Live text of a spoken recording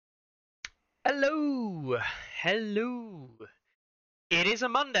Hello, hello. It is a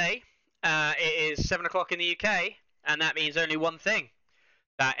Monday. It is 7 o'clock in the UK, and that means only one thing: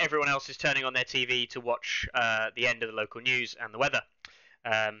 that everyone else is turning on their TV to watch the end of the local news and the weather.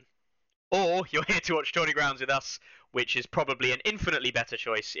 Um, or you're here to watch Tourney Grounds with us, which is probably an infinitely better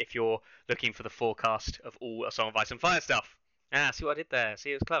choice if you're looking for the forecast of all A Song of Ice and Fire stuff. See what I did there?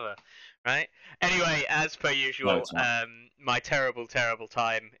 See, it was clever, right? Anyway, as per No, usual, it's not. my terrible, terrible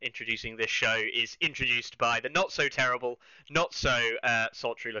time introducing this show is introduced by the not so terrible, not so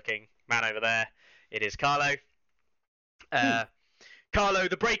sultry-looking man over there. It is Carlo. Uh, Carlo,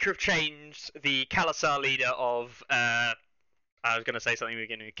 the breaker of chains, the Kalasar leader of. I was going to say something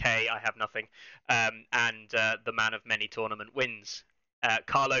beginning with K. I have nothing. And the man of many tournament wins.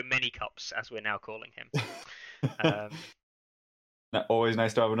 Carlo Many Cups, as we're now calling him. Always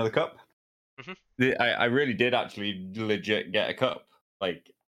nice to have another cup. Mm-hmm. I really did actually legit get a cup,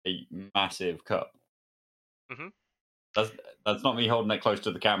 like a massive cup. Mm-hmm. That's not me holding it close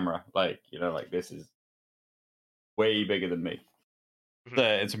to the camera. Like this is way bigger than me. Mm-hmm.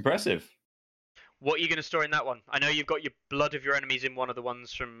 It's impressive. What are you going to store in that one? I know you've got your Blood of Your Enemies in one of the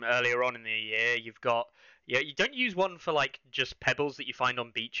ones from earlier on in the year. You've got you don't use one for like just pebbles that you find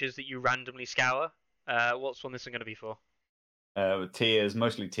on beaches that you randomly scour. What's one this one going to be for? Tears,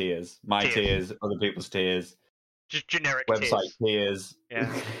 mostly tears. My tears, other people's tears. Just generic website tears.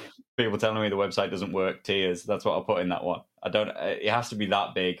 Yeah. People telling me the website doesn't work. Tears. That's what I'll put in that one. I don't. It has to be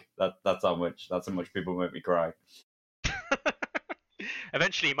that big. That's how much. That's how much people make me cry.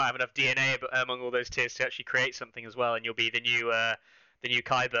 Eventually, you might have enough DNA among all those tears to actually create something as well, and you'll be the new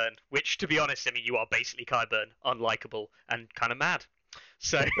Qyburn. Which, to be honest, I mean, you are basically Qyburn, unlikable and kind of mad.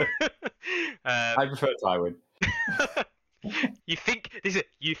 So, I prefer Tywin. You think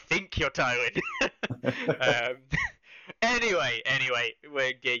you're Tywin. Anyway,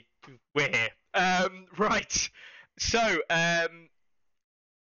 we're here. Right. So,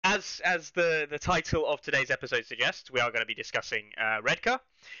 as the title of today's episode suggests, we are going to be discussing Redcar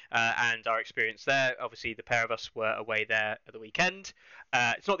and our experience there. Obviously, the pair of us were away there at the weekend.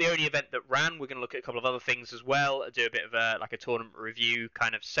 It's not the only event that ran. We're going to look at a couple of other things as well. Do a bit of a tournament review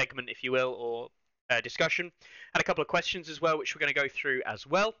kind of segment, if you will, or discussion. Had a couple of questions as well, which we're going to go through as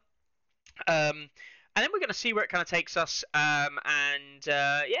well. And then we're going to see where it kind of takes us.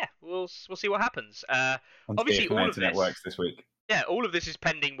 We'll see what happens. Obviously, all of this works this week. Yeah, all of this is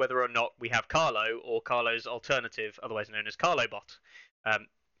pending whether or not we have Carlo or Carlo's alternative, otherwise known as CarloBot.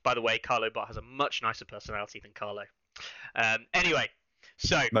 By the way, CarloBot has a much nicer personality than Carlo. Anyway,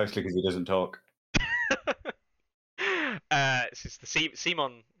 so mostly because he doesn't talk. This is the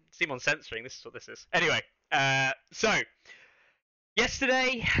Simon censoring. This is what this is. Anyway, so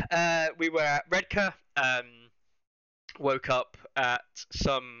yesterday we were at Redcar. Woke up at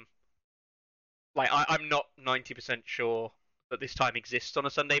some I'm not 90% sure that this time exists on a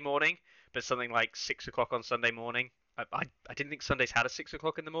Sunday morning, but something like 6 o'clock on Sunday morning. I didn't think Sundays had a 6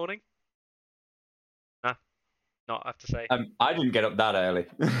 o'clock in the morning. No, not I have to say. I didn't get up that early.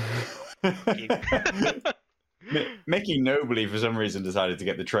 Mickey nobly, for some reason, decided to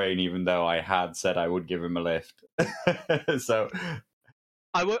get the train, even though I had said I would give him a lift. So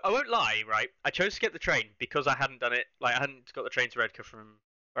I won't lie, right? I chose to get the train because I hadn't done it. I hadn't got the train to Redcar from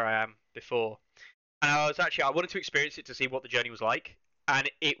where I am before. And I wanted to experience it to see what the journey was like, and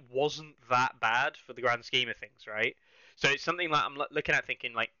it wasn't that bad for the grand scheme of things, right? So it's something like I'm looking at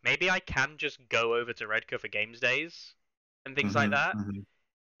thinking, maybe I can just go over to Redcar for games days and things like that,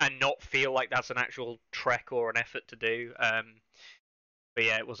 and not feel like that's an actual trek or an effort to do. But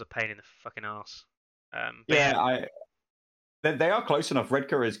yeah, it was a pain in the fucking arse. They are close enough.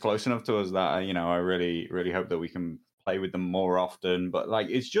 Redcar is close enough to us that I really, really hope that we can play with them more often, but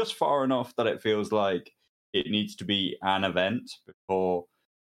it's just far enough that it feels like it needs to be an event before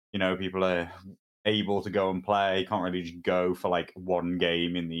people are able to go and play. Can't really just go for one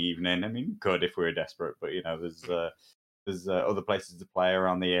game in the evening. I mean, could if we were desperate, but there's other places to play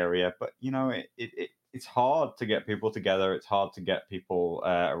around the area. But it's hard to get people together. It's hard to get people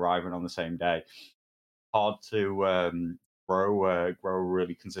arriving on the same day. Hard to grow a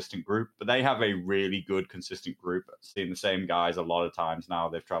really consistent group, but they have a really good consistent group. I've seen the same guys a lot of times now.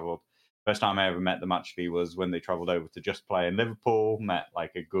 They've traveled. First time I ever met them actually was when they traveled over to just play in Liverpool. Met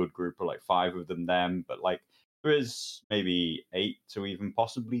a good group of 5 of them, but there is maybe 8 to even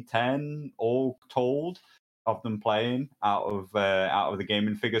possibly 10 all told of them playing out of the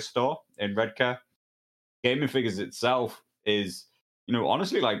gaming figures store in Redcar. Gaming figures itself is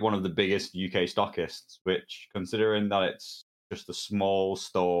honestly one of the biggest UK stockists, which, considering that it's just a small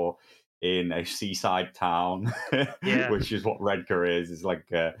store, in a seaside town, Yeah. which is what Redcar is. It's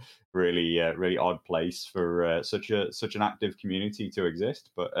like a really odd place for such an active community to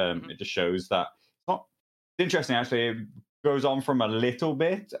exist. But Mhm. it just shows that it's not. It's interesting, actually. It goes on from a little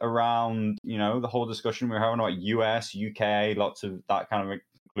bit around, the whole discussion we we're having about US, UK, lots of that kind of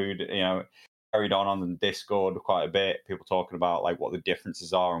include, carried on the Discord quite a bit. People talking about like what the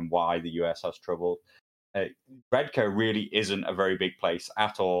differences are and why the US has trouble. Redcar really isn't a very big place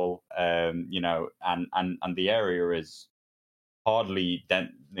at all, and the area is hardly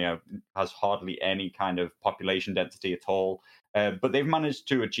has hardly any kind of population density at all. But they've managed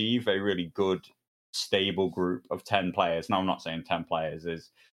to achieve a really good, stable group of 10 players. Now, I'm not saying 10 players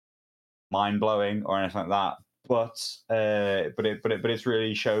is mind blowing or anything like that, but it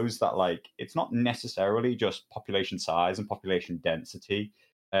really shows that like it's not necessarily just population size and population density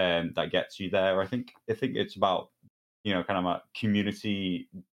that gets you there. I think it's about kind of a community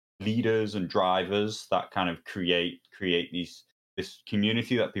leaders and drivers that kind of create this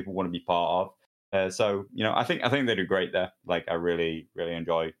community that people want to be part of. So I think they do great there. Like I really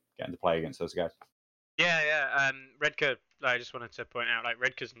enjoy getting to play against those guys. Yeah, yeah. Redcar. I just wanted to point out, like,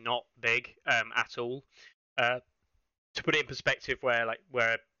 Redcar's not big at all. Uh, to put it in perspective, where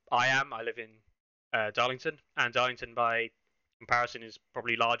I live in Darlington, and Darlington by comparison is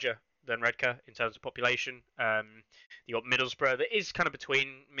probably larger than Redcar in terms of population. You got Middlesbrough that is kind of between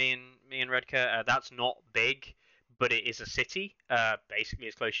me and Redcar. That's not big, but it is a city, basically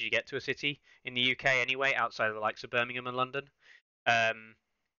as close as you get to a city in the UK anyway, outside of the likes of Birmingham and London. Um,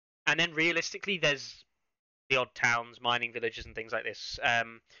 and then realistically, there's the odd towns, mining villages, and things like this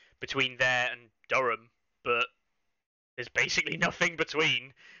between there and Durham, but there's basically nothing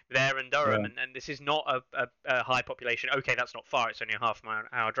between there and Durham, Yeah. and this is not a high population. Okay, that's not far; it's only a half an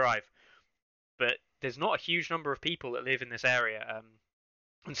hour drive, but there's not a huge number of people that live in this area,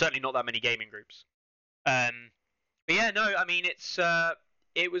 and certainly not that many gaming groups. But yeah, no, I mean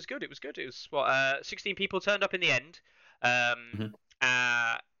it was good. It was good. It was 16 people turned up in the end. Um,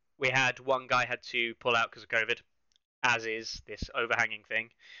 Mhm. we had one guy had to pull out because of COVID, as is this overhanging thing.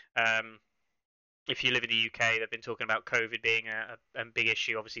 Um, if you live in the UK, they've been talking about COVID being a big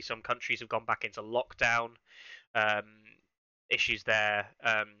issue. Obviously, some countries have gone back into lockdown. Um, issues there.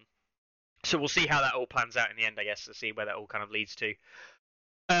 So we'll see how that all plans out in the end, I guess, to see where that all kind of leads to.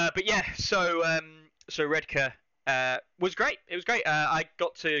 But yeah, so Redcar was great. It was great. I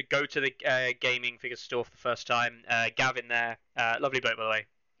got to go to the gaming figure store for the first time. Gavin there, lovely bloke by the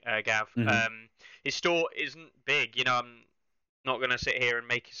way, Gav. Mhm. His store isn't big. I'm not going to sit here and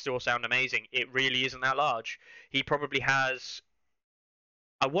make his store sound amazing. It really isn't that large. He probably has,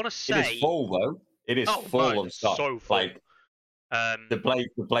 I want to It is say, full though. It is oh no, full of stuff. so full. Like Um, the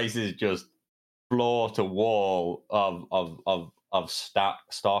place is just floor to wall of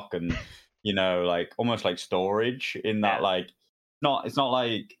stock and like almost like storage in that yeah, like it's not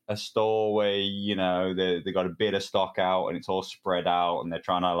like a store where they got a bit of stock out and it's all spread out and they're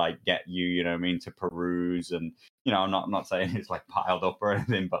trying to like get you what I mean to peruse and I'm not saying it's like piled up or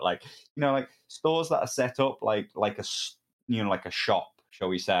anything but like like stores that are set up like like a shop shall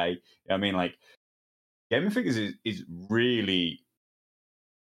we say. I mean like gaming figures is really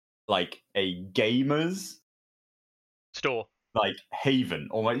like a gamer's store. like haven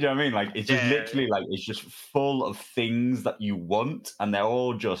or like, you know what I mean? Like it's just Yeah, literally like it's just full of things that you want and they're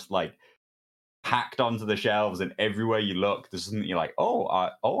all just like packed onto the shelves and everywhere you look there's something you're like,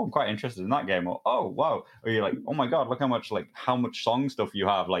 I'm quite interested in that game or oh wow. Or you're like, oh my god, look how much song stuff you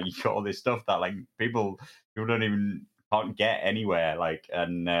have. Like you got all this stuff that like people don't even can't get anywhere. Like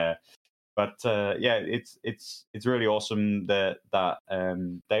and yeah, it's really awesome that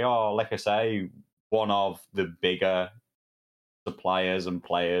they are, like I say, one of the bigger suppliers and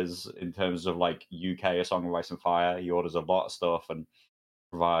players in terms of like UK A Song of Ice and Fire. He orders a lot of stuff and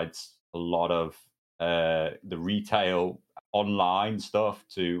provides a lot of the retail online stuff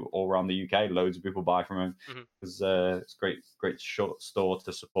to all around the UK. Loads of people buy from him mhm. because it's great short store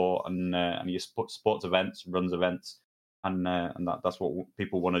to support and he supports events, runs events, and that's what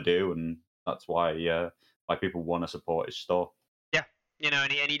people want to do, and that's why people want to support his store. Yeah,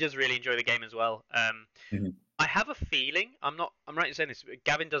 and he does really enjoy the game as well. Mhm. I have a feeling I'm right in saying this.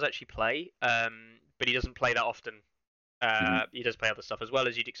 Gavin does actually play, but he doesn't play that often. Mhm. He does play other stuff as well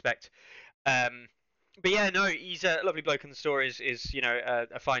as you'd expect. Um, but yeah, no, he's a lovely bloke, and the store is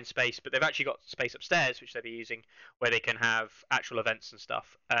a fine space. But they've actually got space upstairs, which they'll be using, where they can have actual events and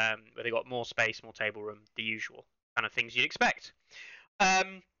stuff. Where they got more space, more table room, the usual kind of things you'd expect.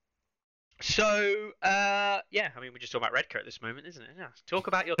 Um, yeah, I mean, we're just talking about Redcar at this moment, isn't it? Yeah, talk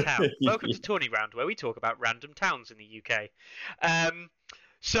about your town. Welcome to Tourney Round, where we talk about random towns in the UK. Um,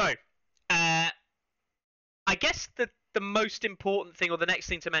 so I guess the most important thing, or the next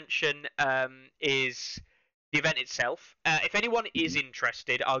thing to mention, is the event itself. If anyone is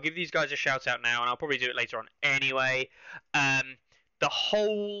interested, I'll give these guys a shout out now, and I'll probably do it later on anyway. The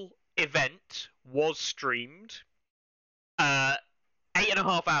whole event was streamed.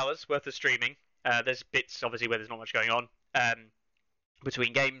 8.5 hours worth of streaming. There's bits obviously where there's not much going on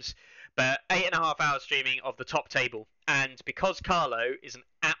between games, but 8.5 hours streaming of the top table. And because Carlo is an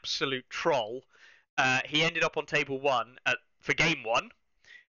absolute troll, he ended up on table 1 for game 1,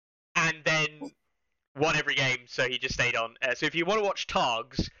 and then won every game. So he just stayed on. So if you want to watch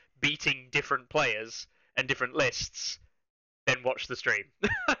Targs beating different players and different lists, then watch the stream.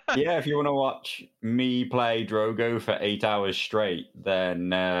 Yeah, if you want to watch me play Drogo for 8 hours straight, then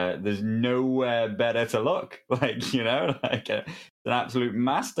there's nowhere better to look. Like, like an absolute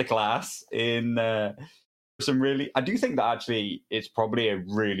masterclass in some really. I do think that actually it's probably a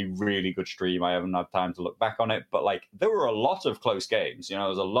really, really good stream. I haven't had time to look back on it, but like there were a lot of close games. There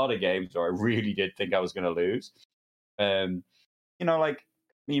was a lot of games where I really did think I was going to lose.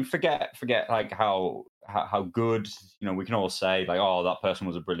 Forget like how good, we can all say like, oh, that person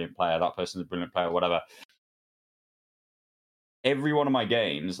was a brilliant player, that person's a brilliant player, whatever. Every one of my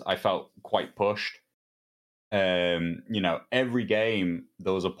games, I felt quite pushed. Every game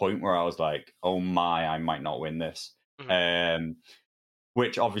there was a point where I was like, oh my, I might not win this. Mm-hmm.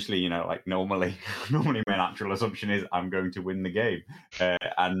 Which obviously, like normally my natural assumption is I'm going to win the game.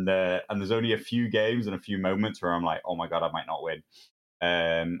 And there's only a few games and a few moments where I'm like, oh my God, I might not win.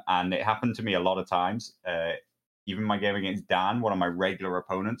 And it happened to me a lot of times. Even my game against Dan, one of my regular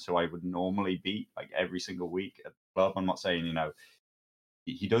opponents, who I would normally beat like every single week at the club. I'm not saying,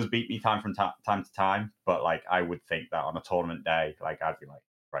 he does beat me time to time, but like I would think that on a tournament day, like I'd be like,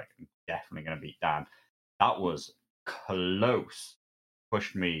 right, I'm definitely going to beat Dan. That was close.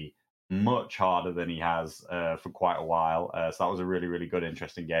 Pushed me much harder than he has for quite a while. So that was a really, really good,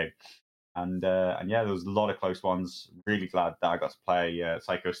 interesting game. And yeah, there was a lot of close ones. Really glad that I got to play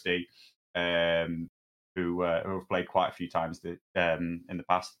Psycho Steve, who have played quite a few times in the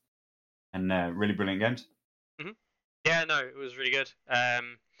past, and really brilliant games. Mm-hmm. Yeah, no, it was really good.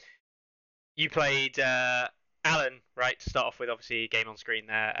 You played Alan, right, to start off with, obviously game on screen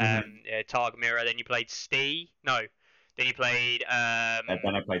there. Targ Mirror. Then you played Steve. No, then you played.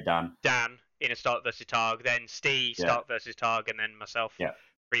 Then I played Dan. Dan in a start versus Targ. Then Steve start versus Targ, and then myself. Yeah.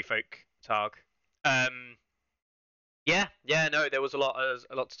 Free Folk Targ. No, there was a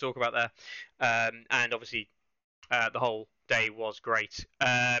lot to talk about there, and obviously the whole day was great.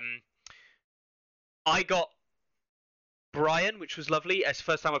 I got Brian, which was lovely. It's the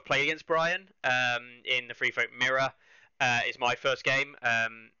first time I've played against Brian in the Free Folk Mirror. It's my first game.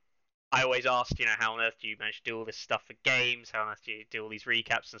 I always asked, how on earth do you manage to do all this stuff for games? How on earth do you do all these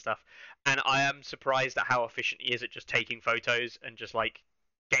recaps and stuff? And I am surprised at how efficient he is at just taking photos and just like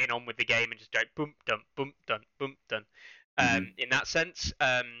getting on with the game and just going boom, done, boom, done, boom, done. In that sense.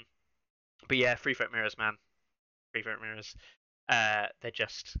 But yeah, Free Folk Mirrors, man. Free Folk Mirrors. They're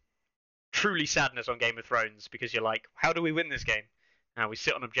just truly sadness on Game of Thrones because you're like, how do we win this game? Now we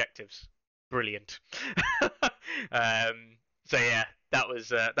sit on objectives. Brilliant. So yeah, that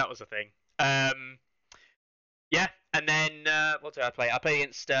was a thing. Yeah, and then what did I play? I played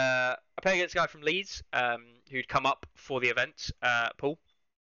against a guy from Leeds who'd come up for the event, Paul,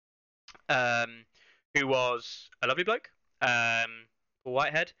 who was a lovely bloke, Paul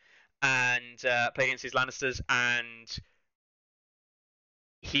Whitehead, and played against his Lannisters, and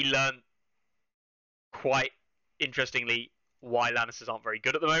he learned quite interestingly why Lannisters aren't very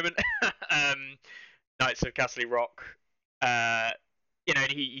good at the moment. Knights of Castle Rock,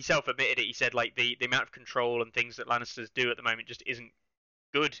 he self-admitted it. He said like the amount of control and things that Lannisters do at the moment just isn't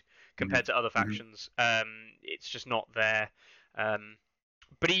good compared to other factions. It's just not there.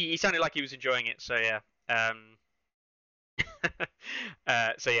 But he sounded like he was enjoying it. So yeah.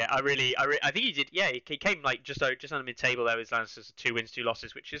 So yeah, I think he did. Yeah, he came like just on the mid-table there with Lannisters, 2 wins, 2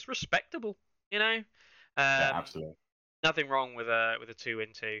 losses, which is respectable. Yeah, absolutely. Nothing wrong with a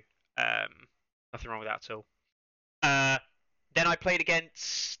 2-2. Nothing wrong with that at all. Then I played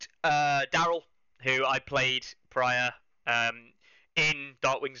against Daryl, who I played prior in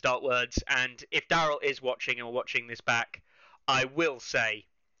Dark Wings, Dark Words. And if Daryl is watching or watching this back, I will say,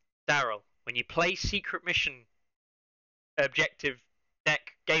 Daryl, when you play secret mission, objective,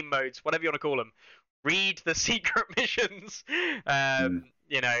 deck, game modes, whatever you want to call them, read the secret missions.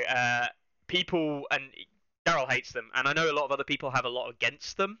 People, and Daryl hates them, and I know a lot of other people have a lot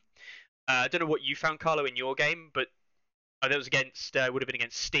against them. I don't know what you found, Carlo, in your game, but that was would have been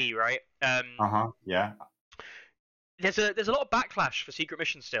against Steve, right? Yeah. There's a lot of backlash for secret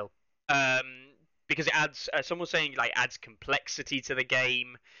missions still. because it adds. Someone was saying like adds complexity to the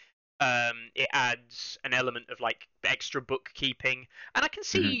game. It adds an element of like extra bookkeeping, and I can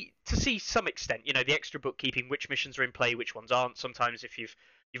Hmm. see some extent, the extra bookkeeping, which missions are in play, which ones aren't. Sometimes if you've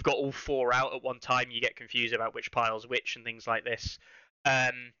got all four out at one time, you get confused about which pile's which and things like this.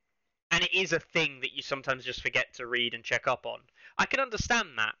 Um, and it is a thing that you sometimes just forget to read and check up on. I can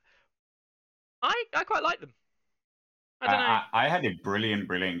understand that. I quite like them. I don't know. I had a brilliant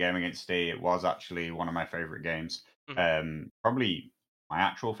game against D. It was actually one of my favorite games. Mhm. Probably my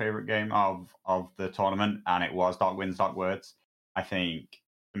actual favorite game of the tournament, and it was Dark Winds, Dark Words. I think.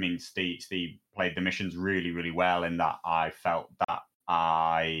 I mean, Steve played the missions really well. In that, I felt that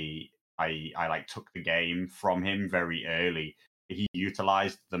I like took the game from him very early. He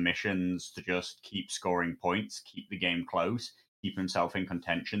utilized the missions to just keep scoring points, keep the game close, keep himself in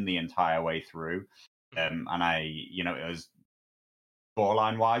contention the entire way through. Mhm. And it was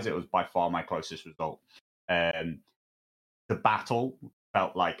scoreline wise, it was by far my closest result. Um, the battle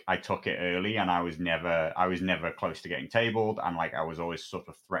felt like I took it early, and I was never close to getting tabled, and like I was always sort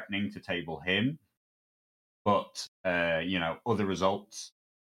of threatening to table him. But other results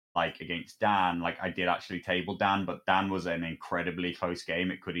like against Dan, like I did actually table Dan, but Dan was an incredibly close game.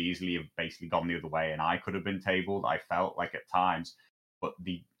 It could easily have basically gone the other way, and I could have been tabled. I felt like at times, but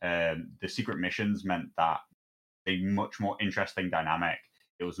the secret missions meant that a much more interesting dynamic.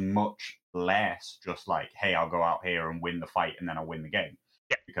 It was much less just like, hey, I'll go out here and win the fight and then I'll win the game.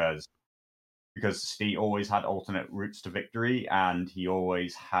 Yeah. Because Steve always had alternate routes to victory and he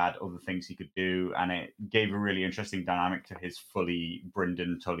always had other things he could do, and it gave a really interesting dynamic to his fully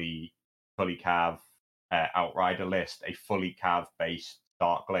Brendan Tully Cav outrider list. A fully Cav based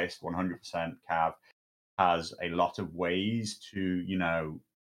dark list, 100% Cav, has a lot of ways to,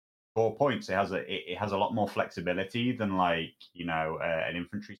 4 points. It has a lot more flexibility than like an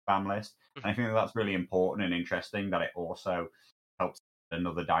infantry spam list, and I Mhm. think that's really important and interesting. That it also helps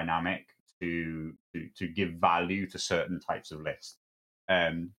another dynamic to give value to certain types of lists.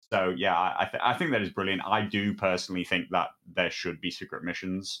 So yeah, I think that is brilliant. I do personally think that there should be secret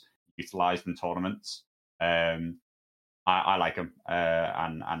missions utilized in tournaments. I like them,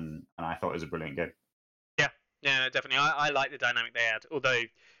 and I thought it was a brilliant game. Yeah. Yeah. No, definitely. I like the dynamic they add, although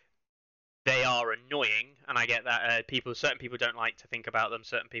they are annoying, and I get that certain people don't like to think about them,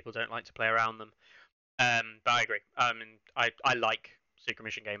 certain people don't like to play around them. But I agree. I like secret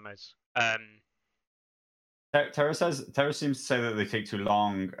mission game modes. Terra seems to say that they take too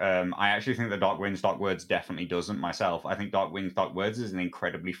long. I actually think that Dark Winds, Dark Words definitely doesn't myself. I think Dark Winds, Dark Words is an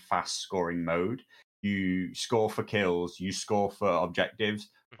incredibly fast scoring mode. You score for kills, you score for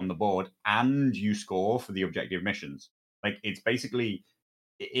objectives Mhm. on the board, and you score for the objective missions. Like it's basically,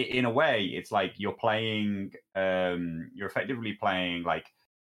 in a way, it's like you're effectively playing like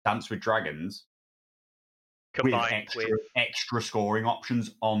Dance with Dragons with Combined with extra scoring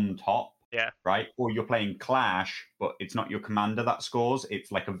options on top, yeah. right? Or you're playing Clash, but it's not your commander that scores;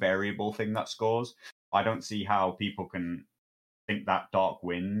 it's like a variable thing that scores. I don't see how people can think that Dark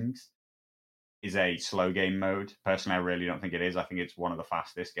Winds is a slow game mode. Personally, I really don't think it is. I think it's one of the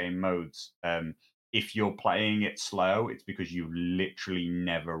fastest game modes. If you're playing it slow, it's because you've literally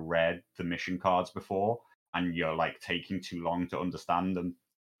never read the mission cards before, and you're like taking too long to understand them.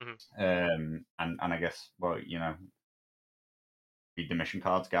 Mhm. And I guess, well, read the mission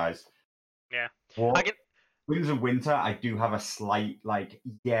cards, guys. Yeah. I What can. Winds of Winter, I do have a slight like.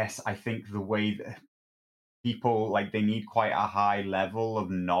 Yes, I think the way that people like they need quite a high level of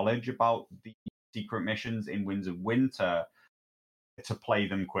knowledge about the secret missions in Winds of Winter to play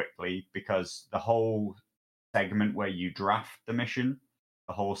them quickly, because the whole segment where you draft the mission,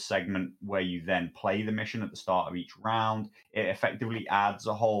 the whole segment where you then play the mission at the start of each round, it effectively adds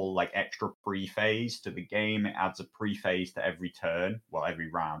a whole like extra pre-phase to the game. It adds a pre-phase to every turn, well,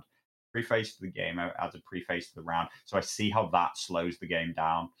 every round. Pre-phase to the game, adds a pre-phase to the round. So I see how that slows the game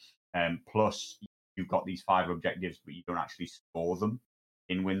down. Plus, you've got these 5 objectives, but you don't actually score them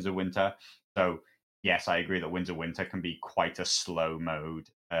in Winds of Winter. So yes, I agree that Winds of Winter can be quite a slow mode.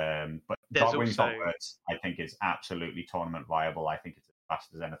 But There's Dark Wings, Dark also Words, I think is absolutely tournament viable. I think it's as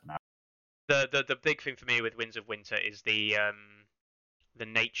fast as anything else. the big thing for me with Winds of Winter is the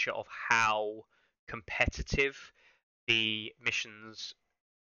nature of how competitive the missions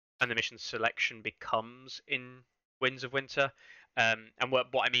and the mission selection becomes in Winds of Winter. And what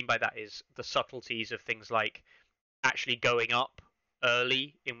I mean by that is the subtleties of things like actually going up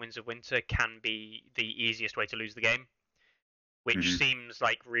early in Winds of Winter can be the easiest way to lose the game, which Mm-hmm. seems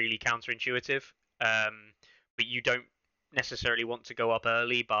like really counterintuitive. But you don't necessarily want to go up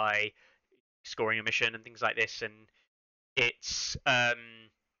early by scoring a mission and things like this, and it's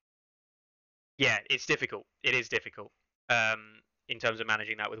yeah, it's difficult. It is difficult in terms of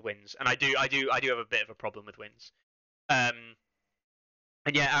managing that with wins, and I do have a bit of a problem with wins.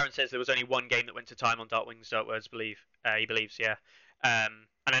 And yeah, Aaron says there was only one game that went to time on Dark Wings, Dark Words. He believes, yeah. And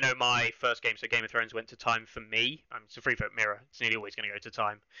I know my first game, so Game of Thrones, went to time for me. It's a free vote mirror. It's nearly always going to go to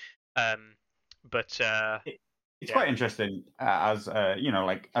time. But It's yeah. quite interesting as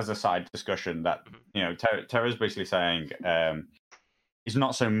like as a side discussion that Tara's basically saying it's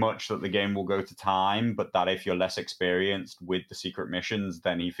not so much that the game will go to time, but that if you're less experienced with the secret missions,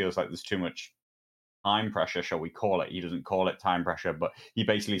 then he feels like there's too much time pressure, shall we call it. He doesn't call it time pressure, but he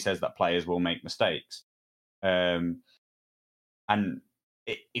basically says that players will make mistakes. And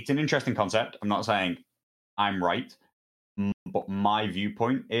it's an interesting concept. I'm not saying I'm right, but my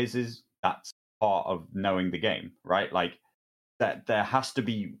viewpoint is that's part of knowing the game, right? Like that there has to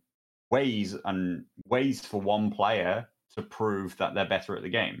be ways for one player to prove that they're better at the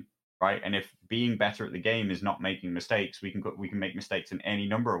game, right? And if being better at the game is not making mistakes, we can make mistakes in any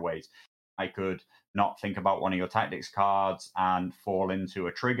number of ways. I could not think about one of your tactics cards and fall into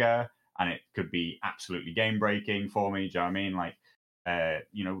a trigger, and it could be absolutely game breaking for me. Do you know what I mean? Like,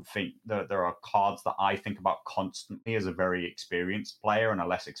 think that there are cards that I think about constantly as a very experienced player, and a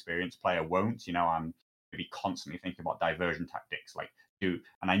less experienced player won't. I'm maybe constantly thinking about diversion tactics,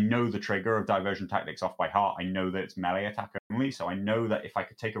 and I know the trigger of diversion tactics off by heart. I know that it's melee attack only, so I know that if I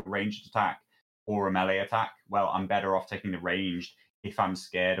could take a ranged attack or a melee attack, well, I'm better off taking the ranged if I'm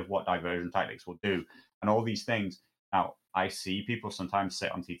scared of what diversion tactics will do, and all these things. Now, I see people sometimes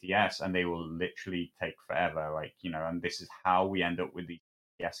sit on TTS and they will literally take forever, and this is how we end up with these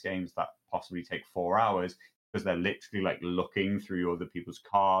TTS games that possibly take 4 hours because they're literally like looking through other people's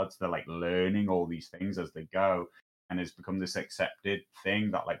cards. They're like learning all these things as they go, and it's become this accepted thing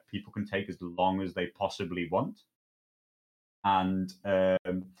that like people can take as long as they possibly want. And I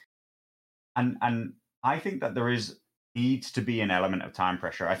think that there needs to be an element of time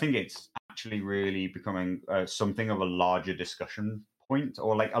pressure. I think it's actually really becoming something of a larger discussion point,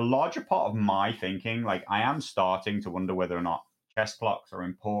 or like a larger part of my thinking. Like I am starting to wonder whether or not chess clocks are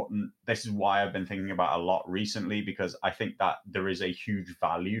important. This is why I've been thinking about a lot recently, because I think that there is a huge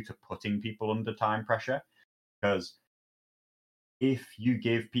value to putting people under time pressure. Because if you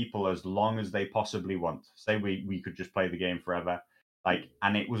give people as long as they possibly want, say we could just play the game forever,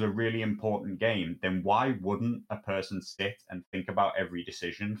 and it was a really important game, then why wouldn't a person sit and think about every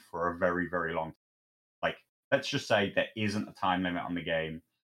decision for a very, very long time? Like, let's just say there isn't a time limit on the game,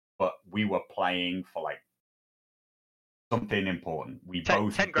 but we were playing for like something important. We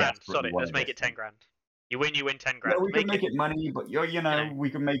both 10 grand. desperately Sorry, let's wanted make this it 10 thing. grand. You win 10 Yeah, grand. we can make it money, but we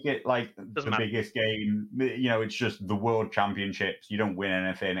can make it like Doesn't the matter. biggest game. It's just the world championships. You don't win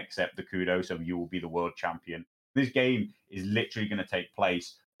anything except the kudos of you will be the world champion. This game is literally going to take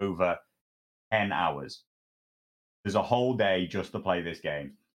place over 10 hours. There's a whole day just to play this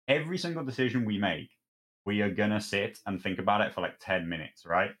game. Every single decision we make, we are going to sit and think about it for like 10 minutes,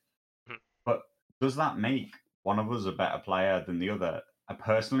 right? Mhm. But does that make one of us a better player than the other?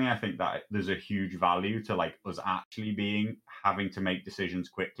 Personally, I think that there's a huge value to like us actually having to make decisions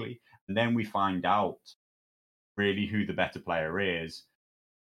quickly, and then we find out really who the better player is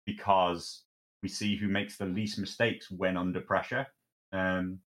because we see who makes the least mistakes when under pressure.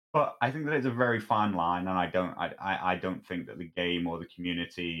 But I think that it's a very fine line, and I don't think that the game or the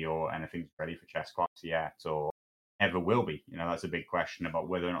community or anything's ready for chess clocks yet, or ever will be. That's a big question about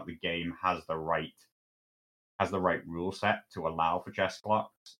whether or not the game has the right rule set to allow for chess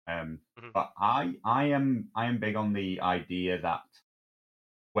clocks. But I am big on the idea that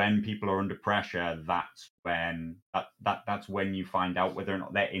when people are under pressure, that's when you find out whether or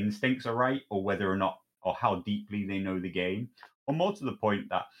not their instincts are right, or whether or not, or how deeply they know the game, or more to the point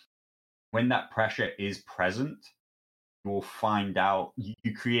that when that pressure is present, you will find out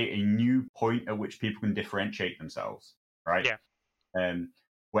you create a new point at which people can differentiate themselves, right? Yeah.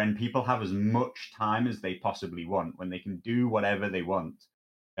 When people have as much time as they possibly want, when they can do whatever they want,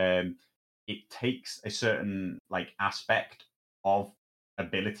 it takes a certain like aspect of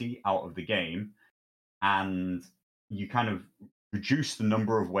ability out of the game, and you kind of reduce the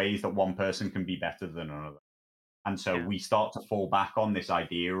number of ways that one person can be better than another. And so we start to fall back on this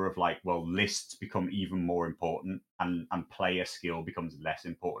idea of like, well, lists become even more important, and player skill becomes less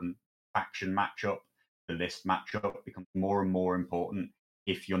important. Faction matchup, the list matchup becomes more and more important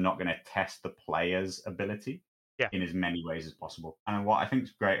if you're not going to test the player's ability in as many ways as possible. And what I think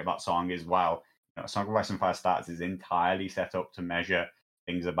is great about Song is, wow, Song of Ice and Fire Stats is entirely set up to measure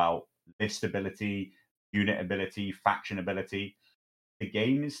things about list ability, unit ability, faction ability. The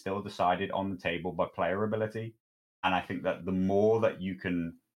game is still decided on the table by player ability. And I think that the more that you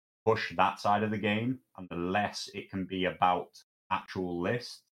can push that side of the game, and the less it can be about actual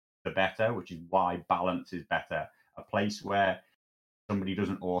lists, the better. Which is why balance is better. A place where somebody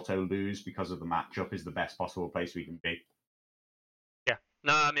doesn't auto lose because of the matchup is the best possible place we can be. Yeah,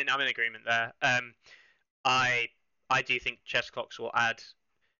 no, I'm in agreement there. I do think chess clocks will add.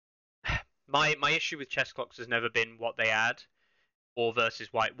 My issue with chess clocks has never been what they add, or versus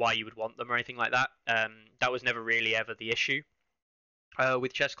why you would want them or anything like that. That was never really ever the issue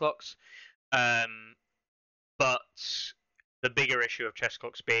with chess clocks. But the bigger issue of chess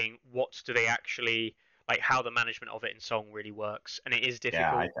clocks being what do they actually like, how the management of it in Song really works, and it is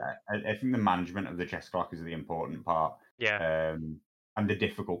Yeah, difficult. I think the management of the chess clock is the important part, Yeah, and the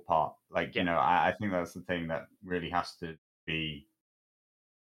difficult part. Like, yeah, I think that's the thing that really has to be,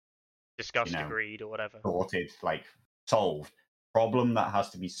 discussed, agreed, or whatever. sorted, like solved. Problem that has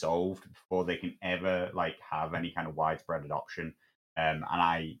to be solved before they can ever like have any kind of widespread adoption. And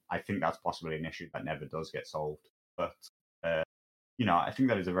I think that's possibly an issue that never does get solved. But I think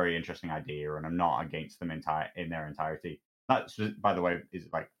that is a very interesting idea, and I'm not against them in their entirety. That's just, by the way, is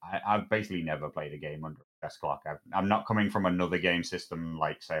like I've basically never played a game under a chess clock. I'm not coming from another game system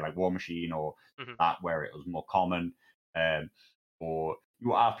like say like War Machine or Hmm. that where it was more common. Um, or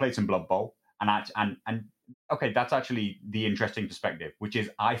I've played some Blood Bowl, and okay, that's actually the interesting perspective, which is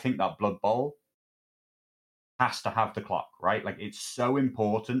I think that Blood Bowl has to have the clock, right? Like it's so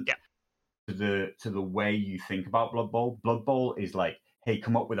important Yeah, to the way you think about Blood Bowl. Blood Bowl is like, hey,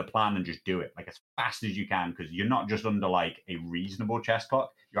 come up with a plan and just do it like as fast as you can, because you're not just under like a reasonable chess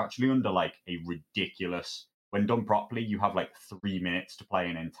clock, you're actually under like a ridiculous. When done properly, you have like 3 minutes to play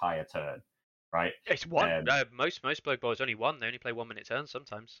an entire turn, right? it's one. Um, Most Blood Bowl is only one. They only play 1 minute turns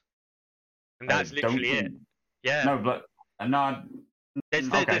sometimes, and that's don't literally it. think Yeah, no, but no, there's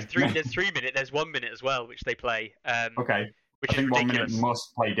okay, there's 3 minute, there's 1 minute as well, which they play, okay. I which is think 1 minute ridiculous.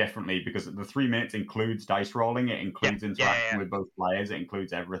 must play differently because the 3 minutes includes dice rolling, it Yeah, includes yeah, interaction yeah, with both players, it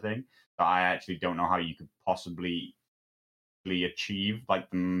includes everything. So I actually don't know how you could possibly achieve like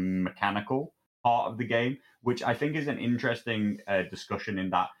the mechanical part of the game, which I think is an interesting discussion in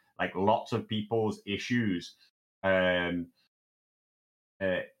that like lots of people's issues um,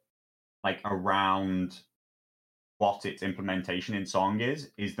 uh, like around what its implementation in Song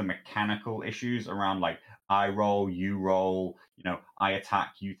is the mechanical issues around like I roll, you roll, I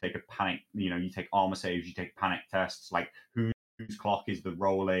attack, you take a panic, you take armor saves, you take panic tests, like whose clock is the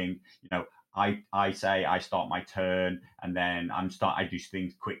rolling, I say I start my turn and then I do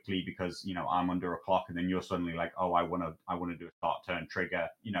things quickly because I'm under a clock and then you're suddenly like, oh, I wanna do a start turn trigger,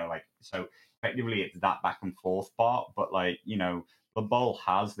 like so effectively it's that back and forth part, but like, the ball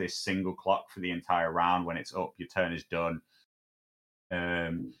has this single clock for the entire round. When it's up, your turn is done.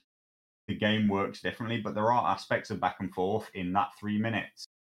 Um, the game works differently, but there are aspects of back and forth in that 3 minutes.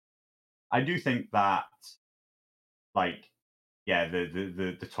 I do think that, like, yeah,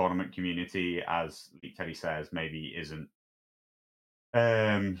 the tournament community, as Leak Teddy says, maybe isn't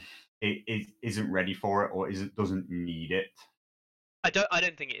it isn't ready for it or doesn't need it. I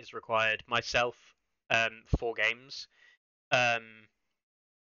don't think it is required myself. For games, um,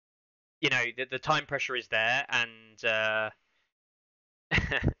 the time pressure is there, and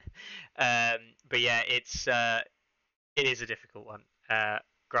but yeah, it is a difficult one.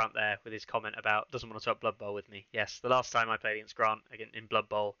 Grant there with his comment about doesn't want to talk Blood Bowl with me. Yes, the last time I played against Grant again in Blood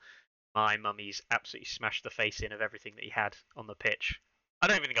Bowl, my mummies absolutely smashed the face in of everything that he had on the pitch. I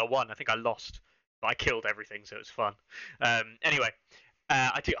don't even think I won. I think I lost, but I killed everything, so it was fun. Anyway,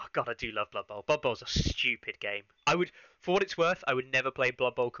 I do. Oh God, I do love Blood Bowl. Blood Bowl's a stupid game. For what it's worth, I would never play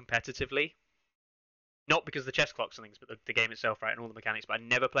Blood Bowl competitively. Not because of the chess clocks and things, but the game itself, right, and all the mechanics. But I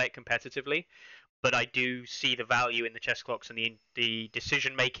never play it competitively. But I do see the value in the chess clocks and the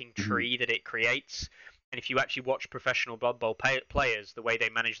decision making Mhm. tree that it creates. And if you actually watch professional Blood Bowl players, the way they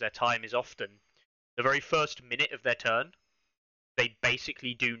manage their time is often the very first minute of their turn, they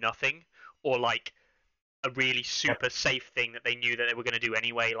basically do nothing, or like a really Yep. super safe thing that they knew that they were going to do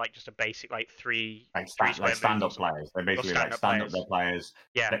anyway, like just a basic like three Like three like square moves stand or up something, players. They or basically stand like up stand up players. their players,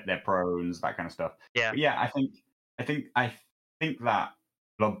 Yeah, their prones, that kind of stuff. yeah. But yeah, I think that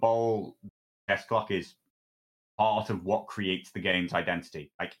Blood Bowl chess clock is part of what creates the game's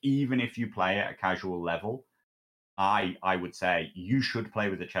identity. Like even if you play at a casual level, I would say you should play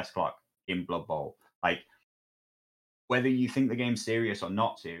with a chess clock in Blood Bowl. Like whether you think the game's serious or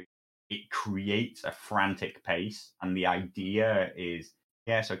not serious, it creates a frantic pace. And the idea is,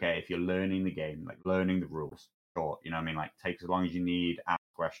 yes, okay, if you're learning the game, like learning the rules, sure, you know what I mean? Like take as long as you need, ask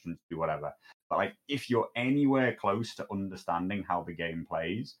questions, do whatever. But like if you're anywhere close to understanding how the game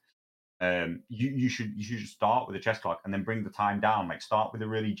plays, you should start with a chess clock and then bring the time down. Like start with a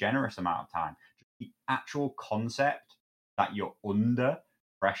really generous amount of time. The actual concept that you're under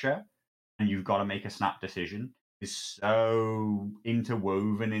pressure and you've got to make a snap decision is so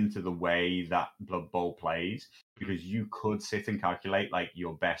interwoven into the way that Blood Bowl plays, because you could sit and calculate like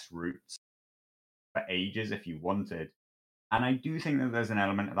your best routes for ages if you wanted. And I do think that there's an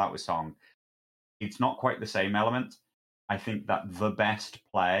element of that with Song. It's not quite the same element. I think that the best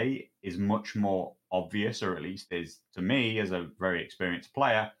play is much more obvious, or at least is to me as a very experienced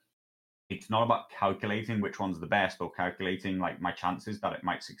player. It's not about calculating which one's the best or calculating like my chances that it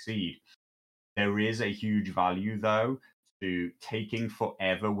might succeed. There is a huge value though to taking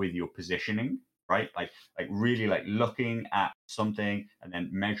forever with your positioning, right? Like really like looking at something and then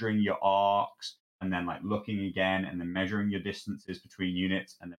measuring your arcs and then like looking again and then measuring your distances between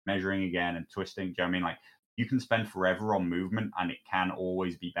units and then measuring again and twisting. Do you know what I mean? Like you can spend forever on movement and it can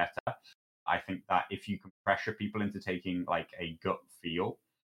always be better. I think that if you can pressure people into taking like a gut feel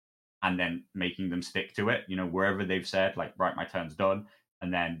and then making them stick to it, wherever they've said, like, right, my turn's done,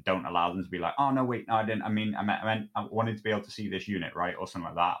 and then don't allow them to be like, oh, no, wait, no, I didn't. I mean, I wanted to be able to see this unit, right? Or something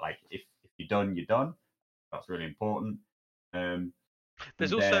like that. Like, if you're done, you're done. That's really important. There's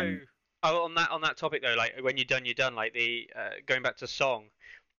And also then, on that topic though, like when you're done, you're done. Like the going back to Song,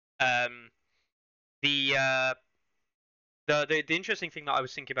 um, the the interesting thing that I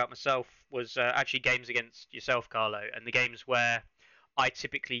was thinking about myself was actually games against yourself, Carlo, and the games where I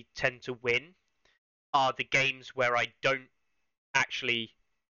typically tend to win are the games where I don't actually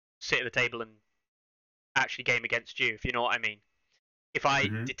sit at the table and actually game against you, if you know what I mean. If I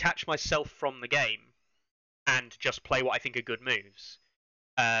mhm. detach myself from the game and just play what I think are good moves,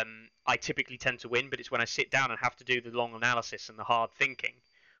 I typically tend to win. But it's when I sit down and have to do the long analysis and the hard thinking,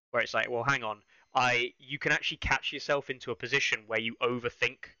 where it's like, well, hang on, you can actually catch yourself into a position where you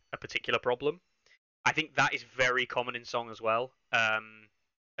overthink a particular problem. I think that is very common in Song as well,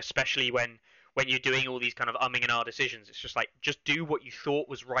 especially when you're doing all these kind of umming and ah decisions. It's just like just do what you thought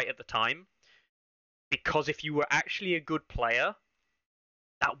was right at the time, because if you were actually a good player,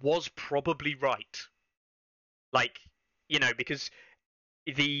 that was probably right. Like, because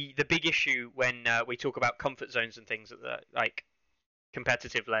the big issue when we talk about comfort zones and things at the like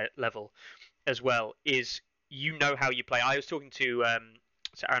competitive level as well is how you play. I was talking to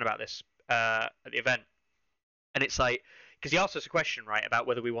Aaron about this at the event, and it's like because he asked us a question right about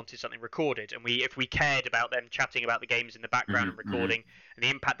whether we wanted something recorded, and if we cared about them chatting about the games in the background and recording and the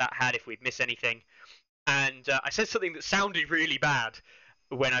impact that had if we'd miss anything. And I said something that sounded really bad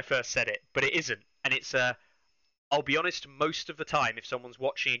when I first said it, but it isn't. And it's I'll be honest, most of the time, if someone's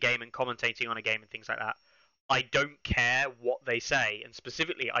watching a game and commentating on a game and things like that, I don't care what they say, and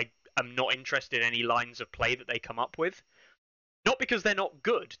specifically, I am not interested in any lines of play that they come up with. Not because they're not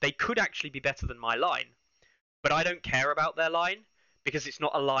good; they could actually be better than my line, but I don't care about their line because it's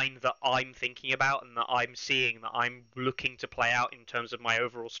not a line that I'm thinking about and that I'm seeing that I'm looking to play out in terms of my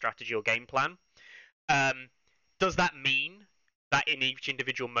overall strategy or game plan. Um, does that mean that in each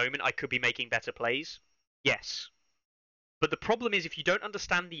individual moment I could be making better plays? Yes. But the problem is if you don't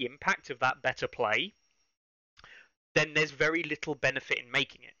understand the impact of that better play, then there's very little benefit in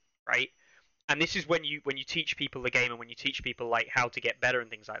making it, right? And this is when you teach people the game and when you teach people like how to get better and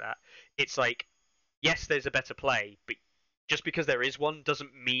things like that. It's like, yes, there's a better play, but just because there is one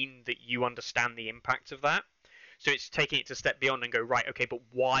doesn't mean that you understand the impact of that. So it's taking it to step beyond and go, right, okay, but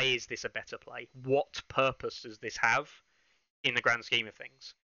why is this a better play? What purpose does this have in the grand scheme of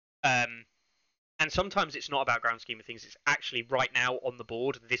things? And sometimes it's not about grand scheme of things. It's actually right now on the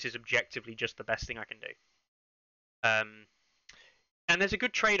board, this is objectively just the best thing I can do. And there's a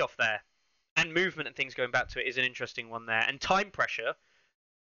good trade-off there. And movement and things going back to it is an interesting one there. And time pressure,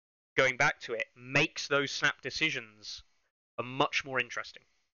 going back to it, makes those snap decisions much more interesting.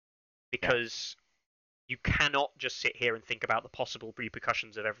 Yeah. Because you cannot just sit here and think about the possible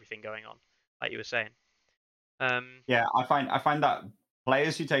repercussions of everything going on, like you were saying. Yeah, I find that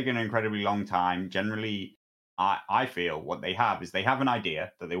players who take an incredibly long time generally, I feel what they have is they have an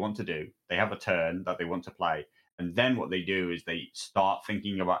idea that they want to do, they have a turn that they want to play, and then what they do is they start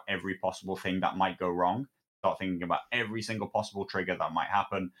thinking about every possible thing that might go wrong, start thinking about every single possible trigger that might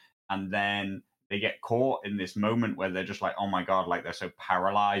happen, and then they get caught in this moment where they're just like, oh my god, like they're so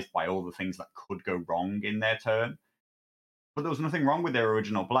paralyzed by all the things that could go wrong in their turn. But there was nothing wrong with their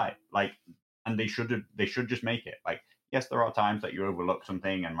original play. Like, and they should just make it. Like, yes, there are times that you overlook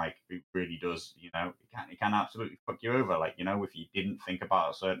something, and like it really does, it can absolutely fuck you over. Like, if you didn't think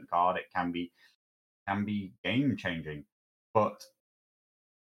about a certain card, it can be game changing. But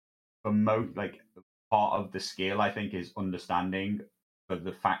for most, like part of the skill, I think, is understanding for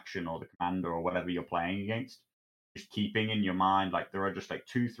the faction or the commander or whatever you're playing against. Just keeping in your mind, like, there are just like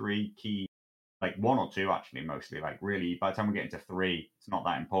 2-3 key, like one or two actually, mostly, like, really, by the time we get into three, it's not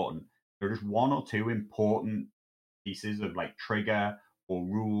that important. There are just one or two important pieces of like trigger or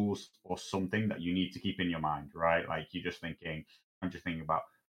rules or something that you need to keep in your mind, right? Like, I'm just thinking about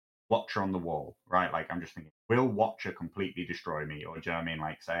Watcher on the wall, right? Like, I'm just thinking, will Watcher completely destroy me? Or do you know what I mean?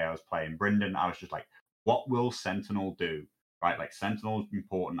 Like, say I was playing Brendan, I was just like, what will Sentinel do? Right? Like, Sentinel's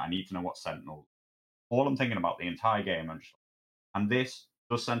important. I need to know what Sentinel. All I'm thinking about the entire game, I'm just like, and this,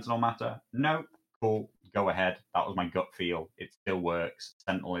 does Sentinel matter? No. Cool. Go ahead. That was my gut feel. It still works.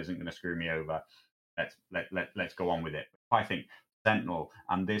 Sentinel isn't going to screw me over. Let's go on with it. If I think Sentinel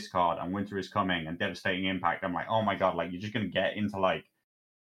and this card and Winter is Coming and Devastating Impact, I'm like, oh my god, like, you're just going to get into like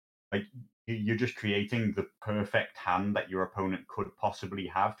you're just creating the perfect hand that your opponent could possibly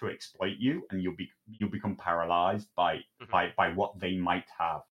have to exploit you, and you'll become paralyzed by what they might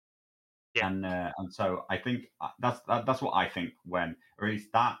have. Yeah. And so I think that's what I think when, or at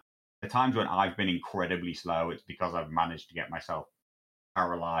least that, the times when I've been incredibly slow, it's because I've managed to get myself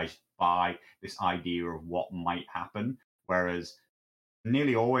paralyzed by this idea of what might happen. Whereas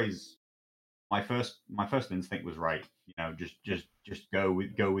nearly always my first instinct was right. You know, just go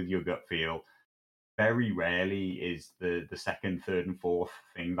with your gut feel. Very rarely is the second, third, and fourth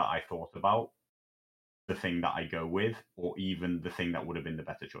thing that I thought about the thing that I go with, or even the thing that would have been the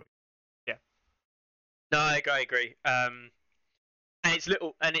better choice. Yeah. No, I agree. And it's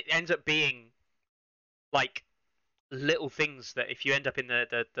little, and it ends up being like little things that if you end up in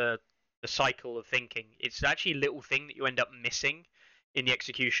the cycle of thinking, it's actually a little thing that you end up missing in the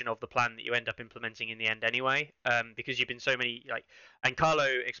execution of the plan that you end up implementing in the end anyway, because you've been so many like, and Carlo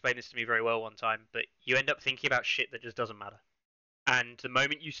explained this to me very well one time, but you end up thinking about shit that just doesn't matter, and the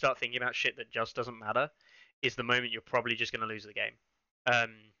moment you start thinking about shit that just doesn't matter is the moment you're probably just going to lose the game,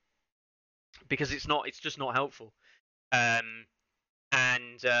 because it's just not helpful. And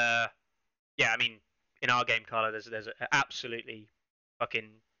yeah, I mean, in our game, Carlo, there's an absolutely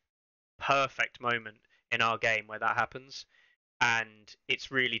fucking perfect moment in our game where that happens, and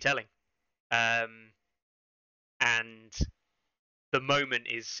it's really telling. And the moment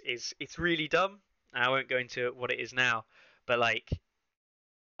is it's really dumb. I won't go into what it is now, but like,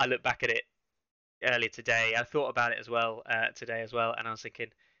 I look back at it earlier today. I thought about it as well today as well, and I was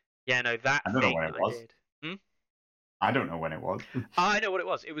thinking, yeah, no, that I don't know thing when that it I was. did. I don't know when it was. I know what it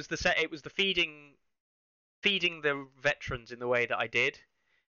was. It was the set. It was the feeding the veterans in the way that I did.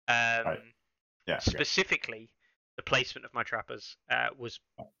 Right. Yeah. Specifically, the placement of my trappers was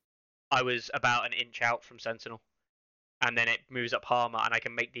I was about an inch out from Sentinel, and then it moves up Harmer, and I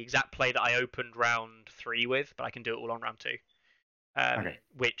can make the exact play that I opened round 3 with, but I can do it all on round 2,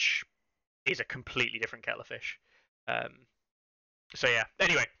 which is a completely different kettle of fish. So yeah.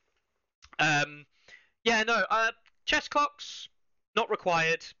 Anyway, yeah, no, chess clocks not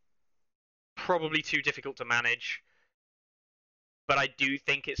required. Probably too difficult to manage. But I do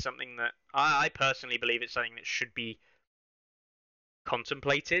think it's something that I personally believe it's something that should be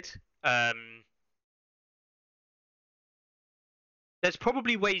contemplated. There's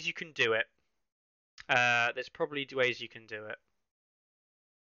probably ways you can do it.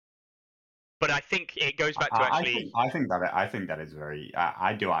 But I think it goes back to actually. I think that is very.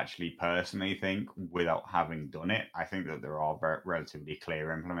 I do actually personally think, without having done it, I think that there are relatively clear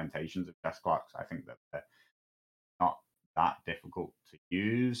implementations of chess clocks. I think that they're not that difficult to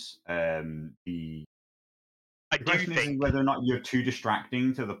use. The question is whether or not you're too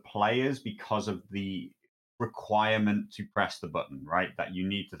distracting to the players because of the requirement to press the button, right? That you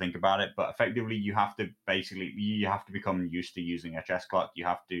need to think about it, but effectively you have to become used to using a chess clock. You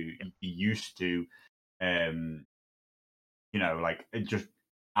have to be used to, like, it just,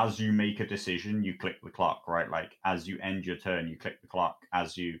 as you make a decision, you click the clock, right? Like, as you end your turn, you click the clock.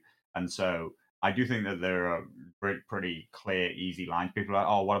 And so I do think that there are pretty clear, easy lines. People are like,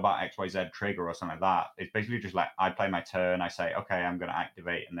 oh, what about XYZ trigger or something like that? It's basically just like, I play my turn, I say, okay, I'm going to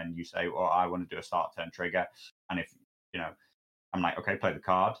activate, and then you say, well, I want to do a start turn trigger. And if, I'm like, okay, play the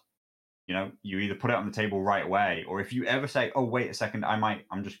card. You either put it on the table right away, or if you ever say, oh, wait a second,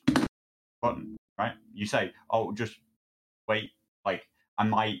 I'm just button, right? You say, oh, just wait, like, I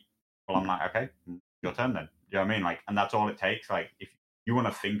might, well, I'm like, okay, your turn then. You know what I mean? Like, and that's all it takes. Like, if you want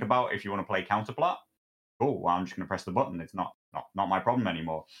to think about, if you want to play counterplot, cool, well, I'm just going to press the button. It's not my problem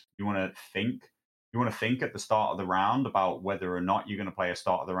anymore. You want to think at the start of the round about whether or not you're going to play a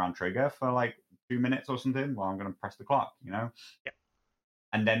start of the round trigger for like 2 minutes or something. Well, I'm going to press the clock, Yeah.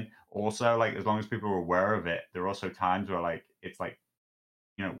 And then also, like, as long as people are aware of it, there are also times where, like, it's like,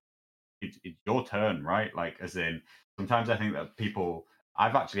 it's your turn, right? Like, as in, sometimes I think that people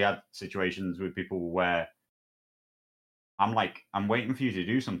I've actually had situations with people where I'm like, I'm waiting for you to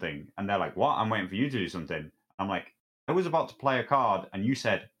do something, and they're like, "What? I'm waiting for you to do something." I'm like, "I was about to play a card, and you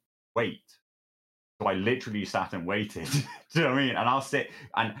said wait." So I literally sat and waited. Do you know what I mean? And I'll sit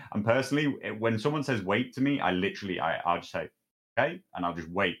and personally, when someone says wait to me, I'll just say okay, and I'll just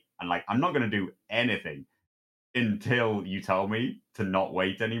wait. And like I'm not going to do anything until you tell me to not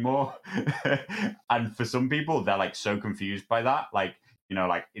wait anymore. And for some people, they're like so confused by that. Like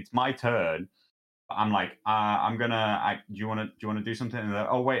like it's my turn. I'm like, I'm gonna. Do you want to do something? And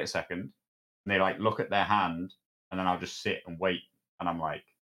they're, oh, wait a second. And they like look at their hand, and then I'll just sit and wait. And I'm like,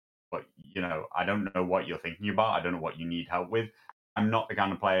 but I don't know what you're thinking about. I don't know what you need help with. I'm not the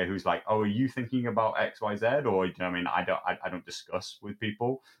kind of player who's like, oh, are you thinking about X, Y, Z? Or I mean, I don't discuss with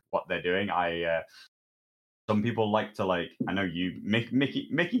people what they're doing. Some people like to like. I know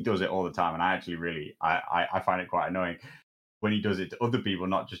Mickey does it all the time, and I actually really I find it quite annoying when he does it to other people,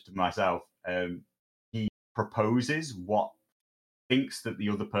 not just to myself. He proposes what thinks that the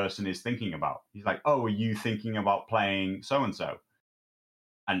other person is thinking about. He's like, oh, are you thinking about playing so and so?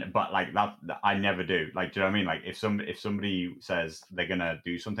 And but like that I never do. Like, do you know what I mean? Like if somebody says they're gonna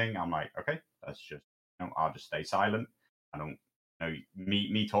do something, I'm like, okay, that's just I'll just stay silent. I don't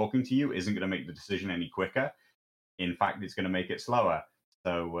me talking to you isn't gonna make the decision any quicker. In fact, it's gonna make it slower.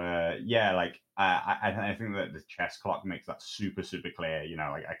 So yeah, like I think that the chess clock makes that super super clear.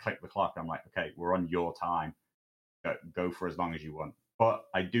 Like I click the clock, I'm like, okay, we're on your time. Go for as long as you want. But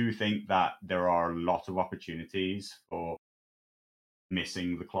I do think that there are a lot of opportunities for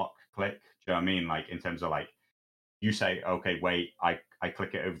missing the clock click. Do you know what I mean? Like in terms of like you say, okay, wait, I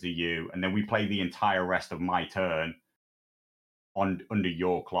click it over to you, and then we play the entire rest of my turn on under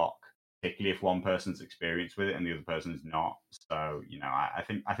your clock, particularly if one person's experienced with it and the other person's not. So I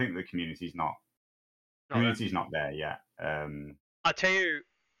think the Not there. community's not there yet. I'll tell you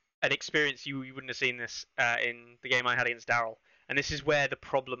an experience you wouldn't have seen this in the game I had against Daryl, and this is where the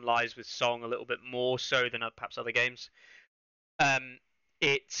problem lies with Song a little bit more so than perhaps other games. Um,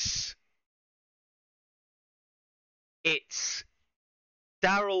 it's it's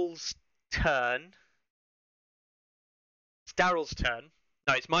Daryl's turn. It's Daryl's turn.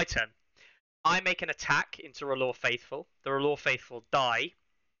 No, it's my turn. I make an attack into R'hllor Faithful. The R'hllor Faithful die.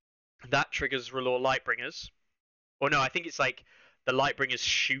 That triggers R'hllor Lightbringers. Or no, I think it's like the Lightbringers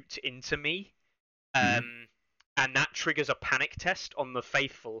shoot into me. Mhm. And that triggers a panic test on the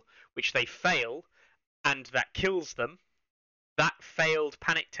Faithful, which they fail, and that kills them. That failed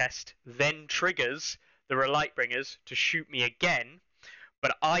panic test then triggers the Lightbringers to shoot me again,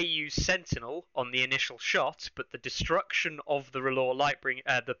 but I use Sentinel on the initial shot, but the destruction of the R'hllor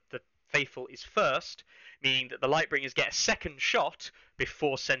Lightbringer, the Faithful is first, meaning that the Lightbringers get a second shot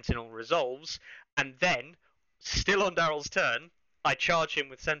before Sentinel resolves, and then, still on Daryl's turn, I charge him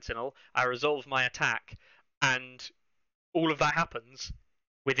with Sentinel, I resolve my attack, and all of that happens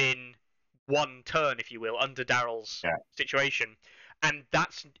within one turn, if you will, under Daryl's Yeah, situation. And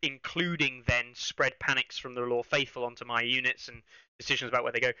that's including then spread panics from the R'hllor Faithful onto my units and decisions about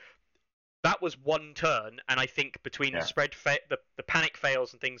where they go. That was one turn, and I think between yeah, the panic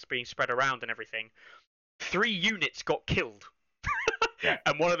fails and things being spread around and everything, 3 units got killed, yeah,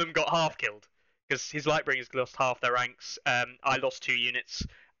 and one of them got half killed because his Lightbringers lost half their ranks. I lost 2 units,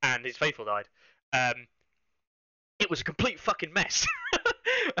 and his Faithful died. It was a complete fucking mess.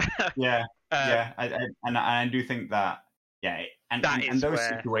 yeah, um, yeah. And I do think that yeah, and, that and and is those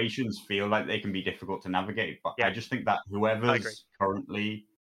where, situations feel like they can be difficult to navigate. But I yeah, just think that I agree. whoever's currently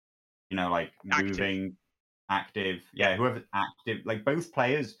like Active. moving active, Yeah, yeah, whoever's active, like both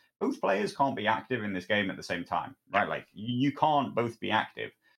players can't be active in this game at the same time, no, right? Like you can't both be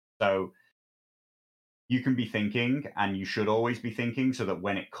active. So you can be thinking, and you should always be thinking, so that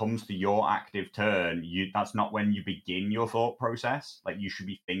when it comes to your active turn, that's not when you begin your thought process. Like you should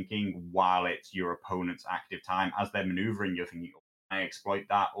be thinking while it's your opponent's active time. As they're maneuvering, you're thinking, oh, can I exploit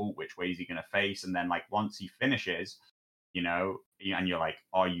that? Oh, which way is he going to face? And then like once he finishes, and you're like,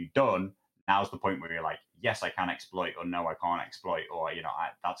 are you done? Now's the point where you're like, yes, I can exploit, or no, I can't exploit, or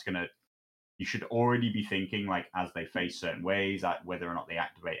that's gonna. You should already be thinking like as they face certain ways, whether or not they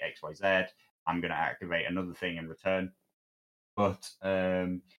activate X, Y, Z. I'm going to activate another thing in return. But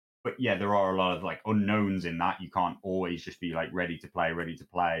yeah, there are a lot of like unknowns in that. You can't always just be like ready to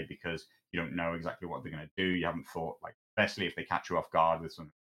play because you don't know exactly what they're going to do. You haven't thought like, especially if they catch you off guard with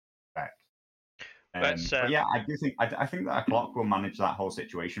some effect. that's But yeah, I do think I think that a clock will manage that whole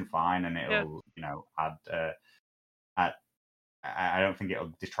situation fine, and yeah, it'll add. I don't think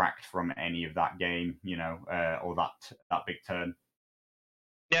it'll detract from any of that game, or that big turn.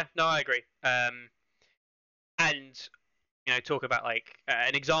 yeah. No, I agree. And talk about like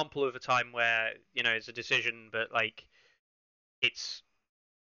an example of a time where it's a decision, but like it's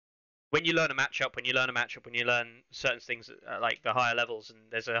when you learn a matchup, when you learn certain things at like the higher levels, and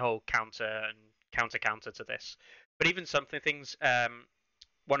there's a whole counter and counter to this. But even something things,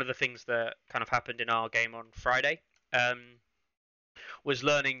 one of the things that kind of happened in our game on Friday, was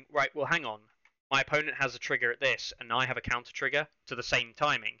learning. Right, well, hang on, my opponent has a trigger at this, and I have a counter trigger to the same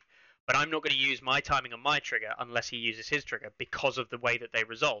timing. But I'm not going to use my timing on my trigger unless he uses his trigger because of the way that they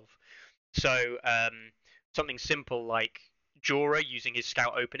resolve. So something simple like Jorah using his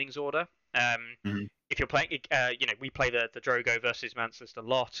scout openings order. Mhm. If you're playing, we play the Drogo versus Mance list a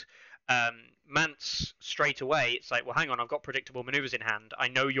lot. Mance straight away, it's like, well, hang on, I've got predictable maneuvers in hand. I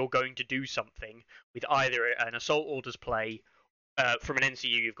know you're going to do something with either an assault orders play from an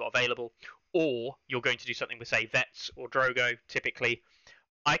NCU you've got available, or you're going to do something with, say, Vets or Drogo, typically.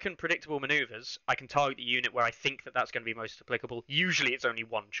 I can predictable maneuvers. I can target the unit where I think that that's going to be most applicable. Usually it's only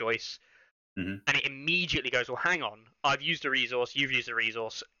one choice. Mhm. And it immediately goes, well, hang on, I've used a resource, you've used a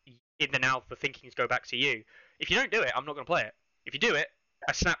resource. In the now, the thinkings go back to you. If you don't do it, I'm not going to play it. If you do it,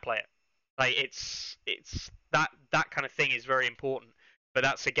 I snap play it. Like it's that kind of thing is very important. But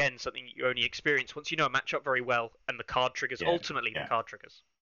that's again something you only experience once you know a matchup very well, and the card triggers. Yeah, Ultimately, the yeah. card triggers.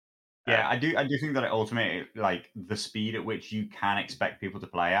 Yeah, I do think that it ultimately, like the speed at which you can expect people to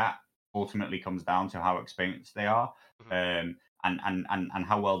play at, ultimately comes down to how experienced they are, Mhm. and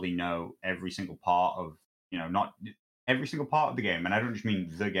how well they know every single part of, not every single part of the game. And I don't just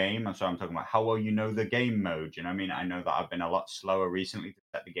mean the game. And so I'm talking about how well you know the game mode. You know what I mean? I know that I've been a lot slower recently to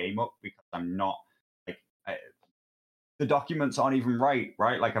set the game up because I'm not like the documents aren't even right?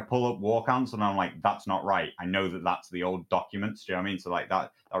 Like I pull up war counts and I'm like, that's not right. I know that that's the old documents. Do you know what I mean? So like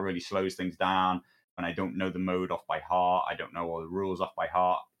that really slows things down when I don't know the mode off by heart. I don't know all the rules off by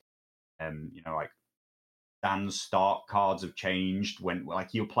heart. Like Dan's start cards have changed when like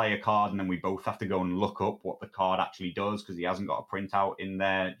he'll play a card and then we both have to go and look up what the card actually does because he hasn't got a printout in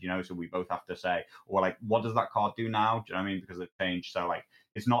there, so we both have to say, well, like, what does that card do now? Do you know what I mean? Because it's changed. So like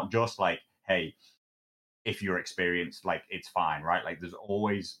it's not just like, hey, if you're experienced, like it's fine, right? Like there's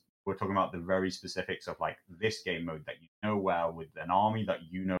always we're talking about the very specifics of like this game mode that you know well with an army that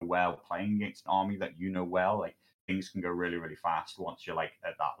you know well, playing against an army that you know well. Like things can go really, really fast once you're like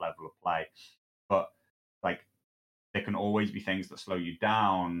at that level of play. But like there can always be things that slow you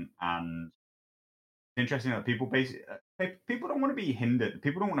down, and it's interesting that people don't want to be hindered.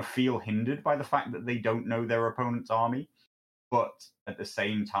 People don't want to feel hindered by the fact that they don't know their opponent's army. But at the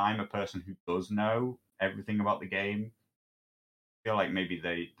same time, a person who does know everything about the game, feel like maybe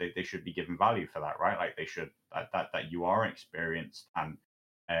they should be given value for that, right? Like they should that you are experienced and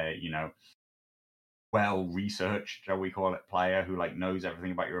well researched, shall we call it, player who like knows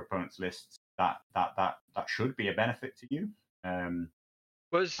everything about your opponent's lists. That should be a benefit to you.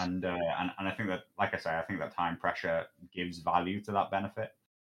 Was And I think that, like I say, I think that time pressure gives value to that benefit.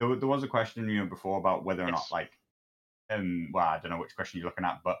 There was a question before about whether or not yes. like well, I don't know which question you're looking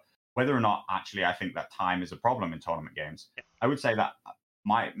at, but whether or not actually I think that time is a problem in tournament games. Yeah. I would say that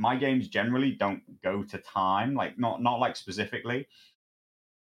my games generally don't go to time, like not like specifically,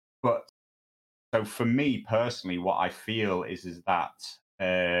 but so for me personally, what I feel is that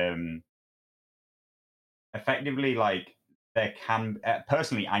um, effectively like there can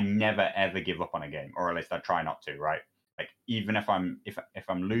personally I never ever give up on a game, or at least I try not to, right? Like even if I'm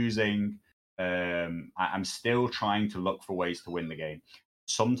losing, I'm still trying to look for ways to win the game.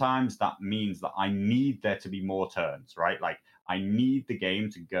 Sometimes that means that I need there to be more turns, right? Like I need the game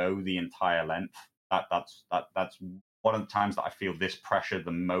to go the entire length. That's one of the times that I feel this pressure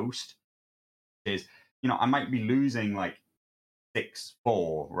the most is, I might be losing like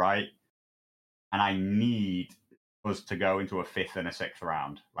 6-4, right? And I need us to go into a fifth and a sixth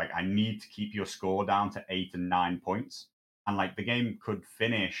round. Like I need to keep your score down to 8 and 9 points. And like the game could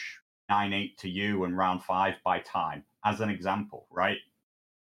finish 9-8 to you in round 5 by time, as an example, right?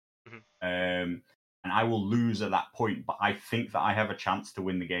 Mhm. And I will lose at that point, but I think that I have a chance to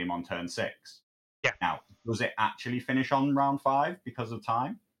win the game on turn 6. Yeah. Now, does it actually finish on round 5 because of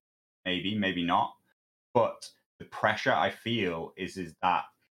time? Maybe, maybe not. But the pressure I feel is that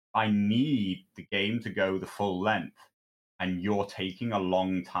I need the game to go the full length and you're taking a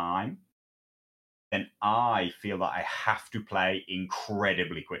long time, then I feel that I have to play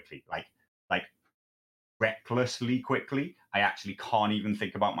incredibly quickly. Like recklessly quickly. I actually can't even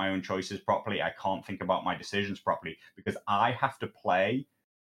think about my own choices properly. I can't think about my decisions properly because I have to play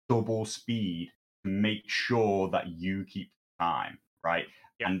double speed to make sure that you keep time, right?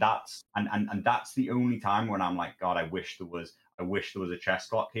 Yeah. And that's the only time when I'm like, God, I wish there was I wish there was a chess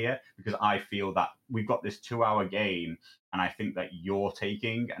clock here, because I feel that we've got this 2-hour game, and I think that you're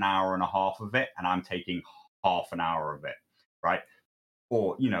taking an hour and a half of it, and I'm taking half an hour of it, right?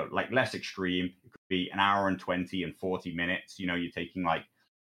 Or, like less extreme, it could be an hour and 20 and 40 minutes. You're taking like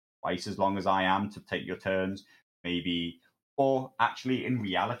twice as long as I am to take your turns, maybe. Or actually, in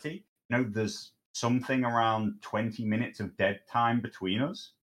reality, there's something around 20 minutes of dead time between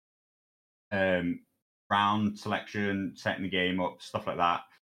us. Round selection, setting the game up, stuff like that.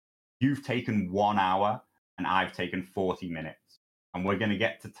 You've taken 1 hour and I've taken 40 minutes. And we're going to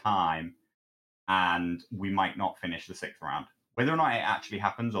get to time and we might not finish the 6th round. Whether or not it actually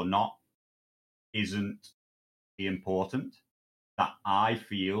happens or not isn't important. That I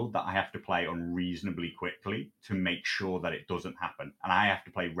feel that I have to play unreasonably quickly to make sure that it doesn't happen. And I have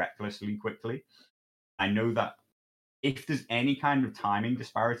to play recklessly quickly. I know that if there's any kind of timing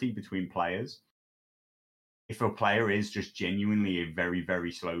disparity between players, if a player is just genuinely a very,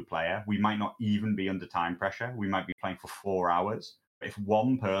 very slow player, we might not even be under time pressure. We might be playing for 4 hours. But if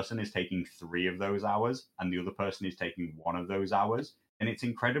one person is taking 3 of those hours and the other person is taking 1 of those hours, then it's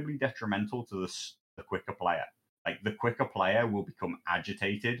incredibly detrimental to the quicker player. Like, the quicker player will become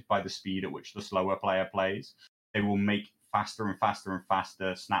agitated by the speed at which the slower player plays. They will make faster and faster and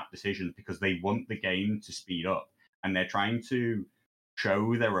faster snap decisions because they want the game to speed up. And they're trying to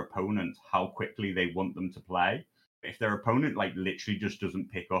show their opponent how quickly they want them to play. If their opponent literally just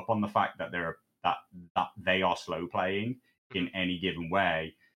doesn't pick up on the fact that they are slow playing in any given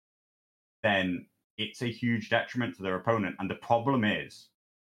way, then it's a huge detriment to their opponent. And the problem is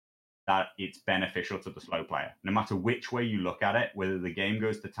that it's beneficial to the slow player. No matter which way you look at it, whether the game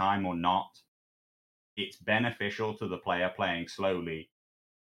goes to time or not, it's beneficial to the player playing slowly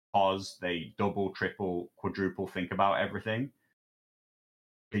because they double, triple, quadruple think about everything.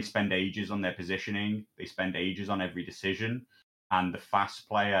 They spend ages on their positioning. They spend ages on every decision. And the fast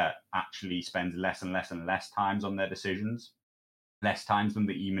player actually spends less and less and less times on their decisions, less times than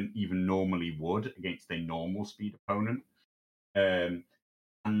they even normally would against a normal speed opponent. And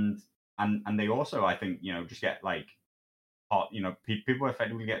they also, I think, just get people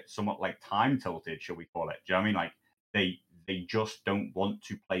effectively get somewhat time tilted, shall we call it? Do you know what I mean? They just don't want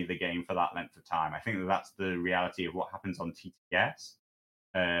to play the game for that length of time. I think that's the reality of what happens on TTS.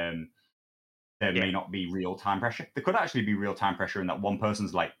 There may not be real time pressure. There could actually be real time pressure in that one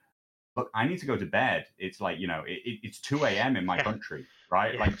person's like, look, I need to go to bed. It's it's 2 a.m. in my country,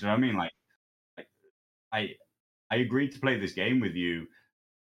 right? Do you know what I mean? I agreed to play this game with you.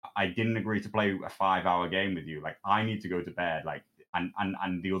 I didn't agree to play a 5-hour game with you. I need to go to bed.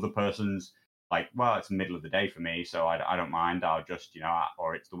 And the other person's well, it's the middle of the day for me, so I don't mind. I'll just,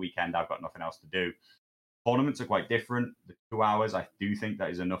 or it's the weekend, I've got nothing else to do. Tournaments are quite different. The 2 hours, I do think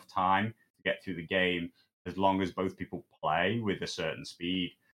that is enough time to get through the game, as long as both people play with a certain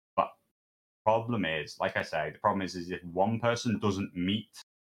speed. But the problem is, like I say, the problem is if one person doesn't meet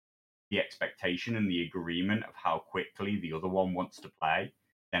the expectation and the agreement of how quickly the other one wants to play,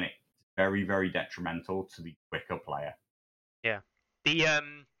 then it's very, very detrimental to the quicker player. Yeah. The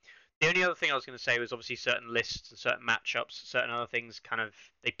only other thing I was going to say was obviously certain lists and certain matchups, certain other things kind of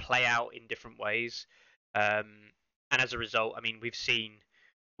they play out in different ways, and as a result, I mean we've seen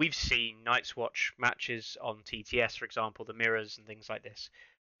Night's Watch matches on TTS, for example, the mirrors and things like this.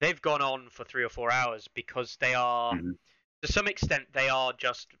 They've gone on for 3 or 4 hours because they are, to some extent, they are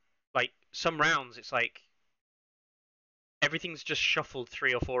just some rounds. It's everything's just shuffled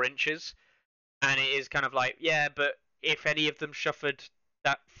 3 or 4 inches, and it is kind of but if any of them shuffled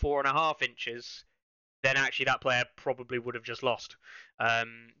that 4.5 inches, then actually that player probably would have just lost,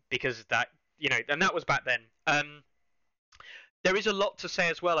 because that and that was back then. There is a lot to say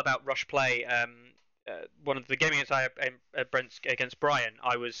as well about rush play. One of the gaming against Brian,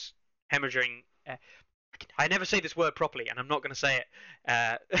 I was hemorrhaging. I never say this word properly, and I'm not going to say it.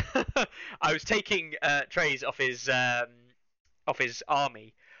 I was taking trays off his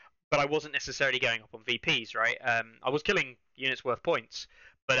army, but I wasn't necessarily going up on VPs, right? I was killing units worth points,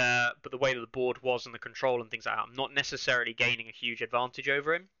 but the way that the board was and the control and things like that, I'm not necessarily gaining a huge advantage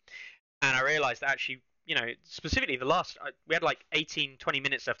over him. And I realized that actually, specifically the last, we had 18, 20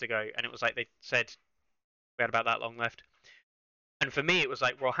 minutes left to go, and it was they said we had about that long left. And for me, it was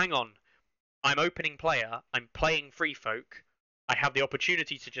well, hang on. I'm opening player, I'm playing free folk, I have the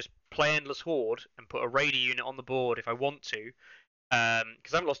opportunity to just play Endless Horde and put a raider unit on the board if I want to,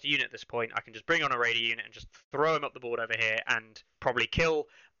 because I haven't lost a unit at this point. I can just bring on a raider unit and just throw him up the board over here and probably kill,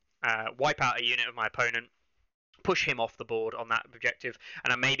 wipe out a unit of my opponent, push him off the board on that objective,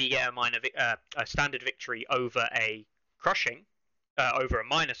 and I maybe get a standard victory over a crushing, over a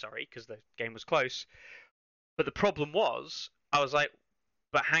minor, sorry, because the game was close. But the problem was, I was like,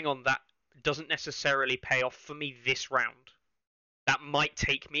 but hang on, that doesn't necessarily pay off for me this round. That might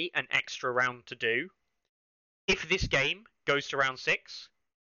take me an extra round to do. If this game goes to round 6,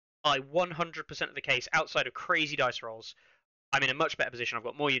 I 100% of the case, outside of crazy dice rolls, I'm in a much better position. I've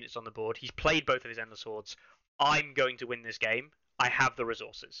got more units on the board. He's played both of his Endless Swords. I'm going to win this game. I have the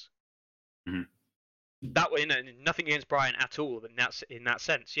resources. Mm-hmm. That way, nothing against Brian at all in that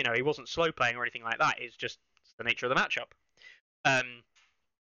sense. He wasn't slow playing or anything like that. It's just the nature of the matchup.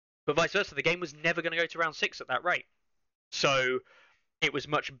 But vice versa, the game was never going to go to round 6 at that rate. So it was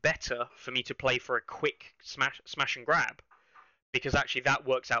much better for me to play for a quick smash and grab, because actually that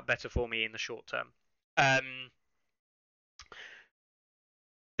works out better for me in the short term.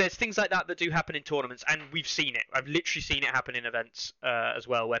 There's things like that do happen in tournaments, and we've seen it. I've literally seen it happen in events as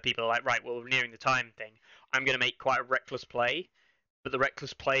well, where people are like, right, well, we're nearing the time thing. I'm going to make quite a reckless play, but the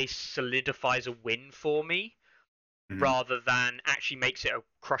reckless play solidifies a win for me, rather than actually makes it a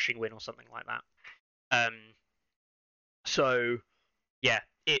crushing win or something like that. So, yeah,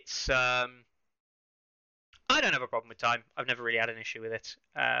 it's... I don't have a problem with time. I've never really had an issue with it.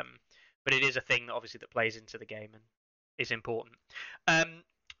 But it is a thing that obviously that plays into the game and is important.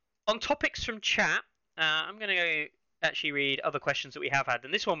 On topics from chat, I'm going to go actually read other questions that we have had.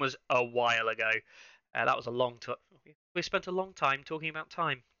 And this one was a while ago. That was a long time. We spent a long time talking about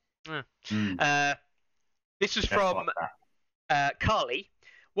time. This is from Carly.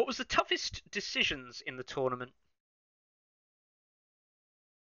 What was the toughest decisions in the tournament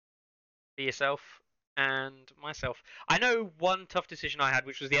for yourself and myself? I know one tough decision I had,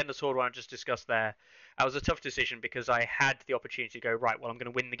 which was the Endless Sword one I just discussed there. That was a tough decision because I had the opportunity to go, right, well, I'm going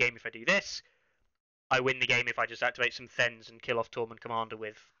to win the game if I do this. I win the game if I just activate some Thens and kill off Tormund Commander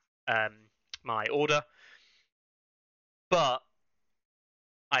with my order. But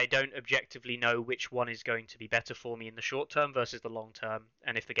I don't objectively know which one is going to be better for me in the short term versus the long term,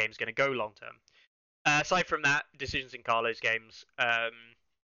 and if the game's going to go long term. Aside from that, decisions in Carlo's games,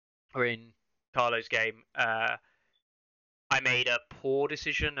 or in Carlo's game, I made a poor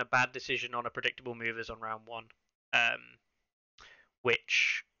decision, a bad decision on a predictable movers on round 1,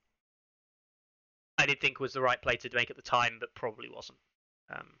 which I did think was the right play to make at the time, but probably wasn't.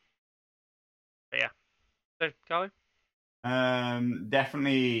 But yeah. So, Carlo?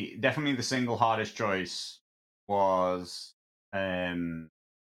 Definitely the single hardest choice was in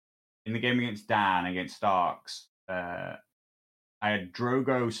the game against Dan, against Starks. I had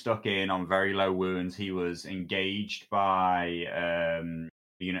Drogo stuck in on very low wounds. He was engaged by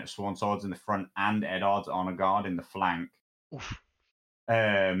the unit of Sworn Swords in the front and Eddard's Honor Guard in the flank. Oof.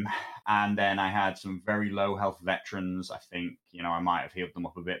 And then I had some very low health veterans. I think, I might have healed them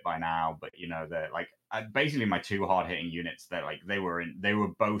up a bit by now, but they're like basically my two hard hitting units. They're like they were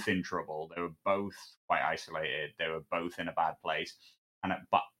both in trouble. They were both quite isolated. They were both in a bad place.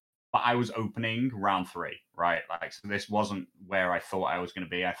 But I was opening round 3, right? Like, so this wasn't where I thought I was going to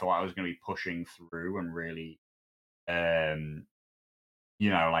be. I thought I was going to be pushing through and really, like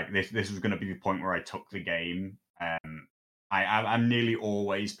this was going to be the point where I took the game. I'm nearly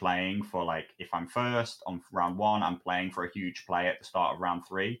always playing for, like, if I'm first on round 1, I'm playing for a huge play at the start of round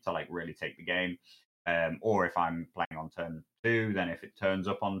 3 to like really take the game. Or if I'm playing on turn 2, then if it turns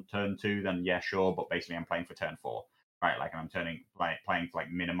up on turn 2, then yeah, sure. But basically, I'm playing for turn 4, right? Like, I'm playing to like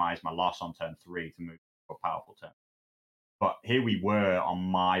minimize my loss on turn 3 to move to a powerful turn. But here we were on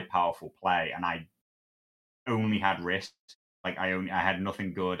my powerful play, and I only had risks. Like, I had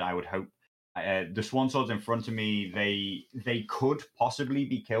nothing good. I would hope. The Sworn Swords in front of me, they could possibly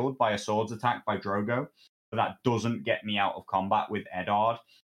be killed by a swords attack by Drogo, but that doesn't get me out of combat with Eddard.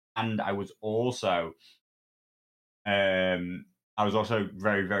 And I was also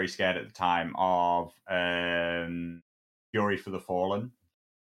very, very scared at the time of Fury for the Fallen.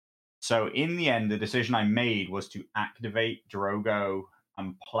 So in the end, the decision I made was to activate Drogo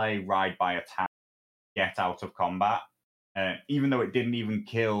and play Ride by Attack, get out of combat. Even though it didn't even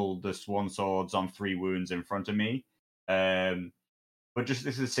kill the Sworn Swords on 3 wounds in front of me. But just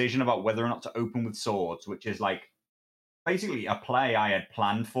this decision about whether or not to open with swords, which is like basically a play I had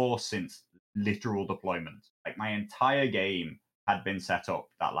planned for since literal deployment. Like, my entire game had been set up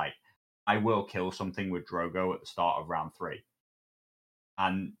that, like, I will kill something with Drogo at the start of round 3.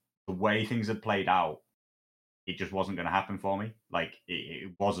 And the way things had played out, it just wasn't going to happen for me. Like,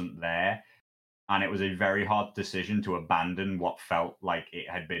 it wasn't there. And it was a very hard decision to abandon what felt like it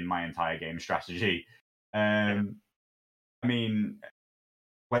had been my entire game strategy. I mean,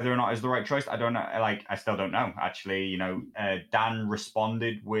 whether or not it's the right choice, I don't know. Like, I still don't know. Actually, Dan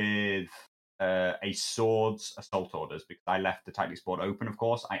responded with a swords assault orders because I left the tactics board open. Of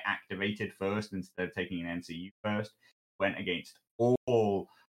course, I activated first instead of taking an NCU first. went against all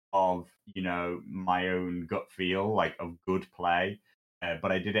of my own gut feel, like of good play.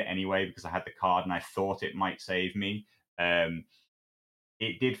 But I did it anyway because I had the card and I thought it might save me.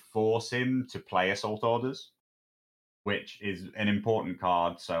 It did force him to play Assault Orders, which is an important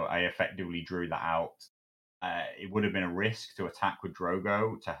card, so I effectively drew that out. It would have been a risk to attack with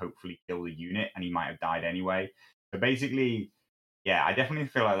Drogo to hopefully kill the unit, and he might have died anyway. So basically, yeah, I definitely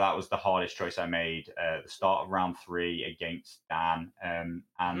feel like that was the hardest choice I made at the start of round 3 against Dan.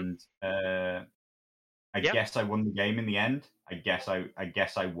 I guess I won the game in the end. I guess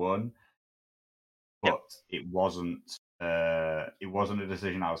I won, but it wasn't a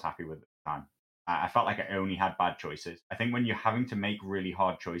decision I was happy with at the time. I felt like I only had bad choices. I think when you're having to make really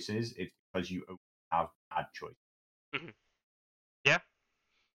hard choices, it's because you only have bad choices. Mm-hmm. Yeah.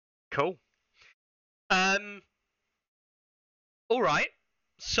 Cool. All right.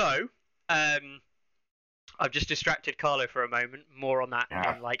 So, I've just distracted Carlo for a moment. More on that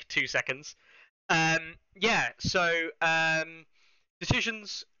in like 2 seconds. So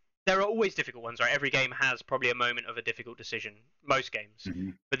decisions. There are always difficult ones, right? Every game has probably a moment of a difficult decision. Most games,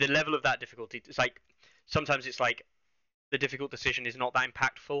 but the level of that difficulty, it's like sometimes it's like the difficult decision is not that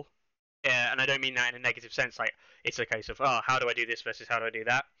impactful, and I don't mean that in a negative sense. Like it's a case of how do I do this versus how do I do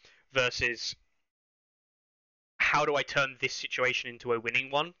that versus how do I turn this situation into a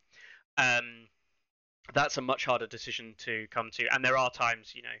winning one. That's a much harder decision to come to, and there are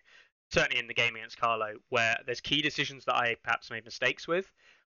times, certainly in the game against Carlo, where there's key decisions that I perhaps made mistakes with.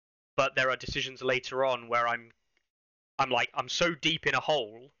 But there are decisions later on where I'm so deep in a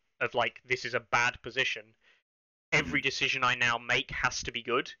hole of like this is a bad position. Every decision I now make has to be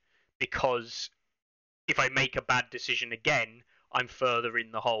good, because if I make a bad decision again, I'm further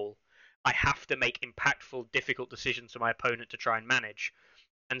in the hole. I have to make impactful, difficult decisions for my opponent to try and manage.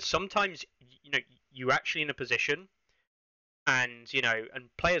 And sometimes, you're actually in a position, and and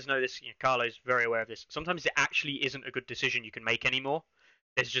players know this. Carlo's very aware of this. Sometimes it actually isn't a good decision you can make anymore.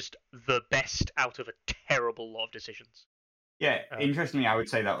 There's just the best out of a terrible lot of decisions. Yeah, interestingly, I would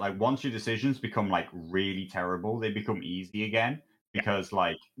say that like once your decisions become like really terrible, they become easy again because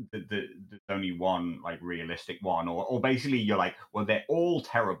like there's only one like realistic one, or basically you're like, well, they're all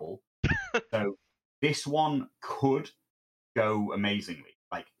terrible, so this one could go amazingly.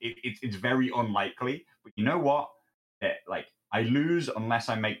 Like it's very unlikely, but you know what? Like I lose unless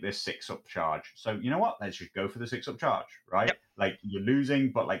I make this 6-up charge. So you know what? Let's just go for the 6-up charge, right? Yep. Like you're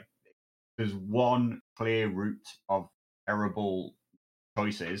losing, but like there's one clear route of terrible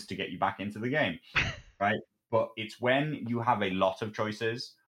choices to get you back into the game, right? But it's when you have a lot of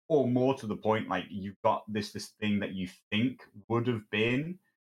choices, or more to the point, like you've got this thing that you think would have been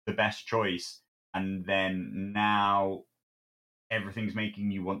the best choice, and then now everything's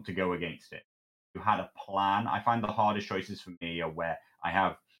making you want to go against it. You had a plan. I find the hardest choices for me are where I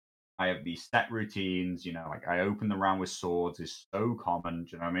have these set routines, like I open the round with swords is so common, do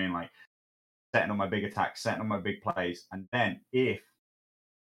you know what I mean? Like setting on my big attacks, setting on my big plays, and then if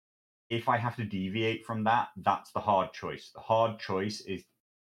I have to deviate from that, that's the hard choice. The hard choice is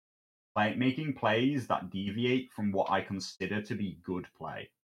like making plays that deviate from what I consider to be good play.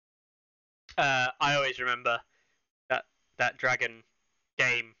 I always remember that dragon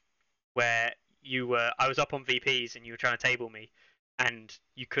game where I was up on VPs and you were trying to table me, and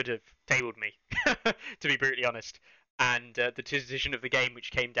you could have tabled me, to be brutally honest. And the decision of the game, which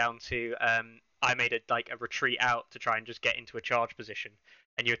came down to I made a retreat out to try and just get into a charge position,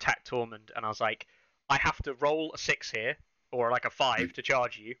 and you attacked Tormund, and I was like, I have to roll a 6 here, or like a 5 to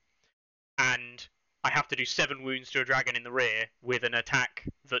charge you, and I have to do 7 wounds to a dragon in the rear with an attack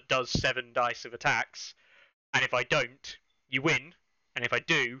that does 7 dice of attacks, and if I don't, you win, and if I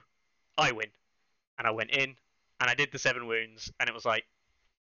do, I win. And I went in, and I did the 7 wounds, and it was like,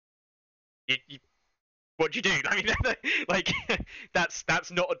 what'd you do? I mean, like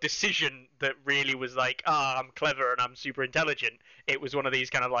that's not a decision that really was like, I'm clever and I'm super intelligent. It was one of these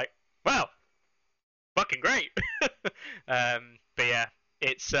kind of like, wow, fucking great. But yeah,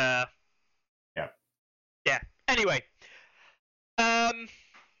 it's yeah. Anyway,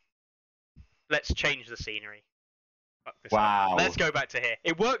 let's change the scenery. Fuck this Wow. up. Let's go back to here.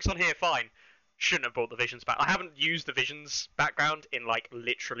 It works on here fine. Shouldn't have brought the Visions back. I haven't used the Visions background in like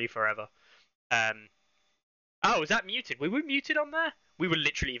literally forever. Oh, was that muted? We were muted on there? We were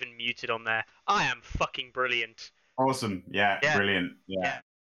literally even muted on there. I am fucking brilliant. Awesome. Yeah. Brilliant.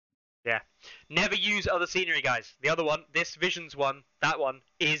 Yeah. Never use other scenery, guys. The other one, this Visions one, that one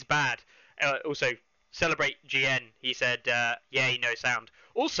is bad. Also, celebrate GN. He said, yay, no sound.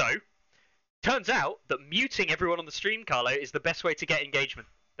 Also, turns out that muting everyone on the stream, Carlo, is the best way to get engagement.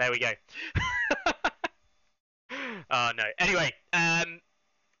 There we go. Oh no. Anyway, Why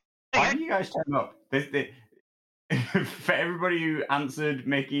okay. do you guys turn up? For everybody who answered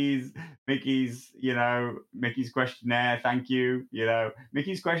Mickey's questionnaire, thank you.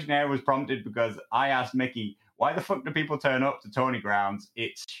 Mickey's questionnaire was prompted because I asked Mickey, why the fuck do people turn up to Tourney grounds?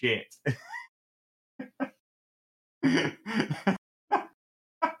 It's shit.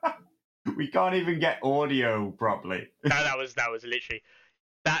 We can't even get audio properly. That was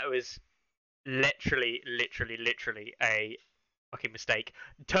literally a fucking mistake.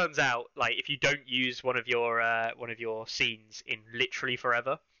 Turns out, like, if you don't use one of your scenes in literally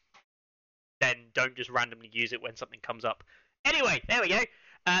forever, then don't just randomly use it when something comes up. Anyway, there we go.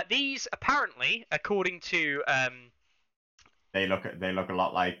 These apparently, according to They look a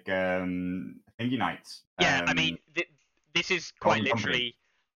lot like Thingy Knights. yeah, I mean this is quite Golden Company, literally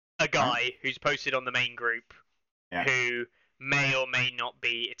a right? guy who's posted on the main group Yeah. who may or may not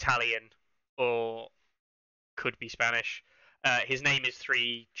be Italian or could be Spanish. His name is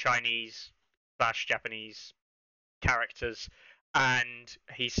 3 Chinese/Japanese characters, and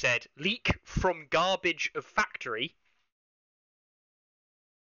he said leak from garbage of factory.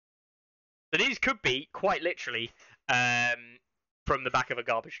 So these could be quite literally from the back of a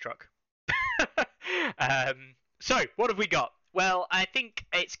garbage truck. So what have we got? Well, I think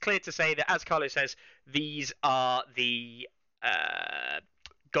it's clear to say that, as Carlo says, these are the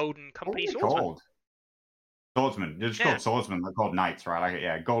Golden Company swordsmen. Called? Swordsman. They're just called swordsmen. They're called knights, right? Like,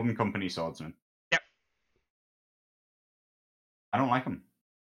 yeah, Golden Company swordsmen. Yep. I don't like them.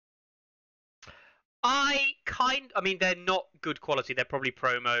 I mean, they're not good quality. They're probably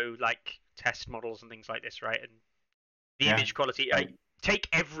promo, like, test models and things like this, right? And the image quality, take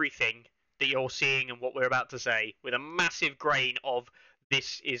everything that you're seeing and what we're about to say with a massive grain of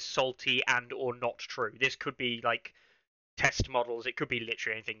this is salty and or not true. This could be, like, test models. It could be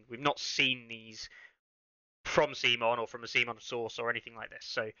literally anything. We've not seen these from CMON or from a CMON source or anything like this.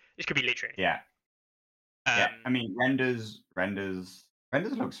 So this could be literally anything. Yeah. I mean, renders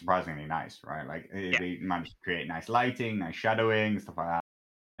look surprisingly nice, right? Like they managed to create nice lighting, nice shadowing, stuff like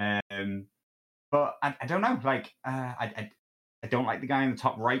that. But I don't know. Like I don't like the guy in the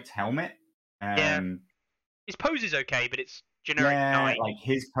top right helmet. His pose is okay, but it's generic. Yeah, like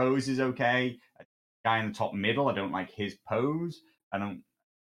his pose is okay. Guy in the top middle, I don't like his pose.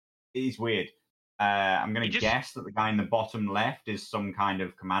 He's weird. I'm going to guess that the guy in the bottom left is some kind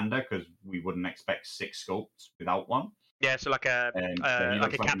of commander because we wouldn't expect 6 sculpts without one. Yeah, so like a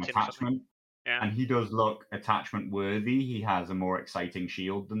captain attachment. Yeah. And he does look attachment worthy. He has a more exciting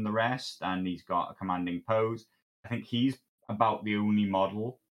shield than the rest, and he's got a commanding pose. I think he's about the only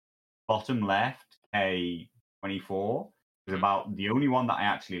model. Bottom left, K24, is about the only one that I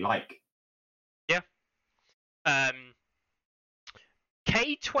actually like. Yeah.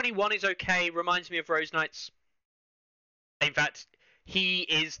 K21 is okay. Reminds me of Rose Knights. In fact, he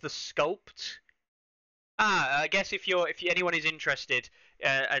is the sculpt. I guess if anyone is interested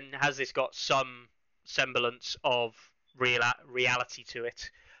and has this got some semblance of reality to it,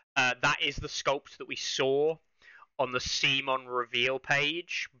 that is the sculpt that we saw on the CMON reveal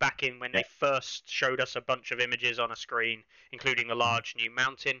page back in when they first showed us a bunch of images on a screen, including the large new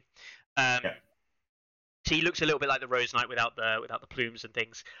mountain. So he looks a little bit like the Rose Knight without the plumes and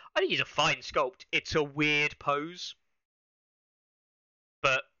things. I think he's a fine sculpt. It's a weird pose,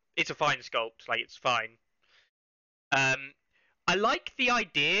 but it's a fine sculpt. Like, it's fine. I like the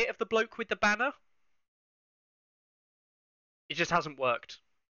idea of the bloke with the banner. It just hasn't worked.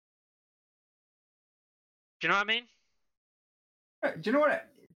 Do you know what I mean? Do you know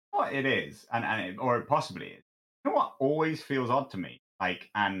what it is, or it possibly is? You know what always feels odd to me, like,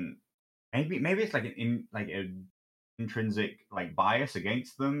 and maybe it's like an intrinsic like bias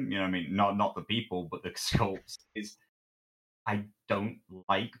against them. You know what I mean? Not the people, but the sculpts. Is I don't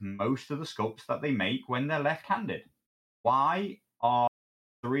like most of the sculpts that they make when they're left-handed. Why are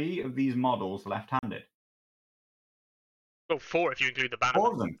 3 of these models left-handed? Well, 4 if you include the banner.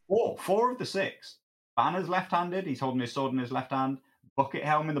 4 of them. 4 of the 6. Banner's left-handed. He's holding his sword in his left hand. Bucket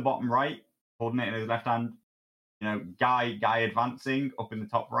helm in the bottom right, holding it in his left hand. You know, guy advancing up in the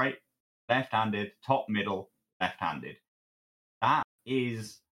top right, left-handed. Top middle, left-handed. That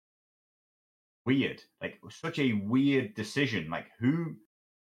is weird. Like, such a weird decision. Like, who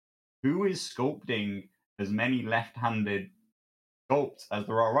is sculpting as many left-handed sculpts as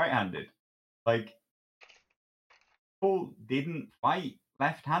there are right-handed? Like, people didn't fight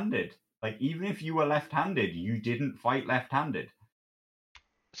left-handed. Like, even if you were left-handed, you didn't fight left-handed.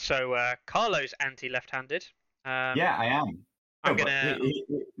 So Carlo's anti-left-handed. Yeah, I am. But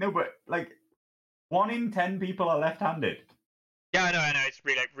like 1 in 10 people are left-handed. Yeah, I know. It's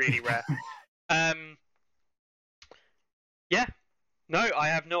really rare. Yeah. No, I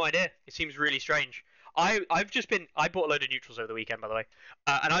have no idea. It seems really strange. I bought a load of neutrals over the weekend, by the way,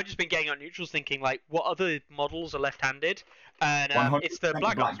 and I've just been getting out neutrals, thinking like, what other models are left-handed? And it's the 100% the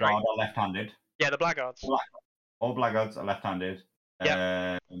blackguards, right? Blackguard are left-handed. Yeah, the blackguards. Black, all Blackguards are left-handed.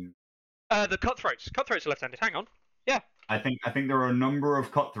 Yeah. Um, The cutthroats. Cutthroats are left-handed. Hang on. Yeah. I think there are a number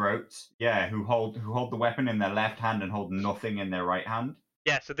of cutthroats, yeah, who hold the weapon in their left hand and hold nothing in their right hand.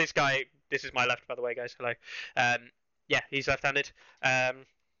 Yeah. So this guy, this is my left, by the way, guys. Hello. Yeah, he's left-handed. Yeah.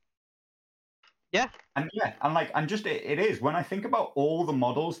 And just it is when I think about all the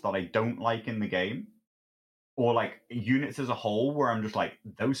models that I don't like in the game, or like units as a whole, where I'm just like,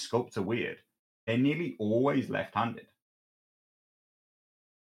 those sculpts are weird. They're nearly always left-handed.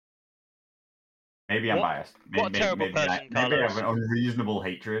 Maybe I'm biased. What a terrible person, maybe I have Carlos. an unreasonable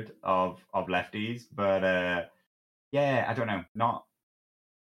hatred of lefties, but yeah, I don't know. Not.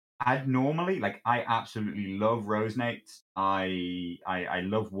 I'd normally like. I absolutely love Rosenates. I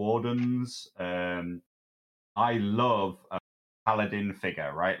love Wardens. I love a paladin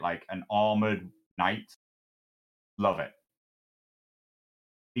figure, right? Like an armored knight. Love it.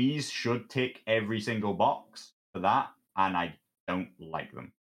 These should tick every single box for that, and I don't like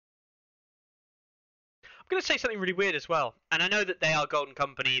them. I'm going to say something really weird as well. And I know that they are Golden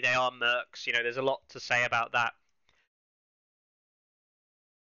Company, they are mercs, you know, there's a lot to say about that.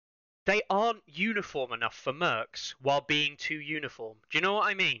 They aren't uniform enough for mercs while being too uniform. Do you know what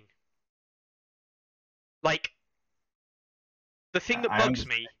I mean? Like, the thing that bugs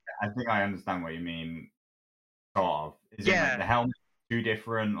me. I think I understand what you mean, sort of. Yeah. Like the helmets too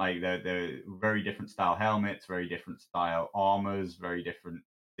different, like they're very different style helmets, very different style armors, very different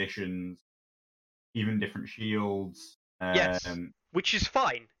positions, even different shields. Yes, which is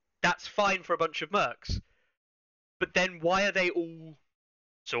fine. That's fine for a bunch of mercs. But then why are they all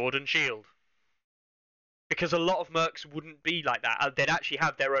sword and shield? Because a lot of mercs wouldn't be like that. They'd actually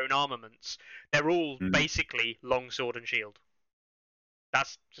have their own armaments. They're all basically long sword and shield.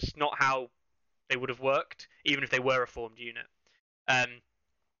 That's just not how they would have worked, even if they were a formed unit.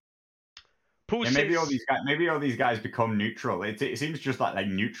 Paul says, maybe all these guys become neutral. It seems just like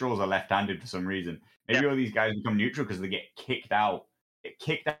neutrals are left-handed for some reason. Maybe all these guys become neutral because they get kicked out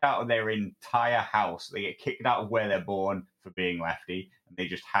of their entire house. They get kicked out of where they're born for being lefty, and they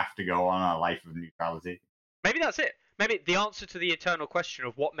just have to go on a life of neutrality. Maybe that's it. Maybe the answer to the eternal question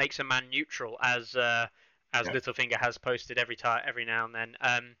of what makes a man neutral, as Littlefinger has posted every now and then.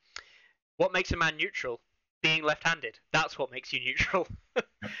 What makes a man neutral? Being left-handed. That's what makes you neutral.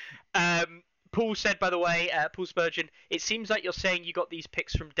 Paul said, by the way, Paul Spurgeon, it seems like you're saying you got these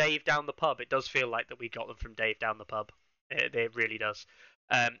picks from Dave down the pub. It does feel like that we got them from Dave down the pub. It really does.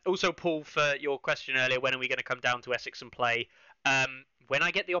 Also, Paul, for your question earlier, when are we going to come down to Essex and play? When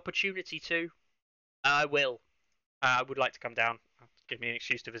I get the opportunity to, I will. I would like to come down. Give me an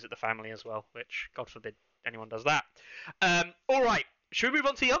excuse to visit the family as well, which, God forbid, anyone does that. All right. Should we move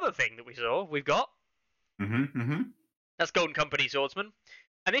on to the other thing that we saw? We've got. That's Golden Company Swordsman.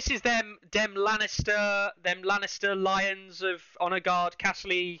 And this is them Lannister Lions of Honor Guard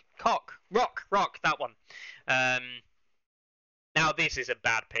Castle Rock, that one. Now this is a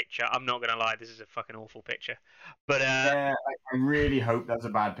bad picture. I'm not gonna lie, this is a fucking awful picture. But yeah, I really hope that's a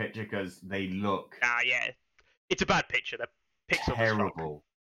bad picture because they look. Yeah, it's a bad picture. The pixels terrible.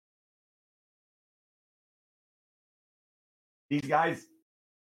 These guys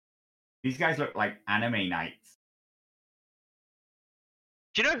look like anime knights.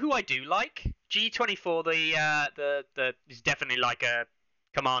 Do you know who I do like? G24, the is definitely like a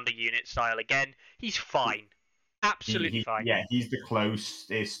commander unit style again. He's fine. Absolutely fine. Yeah, he's the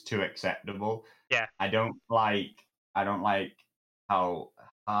closest to acceptable. Yeah. I don't like how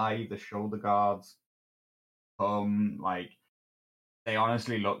high the shoulder guards come. Like they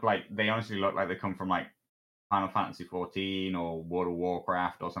honestly look like they come from like Final Fantasy 14 or World of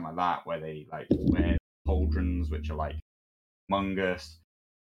Warcraft or something like that, where they like wear pauldrons which are like humongous.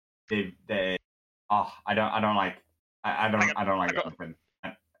 I don't like anything.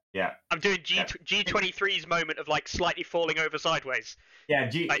 Yeah, I'm doing G23's moment of like slightly falling over sideways. Yeah,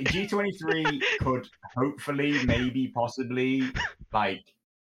 G23 could hopefully, maybe, possibly, like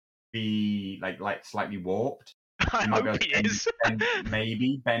be like slightly warped. I hope he is.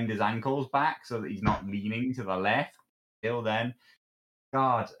 Maybe bend his ankles back so that he's not leaning to the left. Till then,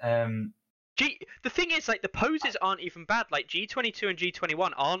 God. The thing is, like, the poses aren't even bad. Like G22 and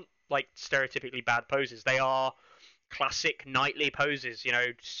G21 aren't like stereotypically bad poses. They are classic knightly poses, you know,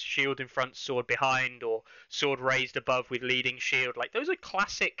 shield in front, sword behind, or sword raised above with leading shield. Like, those are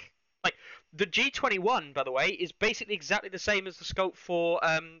classic. Like, the G21, by the way, is basically exactly the same as the sculpt for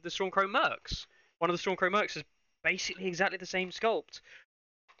the Stormcrow Mercs. One of the Stormcrow Mercs is basically exactly the same sculpt.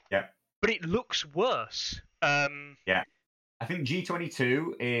 Yeah. But it looks worse. Yeah. I think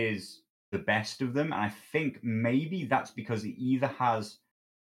G22 is the best of them, and I think maybe that's because he either has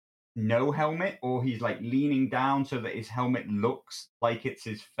no helmet or he's like leaning down so that his helmet looks like it's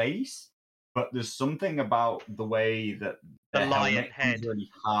his face. But there's something about the way that the the lion helmet comes head. really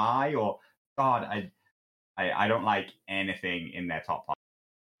high, or God, I don't like anything in their top half.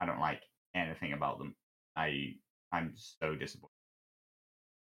 I don't like anything about them. I'm so disappointed.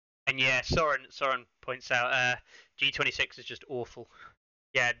 And yeah, Soren points out G26 is just awful.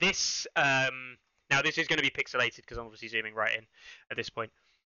 Yeah, this now this is going to be pixelated because I'm obviously zooming right in at this point.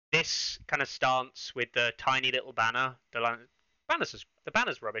 This kind of stance with the tiny little banner, the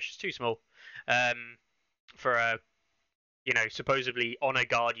banner's rubbish. It's too small for a supposedly honor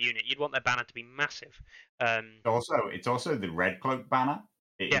guard unit. You'd want their banner to be massive. It's also the red cloak banner.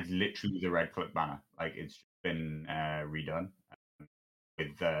 It Yeah. is literally the red cloak banner. Like it's been redone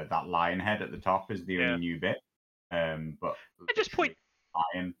with that lion head at the top is the only new bit. But I just point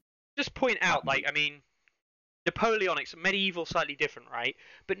out, like, I mean, Napoleonics, medieval, slightly different, right?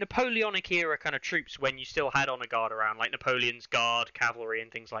 But Napoleonic era kind of troops when you still had honor guard around, like Napoleon's guard, cavalry,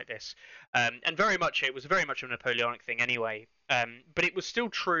 and things like this. And it was very much a Napoleonic thing anyway. But it was still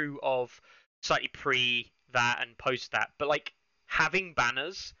true of slightly pre that and post that. But like having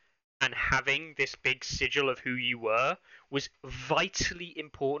banners and having this big sigil of who you were was vitally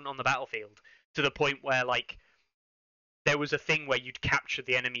important on the battlefield, to the point where like there was a thing where you'd capture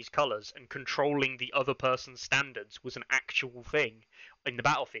the enemy's colors, and controlling the other person's standards was an actual thing in the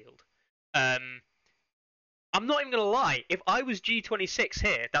battlefield. I'm not even gonna lie. If I was G26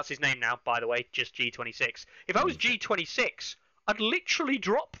 here, that's his name now, by the way, just G26. If I was G26, I'd literally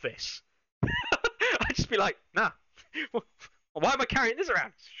drop this. I'd just be like, nah. Why am I carrying this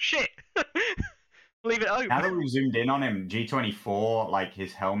around? Shit. Leave it home. Now that we've zoomed in on him, G24, like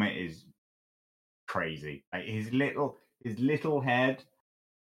his helmet is crazy. Like his little head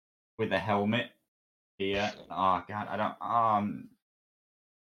with a helmet here. Oh God, I don't.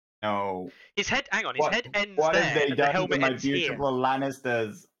 No. His head. Hang on. His head ends what there. What have they the done helmet to my ends beautiful here.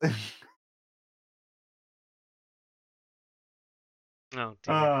 Lannisters? Oh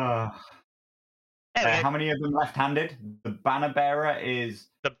dear. How many of them left-handed? The banner bearer is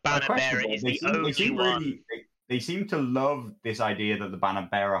the banner bearer is the only one. They seem to love this idea that the banner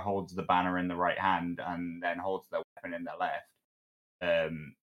bearer holds the banner in the right hand and then holds their weapon in the left.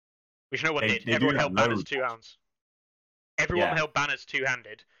 Which no one did. Everyone held banners two hands. Everyone held banners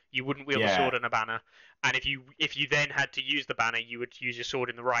two-handed. You wouldn't wield a sword and a banner, and if you then had to use the banner, you would use your sword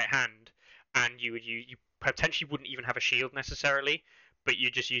in the right hand, and you potentially wouldn't even have a shield necessarily, but you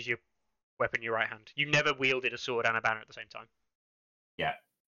just use your weapon in your right hand. You never wielded a sword and a banner at the same time. Yeah,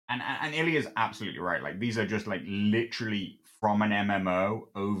 and Ilya's absolutely right. Like these are just like literally from an MMO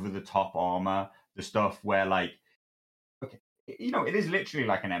over the top armor, the stuff where like, okay, it is literally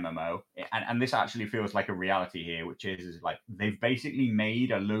like an MMO, and this actually feels like a reality here, which is like they've basically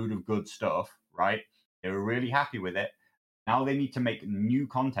made a load of good stuff, right? They were really happy with it. Now they need to make new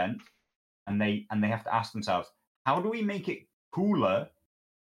content, and they have to ask themselves, how do we make it cooler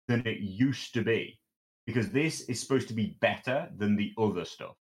than it used to be? Because this is supposed to be better than the other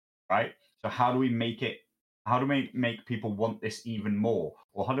stuff, right? So how do we make it? How do we make people want this even more?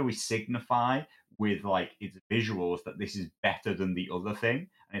 Or how do we signify with like its visuals that this is better than the other thing?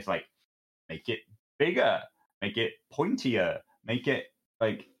 And it's like, make it bigger, make it pointier, make it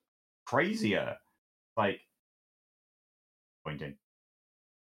like crazier, like pointing.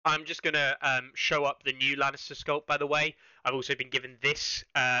 I'm just gonna show up the new Lannister sculpt. By the way, I've also been given this.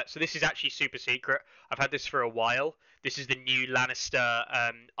 So this is actually super secret. I've had this for a while. This is the new Lannister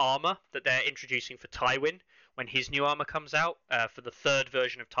armor that they're introducing for Tywin when his new armor comes out for the third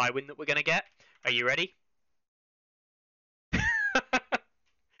version of Tywin that we're gonna get. Are you ready?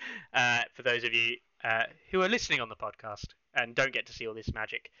 For those of you who are listening on the podcast and don't get to see all this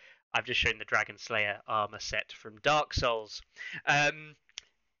magic, I've just shown the Dragon Slayer armor set from Dark Souls.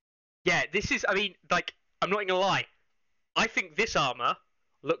 Yeah, this is, I mean, like, I'm not gonna lie. I think this armor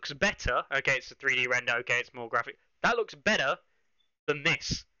looks better. Okay, it's a 3D render. Okay, it's more graphic. That looks better than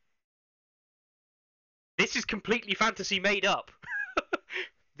this. This is completely fantasy made up.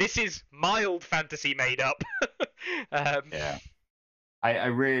 This is mild fantasy made up. Yeah. I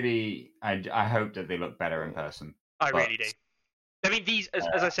hope that they look better in person. I really do. I mean, these, as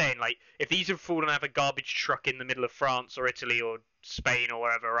I was saying, like, if these have fallen out of a garbage truck in the middle of France or Italy or Spain or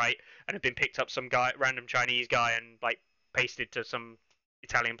wherever, right, and have been picked up some guy, random Chinese guy, and like pasted to some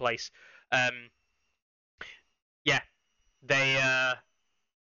Italian place, yeah, they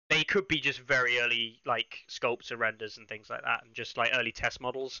they could be just very early like sculpts and renders and things like that, and just like early test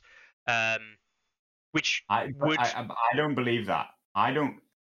models, which would. I don't believe that. I don't.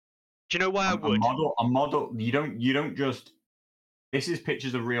 Do you know why I would? A model. You don't just. This is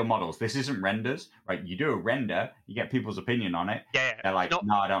pictures of real models. This isn't renders, right? You do a render, you get people's opinion on it. Yeah, They're like,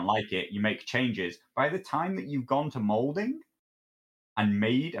 no, I don't like it. You make changes. By the time that you've gone to molding and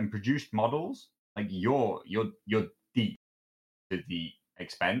made and produced models, like you're deep to the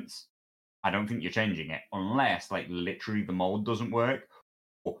expense. I don't think you're changing it unless like literally the mold doesn't work,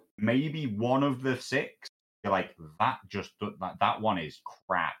 or maybe one of the 6. You're like that one is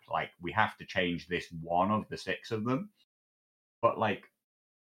crap. Like we have to change this one of the 6 of them. But like,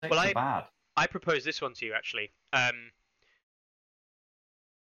 6 are bad. I propose this one to you actually. I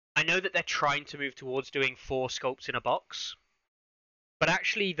know that they're trying to move towards doing 4 sculpts in a box, but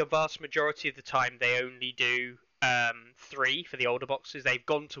actually the vast majority of the time they only do 3 for the older boxes. They've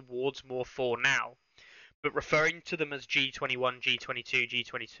gone towards more 4 now, but referring to them as G21, G22,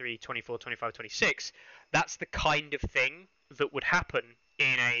 G23, 24, 25, 26, that's the kind of thing that would happen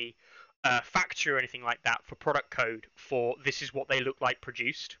in a factory or anything like that for product code for this is what they look like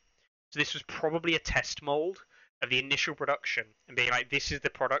produced. So this was probably a test mold of the initial production and being like, this is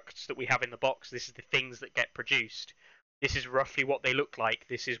the products that we have in the box, this is the things that get produced, this is roughly what they look like,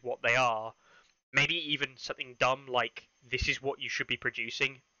 this is what they are. Maybe even something dumb like this is what you should be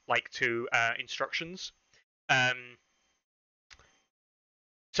producing, like to instructions. So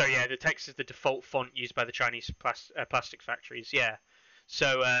yeah, the text is the default font used by the Chinese plastic factories. Yeah,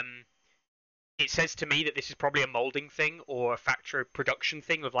 so it says to me that this is probably a molding thing or a factory production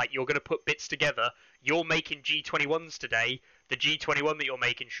thing of like you're going to put bits together. You're making G21s today. The G21 that you're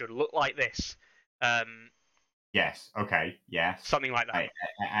making should look like this. Yes. Okay. Yes. Something like that.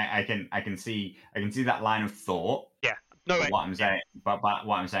 I can see that line of thought. Yeah. No. But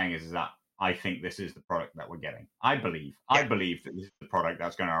what I'm saying is that I think this is the product that we're getting. I believe that this is the product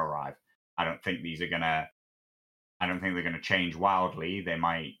that's going to arrive. I don't think these are going to. I don't think they're going to change wildly. They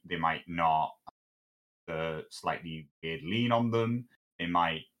might not. The slightly weird lean on them. They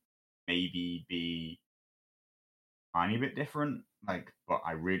might maybe be a tiny bit different. Like, but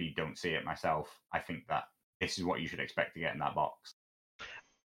I really don't see it myself. I think that this is what you should expect to get in that box.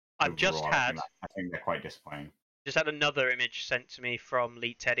 I think they're quite disappointing. Just had another image sent to me from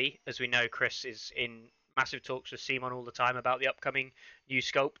Leet Teddy. As we know, Chris is in massive talks with Simon all the time about the upcoming new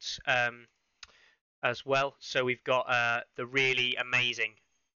sculpts as well. So we've got the really amazing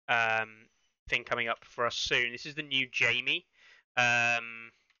thing coming up for us soon. This is the new Jamie.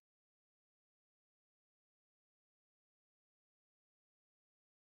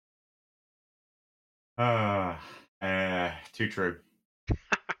 Too true.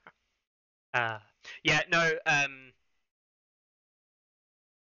 Yeah, no.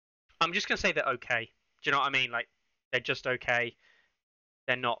 I'm just gonna say they're okay. Do you know what I mean? Like they're just okay.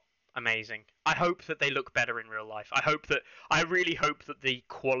 They're not amazing. I hope that they look better in real life. I really hope that the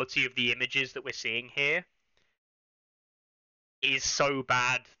quality of the images that we're seeing here is so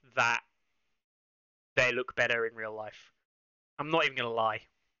bad that they look better in real life. I'm not even gonna lie,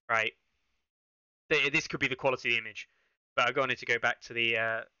 right? This could be the quality of the image, but I'm going to go back to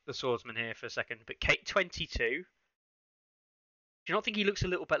the swordsman here for a second. But Kate 22, do you not think he looks a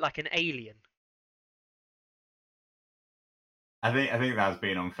little bit like an alien? I think that's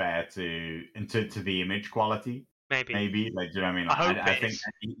being unfair to the image quality. Maybe, like, do you know what I mean? Like, I think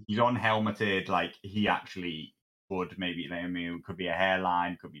he's unhelmeted. Like, he actually would maybe. I mean, it could be a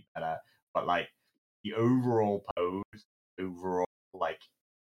hairline, could be better, but like the overall pose, overall like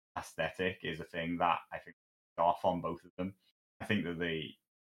aesthetic is a thing that I think is off on both of them. I think that the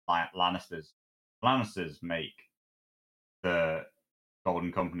Lannisters make the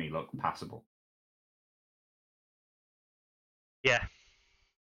Golden Company look passable. Yeah.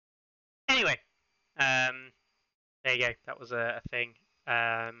 Anyway, there you go. That was a thing.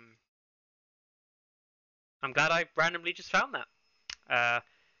 I'm glad I randomly just found that.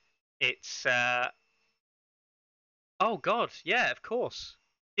 It's oh god, yeah, of course.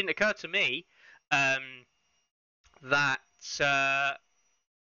 Didn't occur to me that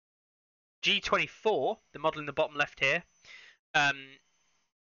G24, the model in the bottom left here,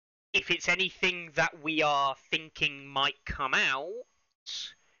 if it's anything that we are thinking might come out,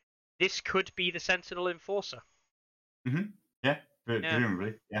 this could be the Sentinel Enforcer. Mm-hmm. Yeah,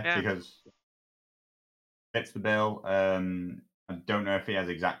 presumably. Yeah, because fits the bill. I don't know if he has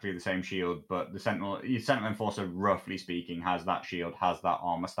exactly the same shield, but the Sentinel Enforcer, roughly speaking, has that shield, has that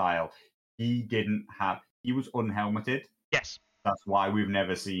armor style. He was unhelmeted. Yes. That's why we've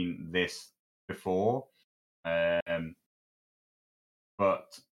never seen this before. But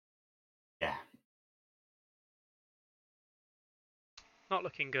not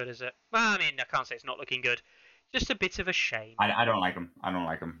looking good, is it? Well, I mean, I can't say it's not looking good. Just a bit of a shame. I don't like them. I don't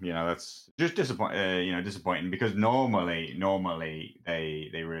like them. That's just disappointing because normally they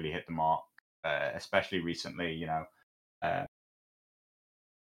really hit the mark, especially recently. Uh,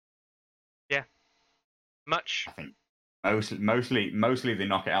 Yeah, much. I think mostly they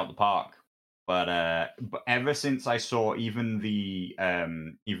knock it out the park. But ever since I saw even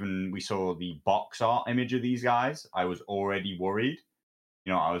we saw the box art image of these guys, I was already worried.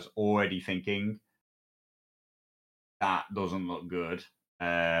 I was already thinking that doesn't look good.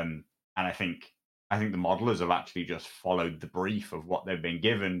 And I think the modelers have actually just followed the brief of what they've been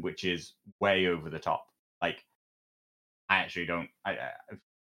given, which is way over the top. Like, I actually don't.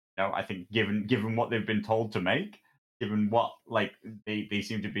 I think given what they've been told to make, given what like they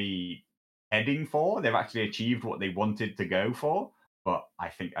seem to be heading for, they've actually achieved what they wanted to go for. But I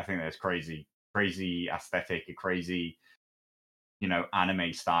think that's crazy aesthetic, a crazy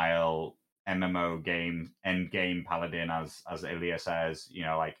anime style MMO game, end game paladin, as Ilya says.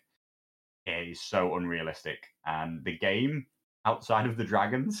 Like, it is so unrealistic. And the game, outside of the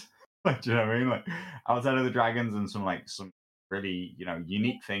dragons, like, do you know what I mean? Like, outside of the dragons and some really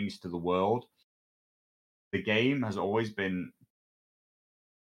unique things to the world, the game has always been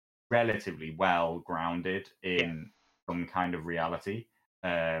relatively well grounded Yeah. in some kind of reality.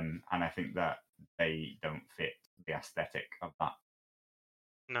 And I think that they don't fit the aesthetic of that.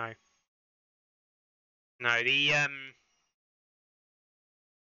 No. No.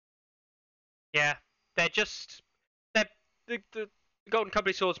 Yeah. They're just. They're the Golden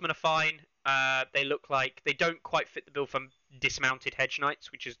Company swordsmen are fine. They look like they don't quite fit the bill for dismounted hedge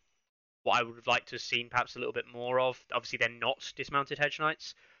knights, which is what I would have liked to have seen perhaps a little bit more of. Obviously, they're not dismounted hedge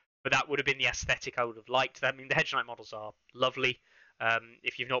knights, but that would have been the aesthetic I would have liked. I mean, the hedge knight models are lovely.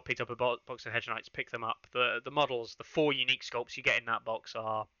 If you've not picked up a box of hedge knights, pick them up. The models, the 4 unique sculpts you get in that box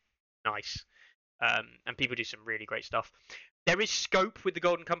are nice, and people do some really great stuff. There is scope with the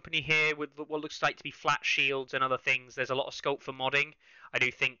Golden Company here with what looks like to be flat shields and other things. There's a lot of scope for modding. I do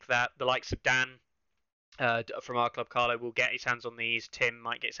think that the likes of Dan from our club, Carlo, will get his hands on these. Tim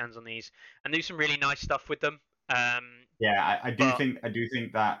might get his hands on these and do some really nice stuff with them. Yeah, I do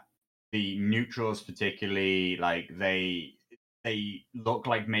think that the neutrals, particularly, like they look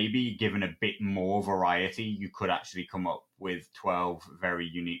like maybe given a bit more variety, you could actually come up with 12 very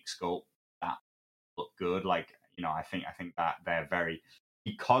unique sculpts that look good. Like, I think that they're very,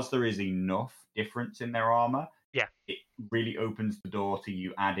 because there is enough difference in their armor. Yeah, it really opens the door to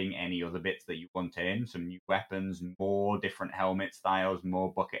you adding any other bits that you want in, some new weapons, more different helmet styles,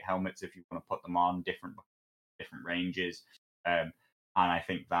 more bucket helmets if you want to put them on, different ranges. And I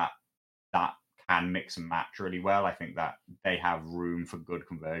think that can mix and match really well. I think that they have room for good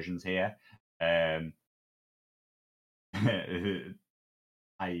conversions here. I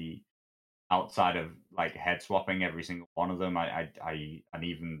outside of like head swapping every single one of them, I and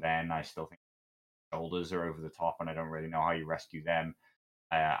even then I still think shoulders are over the top, and I don't really know how you rescue them.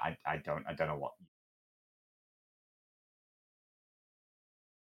 I don't know what.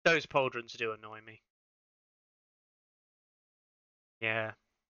 those pauldrons do annoy me. Yeah,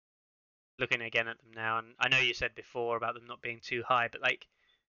 looking again at them now, and I know you said before about them not being too high, but like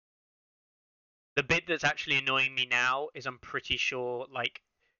the bit that's actually annoying me now is I'm pretty sure like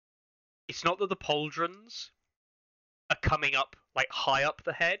it's not that the pauldrons are coming up like high up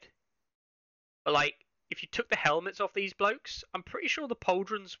the head, but like if you took the helmets off these blokes, I'm pretty sure the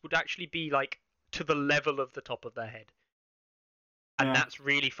pauldrons would actually be like to the level of the top of their head. And Yeah. that's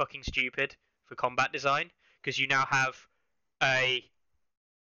really fucking stupid for combat design because you now have a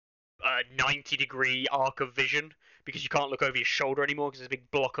 90-degree arc of vision because you can't look over your shoulder anymore because there's a big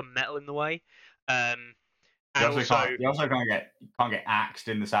block of metal in the way. You And also can't get axed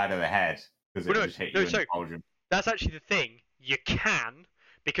in the side of the head because it just hit you in the pauldron. That's actually the thing. You can,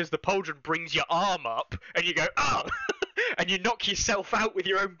 because the pauldron brings your arm up and you go, oh, and you knock yourself out with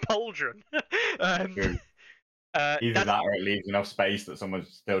your own pauldron. Either that or it leaves enough space that someone's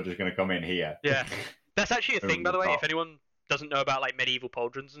still just going to come in here. Yeah. That's actually a thing, by the way. top. If anyone doesn't know about like medieval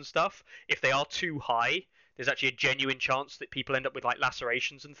pauldrons and stuff, if they are too high, there's actually a genuine chance that people end up with like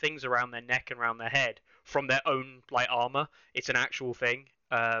lacerations and things around their neck and around their head from their own like armor. It's an actual thing.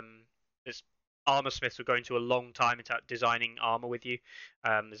 There's armor smiths will go into a long time into designing armor with you.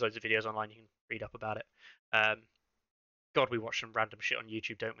 There's loads of videos online you can read up about it. God, we watch some random shit on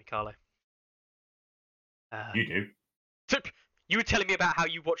YouTube, don't we, Carlo? You do. You were telling me about how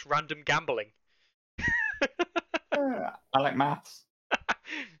you watch random gambling. I like maths.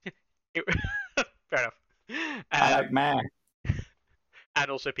 Fair enough. I like math. And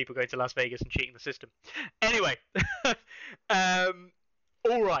also people going to Las Vegas and cheating the system. Anyway,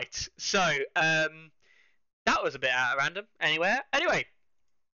 All right. So that was a bit out of random. Anyway,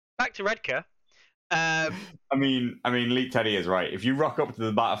 back to Redcar. Leak Teddy is right. If you rock up to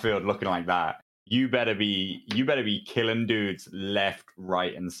the battlefield looking like that, you better be killing dudes left,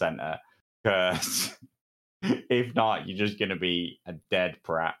 right, and center. Because if not, you're just gonna be a dead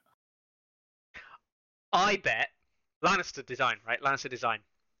prat. I bet Lannister design, right? Lannister design,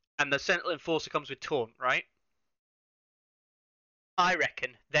 and the Sentinel Enforcer comes with Taunt, right? I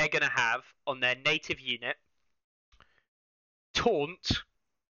reckon they're gonna have on their native unit Taunt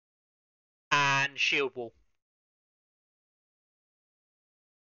and Shield Wall.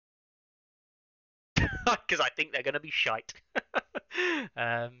 Because I think they're going to be shite.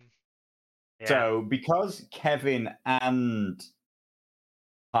 Yeah. So, because Kevin and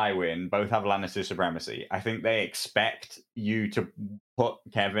Tywin both have Lannister supremacy, I think they expect you to put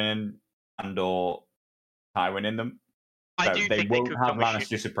Kevin and or Tywin in them. I So do they think won't they could have come with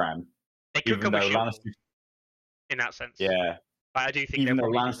Lannister supreme. They could Even come with though Shield Lannister, Wall, in that sense. yeah, But I do think even they'll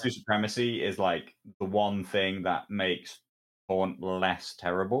though probably do Lannister that. supremacy is like the one thing that makes Taunt less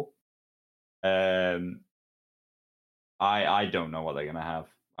terrible. I don't know what they're gonna have.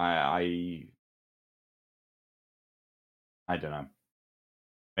 I don't know.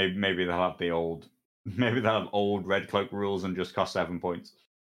 Maybe they'll have the old. Maybe they'll have old Red Cloak rules and just cost 7 points.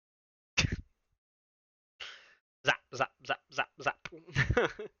 Zap, zap, zap, zap, zap.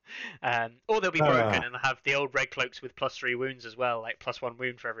 Or they'll be broken and have the old red cloaks with +3 wounds as well, like +1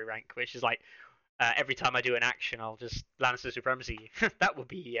 wound for every rank, which is like every time I do an action, I'll just Lannister supremacy. That would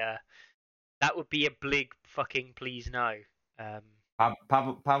be a big fucking please no.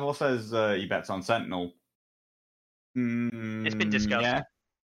 Pavel says he bets on Sentinel. It's been discussed. Yeah,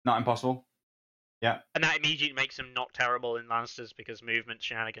 not impossible. Yeah, and that immediately makes them not terrible in Lannisters because movement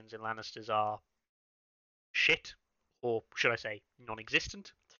shenanigans in Lannisters are shit, or should I say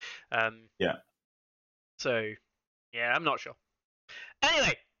non-existent. Yeah. So yeah, I'm not sure.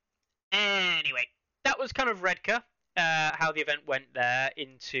 Anyway, that was kind of Redcar. How the event went there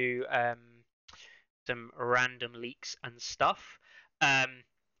into some random leaks and stuff.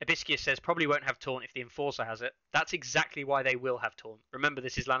 Abiscius says probably won't have Taunt if the Enforcer has it. That's exactly why they will have Taunt. Remember,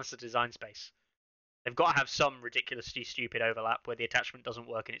 this is Lannister design space. They've got to have some ridiculously stupid overlap where the attachment doesn't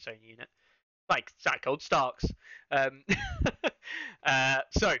work in its own unit. Like old Starks.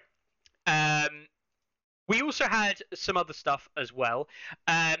 We also had some other stuff as well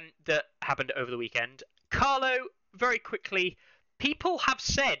that happened over the weekend. Carlo, very quickly, people have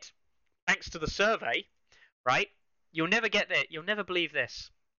said, thanks to the survey, right? You'll never get there. You'll never believe this,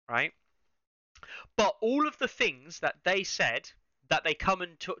 right? But all of the things that they said that they come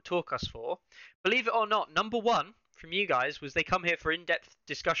and talk us for, believe it or not, number one from you guys was they come here for in-depth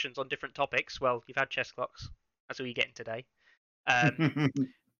discussions on different topics. Well, you've had chess clocks. That's all you're getting today.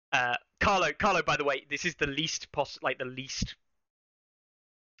 Carlo, by the way, this is the least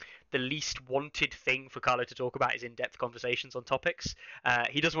the least wanted thing for Carlo to talk about is in-depth conversations on topics.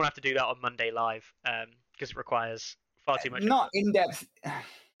 He doesn't want to have to do that on Monday live because it requires far too much. Not in-depth.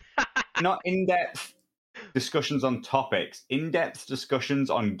 Not in-depth discussions on topics. In-depth discussions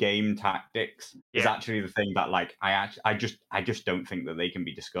on game tactics is actually the thing that, like, I just don't think that they can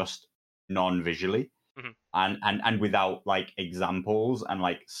be discussed non-visually. And without like examples and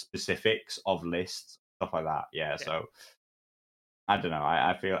like specifics of lists, stuff like that. Yeah. So I don't know.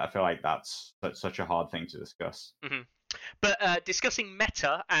 I feel like that's such a hard thing to discuss. But discussing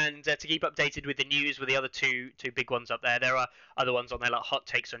meta and to keep updated with the news with the other two big ones up there, there are other ones on there like hot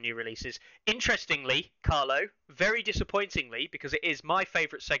takes on new releases. Interestingly, Carlo, very disappointingly, because it is my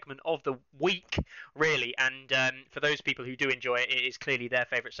favourite segment of the week, really, and for those people who do enjoy it, it is clearly their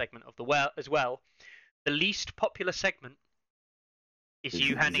favourite segment of the as well. The least popular segment is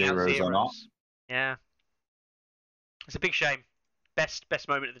you handing out zeros. Yeah, it's a big shame. Best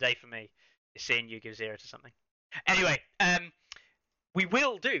moment of the day for me is seeing you give 0 to something. Anyway, we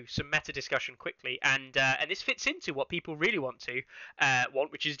will do some meta discussion quickly, and this fits into what people really want,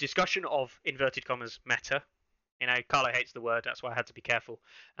 which is discussion of inverted commas meta. You know, Carlo hates the word, that's why I had to be careful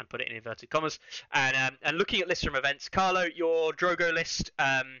and put it in inverted commas. And looking at lists from events, Carlo, your Drogo list.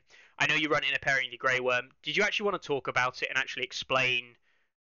 I know you're running a pairing the Grey Worm. Did you actually want to talk about it and actually explain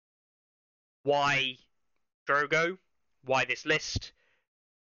why Drogo, why this list,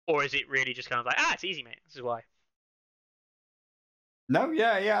 or is it really just kind of like, it's easy, mate? This is why. No,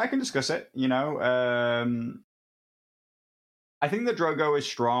 yeah, I can discuss it. You know, I think the Drogo is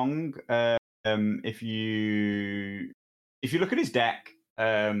strong. If you look at his deck,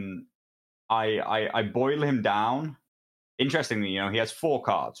 I boil him down. Interestingly, you know, he has 4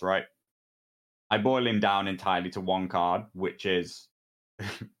 cards, right? I boil him down entirely to 1 card, which is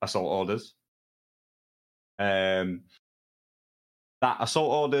assault orders. That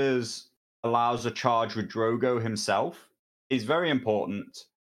assault orders allows a charge with Drogo himself is very important.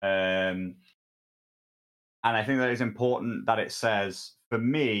 And I think that it's important that it says, for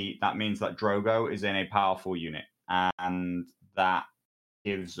me, that means that Drogo is in a powerful unit. And that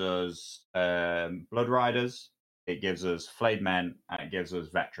gives us Blood Riders, it gives us Flayed Men, and it gives us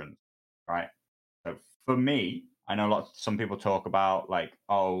Veterans, right? So for me, I know some people talk about like,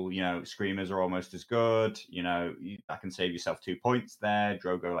 oh, Screamers are almost as good. I can save yourself 2 points there.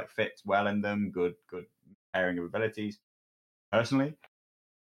 Drogo like fits well in them. Good pairing of abilities. Personally,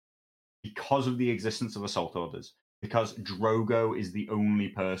 because of the existence of assault orders, because Drogo is the only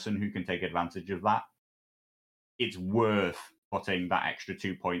person who can take advantage of that, it's worth putting that extra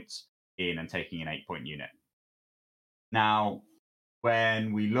 2 points in and taking an 8-point unit. Now,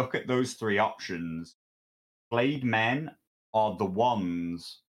 when we look at those three options, Flayed Men are the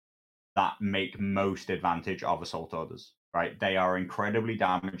ones that make most advantage of assault orders, right? They are incredibly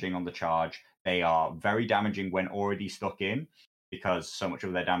damaging on the charge. They are very damaging when already stuck in, because so much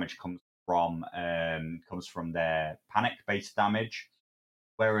of their damage comes from their panic-based damage.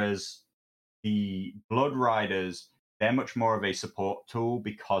 Whereas the Blood Riders, they're much more of a support tool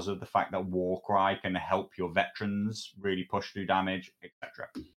because of the fact that Warcry can help your veterans really push through damage, etc.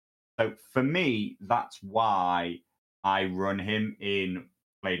 So for me, that's why I run him in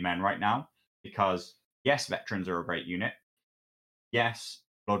Blade Men right now, because yes, veterans are a great unit. Yes,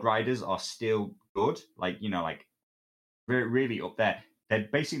 Blood Riders are still good, like really up there. They're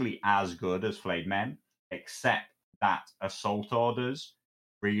basically as good as Flayed Men, except that assault orders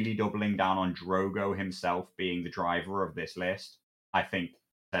really doubling down on Drogo himself being the driver of this list, I think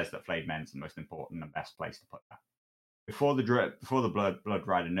says that Flayed Men's the most important and best place to put that. Before the Blood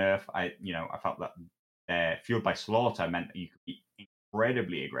Rider nerf, I felt that their Fueled by Slaughter meant that you could be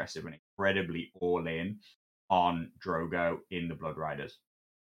incredibly aggressive and incredibly all in on Drogo in the Blood Riders.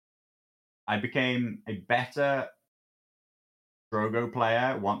 I became a better Drogo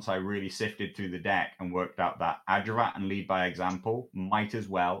player once I really sifted through the deck and worked out that Adjuvat and Lead by Example might as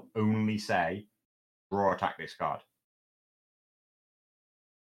well only say draw attack this card.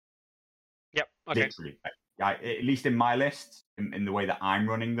 Yep. Okay. Literally, at least in my lists, in the way that I'm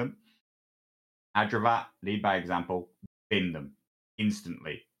running them, Adjuvat, Lead by Example, bin them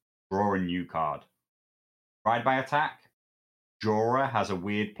instantly. Draw a new card. Ride by Attack, Jorah has a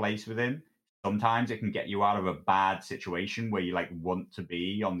weird place within. Sometimes it can get you out of a bad situation where you want to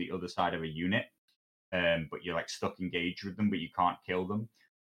be on the other side of a unit, but you're stuck engaged with them, but you can't kill them.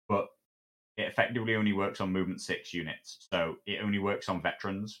 But it effectively only works on movement 6 units, so it only works on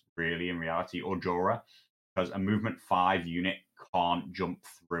veterans, really, in reality, or Jorah, because a movement 5 unit can't jump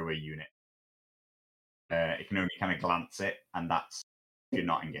through a unit. It can only kind of glance it, and that's if you're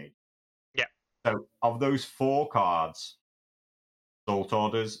not engaged. Yeah. So of those 4 cards, Assault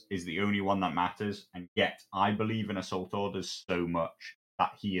Orders is the only one that matters, and yet I believe in Assault Orders so much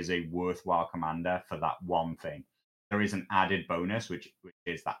that he is a worthwhile commander for that one thing. There is an added bonus, which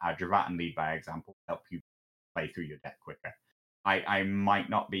is that Adjuvat and Lead by Example help you play through your deck quicker. I might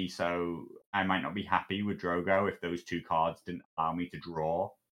not be happy with Drogo if those 2 cards didn't allow me to draw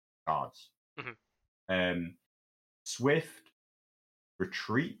cards. Mm-hmm. Swift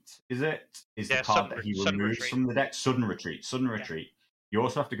Retreat, is the card that he removes retreat from the deck. Sudden Retreat. You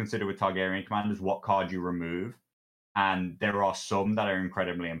also have to consider with Targaryen commanders what card you remove, and there are some that are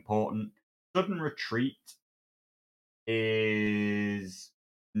incredibly important. Sudden Retreat is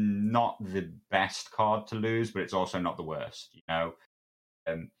not the best card to lose, but it's also not the worst.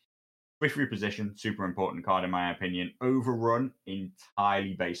 Swift Reposition, super important card in my opinion. Overrun,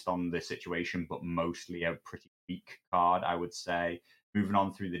 entirely based on the situation, but mostly a pretty weak card, I would say. Moving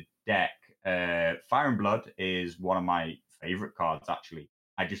on through the deck, Fire and Blood is one of my favorite cards, actually.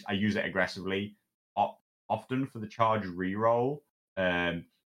 I use it aggressively, often for the charge reroll.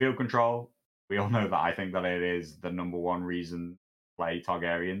 Field Control, we all know that I think that it is the number one reason to play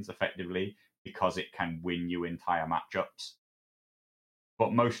Targaryens effectively, because it can win you entire matchups.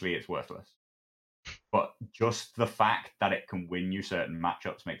 But mostly it's worthless. But just the fact that it can win you certain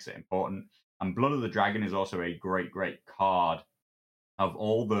matchups makes it important. And Blood of the Dragon is also a great, great card. Of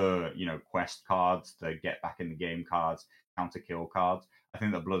all the quest cards, the get back in the game cards, counter kill cards, I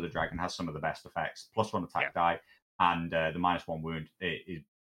think that Blood of the Dragon has some of the best effects. +1 attack die, and the -1 wound is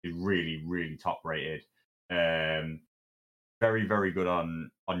really, really top rated. Very, very good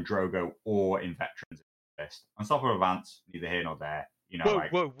on Drogo or in veterans list. Unstoppable Advance, neither here nor there.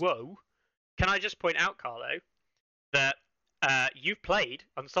 Whoa! Can I just point out, Carlo, that you've played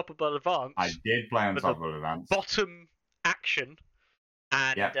Unstoppable Advance? I did play Unstoppable Advance. Bottom action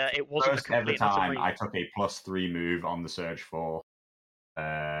and Yeah. it wasn't a First ever complete and utter time rage. I took a +3 move on the Surge 4.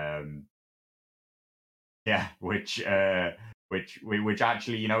 Yeah, which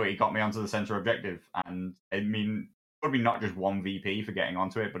actually, it got me onto the center objective, and I mean, scored me not just one VP for getting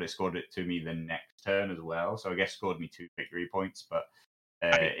onto it, but it scored it to me the next turn as well. So I guess scored me 2 victory points, but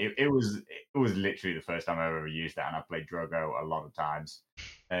I mean, it was literally the first time I've ever used it, and I played Drogo a lot of times.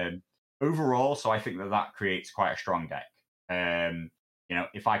 Overall, so I think that creates quite a strong deck.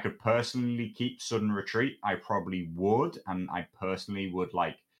 If I could personally keep sudden retreat, I probably would, and I personally would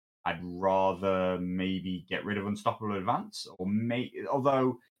I'd rather maybe get rid of Unstoppable Advance,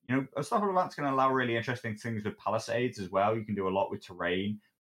 although Unstoppable Advance can allow really interesting things with Palisades as well. You can do a lot with terrain.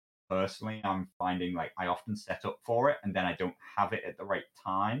 Personally, I'm finding I often set up for it and then I don't have it at the right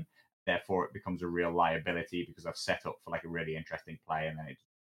time. Therefore, it becomes a real liability because I've set up for a really interesting play and then it's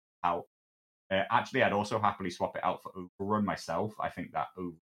out. Actually, I'd also happily swap it out for Overrun myself. I think that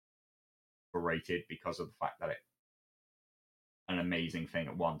overrated because of the fact that it's an amazing thing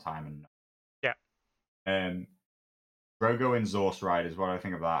at one time and yeah, Drogo and Zorse Ride is what I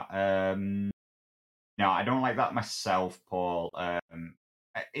think of that. No, I don't like that myself, Paul.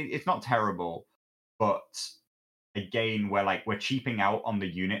 It's not terrible, but again, we're cheaping out on the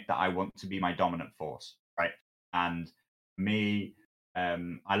unit that I want to be my dominant force, right? And me,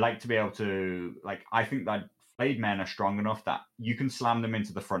 I like to be able to I think that Flayed Men are strong enough that you can slam them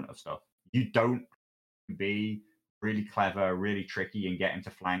into the front of stuff. You don't be really clever, really tricky, and get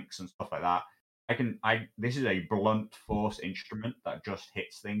into flanks and stuff like that. This is a blunt force instrument that just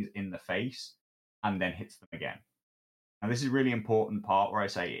hits things in the face and then hits them again. And this is a really important part where I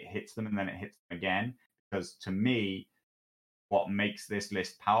say it hits them and then it hits them again, because to me, what makes this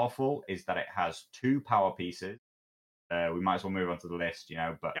list powerful is that it has 2 power pieces. We might as well move on to the list,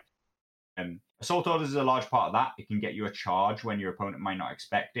 but Assault Orders is a large part of that. It can get you a charge when your opponent might not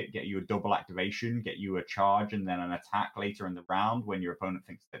expect it, get you a double activation, get you a charge and then an attack later in the round when your opponent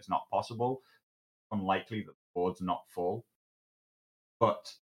thinks it's not possible. Unlikely that the board's not full.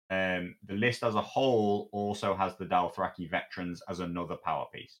 But the list as a whole also has the Dothraki veterans as another power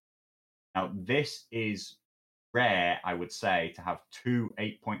piece. Now, this is rare, I would say, to have 2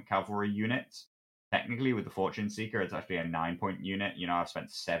 8-point cavalry units. Technically, with the Fortune Seeker, it's actually a 9-point unit. I've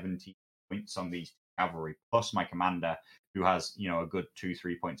spent 70 points on these cavalry, plus my commander, who has, a good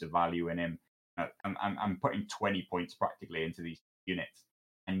 2-3 points of value in him. I'm putting 20 points practically into these units.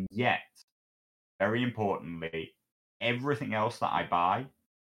 And yet, very importantly, everything else that I buy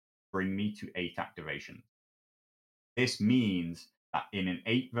bring me to 8 activations. This means that in an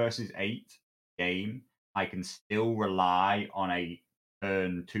 8 versus 8 game, I can still rely on a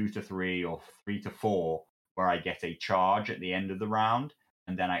turn 2 to 3 or 3 to 4 where I get a charge at the end of the round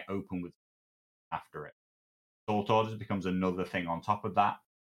and then I open with after it. Assault Orders becomes another thing on top of that.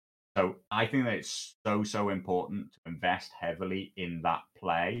 So I think that it's so important to invest heavily in that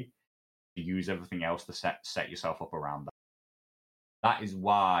play, to use everything else to set yourself up around that. That is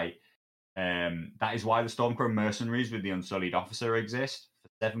why the Stormcrow Mercenaries with the Unsullied Officer exist for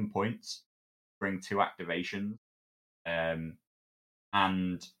 7 points, bring 2 activations, and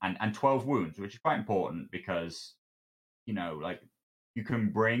 12 wounds, which is quite important because you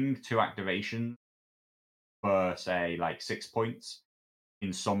can bring 2 activations for say 6 points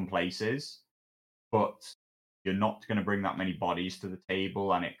in some places, but you're not going to bring that many bodies to the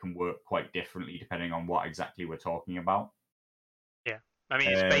table, and it can work quite differently depending on what exactly we're talking about. yeah. I mean,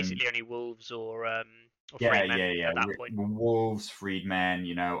 it's basically only wolves or freedmen at that point. Wolves,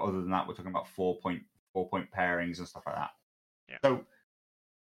 freedmen. Other than that, we're talking about 4-point pairings and stuff like that. Yeah. So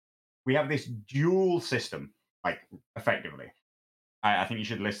we have this dual system, effectively. I think you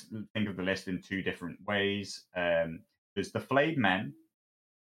should think of the list in 2 different ways. There's the Flayed Men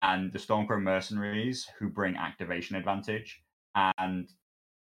and the Stormcrow Mercenaries, who bring activation advantage. And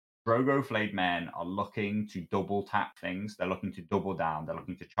Drogo Flayed Men are looking to double tap things. They're looking to double down. They're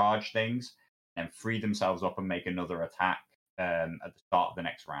looking to charge things and free themselves up and make another attack at the start of the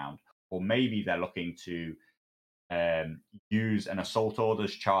next round. Or maybe they're looking to use an Assault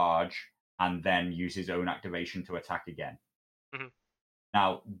Orders charge and then use his own activation to attack again. Mm-hmm.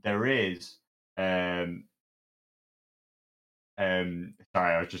 Now, there is... sorry,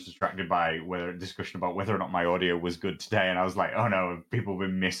 I was just distracted by discussion about whether or not my audio was good today, and I was like, oh no, people have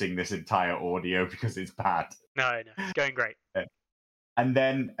been missing this entire audio because it's bad. No, it's going great. And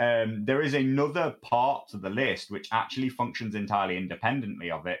then there is another part to the list which actually functions entirely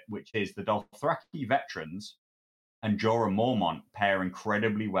independently of it, which is the Dothraki veterans and Jorah Mormont pair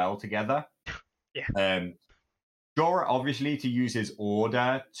incredibly well together. Yeah. Jorah, obviously, to use his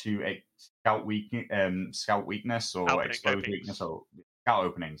order to scout weakness or exposed weakness, or Scout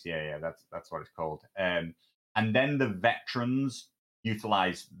openings, yeah, that's what it's called. And then the veterans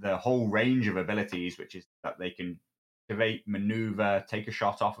utilize the whole range of abilities, which is that they can activate maneuver, take a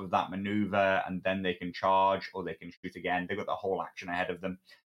shot off of that maneuver, and then they can charge or they can shoot again. They've got the whole action ahead of them.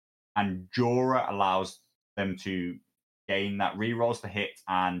 And Jora allows them to gain that rerolls to hit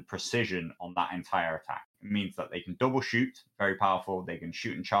and precision on that entire attack. It means that they can double shoot, very powerful. They can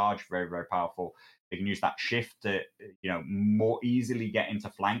shoot and charge, very, very powerful. They can use that shift to, more easily get into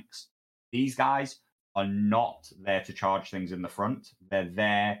flanks. These guys are not there to charge things in the front. They're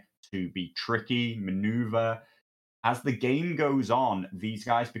there to be tricky, maneuver. As the game goes on, these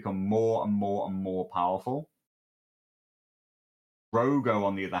guys become more and more and more powerful. Rogo,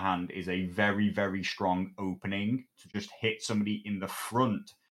 on the other hand, is a very, very strong opening to just hit somebody in the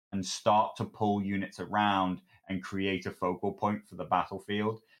front and start to pull units around and create a focal point for the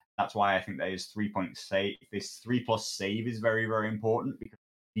battlefield. That's why I think that his 3-point save, this 3+ save is very, very important because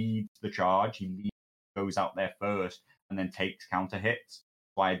he leads the charge. He goes out there first and then takes counter hits.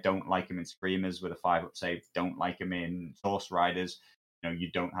 That's why I don't like him in Screamers with a 5-up save. Don't like him in Source Riders.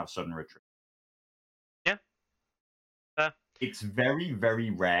 You don't have sudden retreat. Yeah. It's very,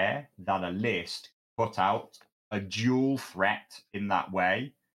 very rare that a list put out a dual threat in that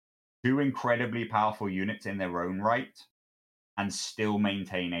way, 2 incredibly powerful units in their own right, and still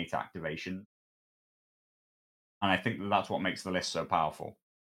maintain 8 activations. And I think that's what makes the list so powerful.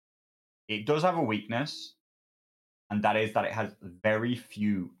 It does have a weakness, and that is that it has very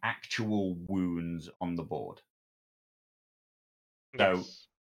few actual wounds on the board. So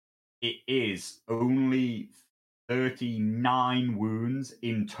it is only 39 wounds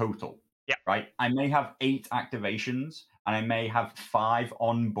in total. Yeah. Right? I may have 8 activations, and I may have 5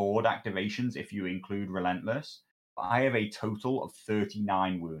 on-board activations if you include Relentless. But I have a total of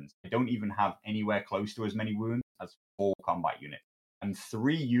 39 wounds. I don't even have anywhere close to as many wounds as 4 combat units. And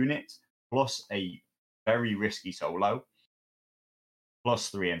 3 units plus a very risky solo plus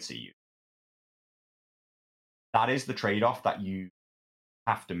 3 NCU. That is the trade-off that you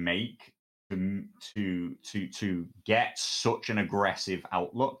have to make to get such an aggressive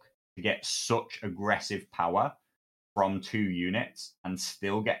outlook, to get such aggressive power from 2 units and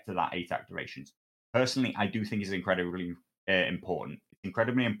still get to that 8 activations. Personally, I do think it's incredibly important. It's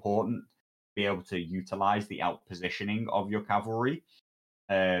incredibly important to be able to utilize the out positioning of your cavalry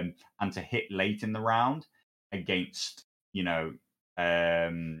and to hit late in the round against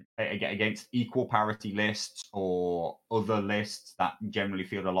against equal parity lists or other lists that generally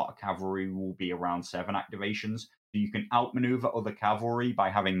field a lot of cavalry will be around 7 activations. So you can outmaneuver other cavalry by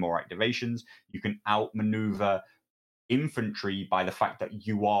having more activations. You can outmaneuver infantry by the fact that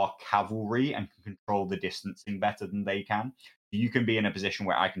you are cavalry and can control the distancing better than they can. So you can be in a position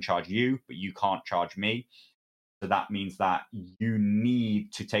where I can charge you, but you can't charge me. So that means that you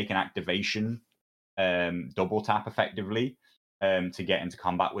need to take an activation double tap effectively to get into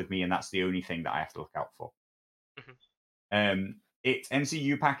combat with me, and that's the only thing that I have to look out for. Mm-hmm. Its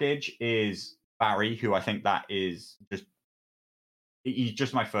NCU package is Barry, who I think that is he's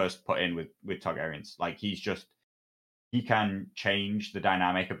just my first put in with Targaryens. Like he can change the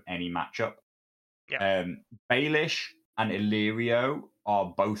dynamic of any matchup. Yeah. Baelish and Illyrio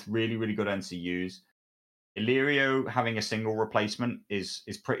are both really, really good NCUs. Illyrio having a single replacement is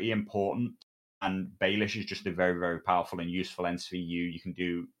pretty important. And Baelish is just a very, very powerful and useful NCU. You can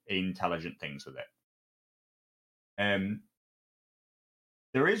do intelligent things with it.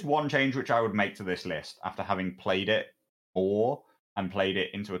 There is one change which I would make to this list after having played it more and played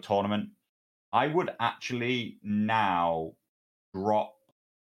it into a tournament. I would actually now drop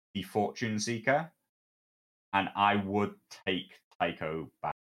the Fortune Seeker and I would take Tycho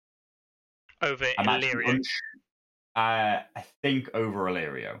back. Over Illyrio? I think over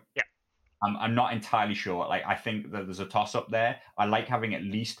Illyrio. Yeah. I'm not entirely sure. Like, I think that there's a toss-up there. I like having at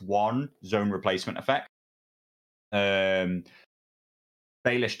least one zone replacement effect. Baelish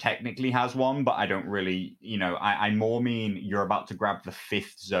technically has one, but I don't really, I more mean you're about to grab the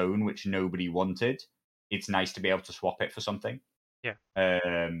 5th zone, which nobody wanted. It's nice to be able to swap it for something. Yeah.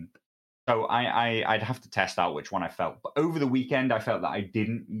 So I'd have to test out which one I felt. But over the weekend, I felt that I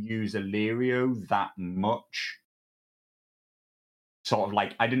didn't use Illyrio that much. Sort of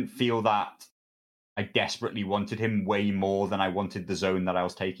like, I didn't feel that I desperately wanted him way more than I wanted the zone that I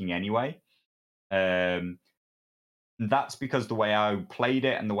was taking anyway. That's because the way I played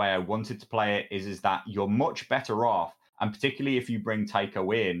it and the way I wanted to play it is that you're much better off, and particularly if you bring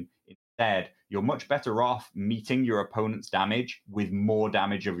Tycho in instead, you're much better off meeting your opponent's damage with more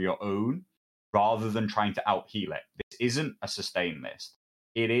damage of your own rather than trying to out-heal it. This isn't a sustain list.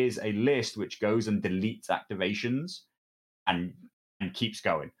 It is a list which goes and deletes activations and and keeps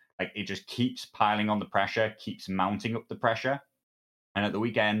going. Like it just keeps piling on the pressure, keeps mounting up the pressure. And at the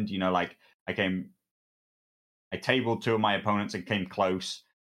weekend, like I tabled two of my opponents and came close.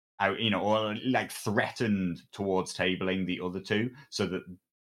 Or like threatened towards tabling the other two, so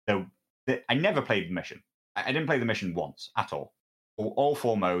that I never played the mission. I didn't play the mission once at all. All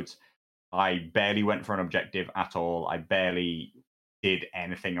four modes, I barely went for an objective at all. I barely did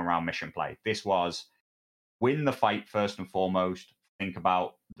anything around mission play. This was win the fight first and foremost, think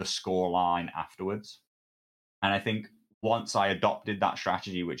about the score line afterwards. And I think once I adopted that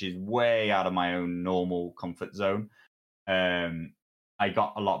strategy, which is way out of my own normal comfort zone, I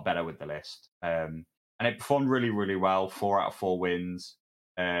got a lot better with the list. And it performed really, really well. 4 out of 4 wins.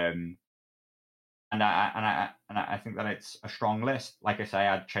 And I think that it's a strong list. Like I say,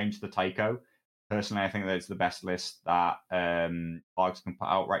 I'd change the Tycho. Personally, I think that it's the best list that Args can put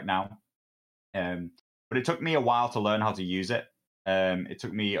out right now. But it took me a while to learn how to use it. It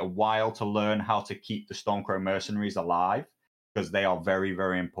took me a while to learn how to keep the Stormcrow mercenaries alive, because they are very,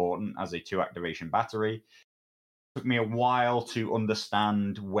 very important as a 2-activation battery. It took me a while to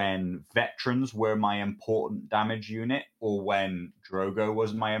understand when veterans were my important damage unit or when Drogo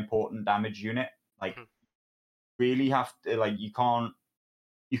was my important damage unit. Like, really have to, like, you can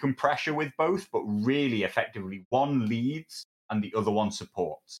pressure with both, but really effectively one leads and the other one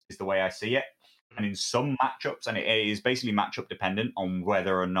supports is the way I see it. And in some matchups, and it is basically matchup dependent on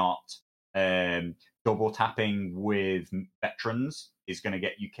whether or not double tapping with veterans is going to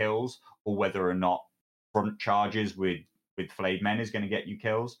get you kills, or whether or not front charges with flayed men is going to get you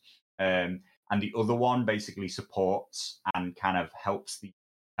kills. And the other one basically supports and kind of helps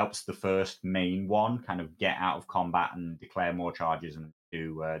the first main one kind of get out of combat and declare more charges and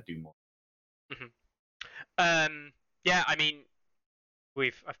do more. Yeah, I mean,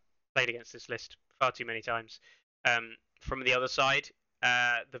 I've played against this list far too many times. From the other side,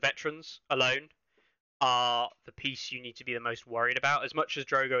 the veterans alone are the piece you need to be the most worried about. As much as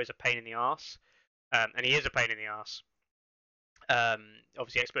Drogo is a pain in the arse, and he is a pain in the arse,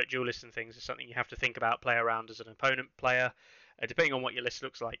 obviously expert duelist and things is something you have to think about, play around as an opponent player, depending on what your list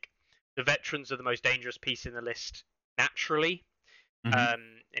looks like. The veterans are the most dangerous piece in the list naturally.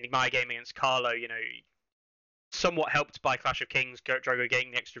 And in my game against Carlo, somewhat helped by Clash of Kings, Drogo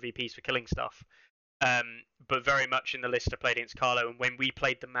getting the extra VPs for killing stuff. But very much in the list I played against Carlo, and when we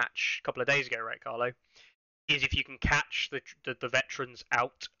played the match a couple of days ago, right, Carlo, is if you can catch the veterans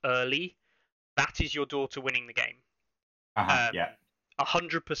out early, that is your door to winning the game. Yeah.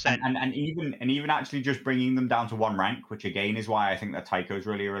 100%. And even actually just bringing them down to 1 rank, which again is why I think that Tycho is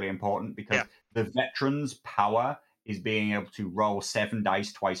really, really important, because the veterans' power is being able to roll 7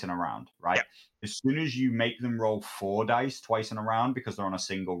 dice twice in a round, right? Yeah. As soon as you make them roll 4 dice twice in a round because they're on a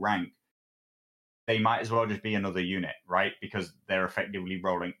single rank, they might as well just be another unit, right? Because they're effectively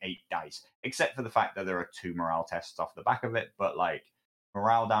rolling 8 dice, except for the fact that there are 2 morale tests off the back of it. But like,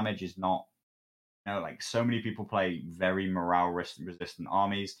 morale damage is not, like, so many people play very morale resistant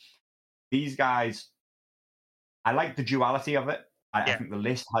armies. These guys, I like the duality of it. I think the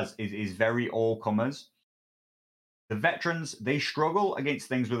list is very all comers. The veterans, they struggle against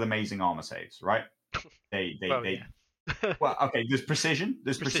things with amazing armor saves, right? Well, okay, there's precision,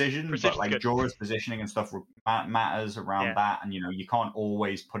 but like Jorah's positioning and stuff matters around that, and you can't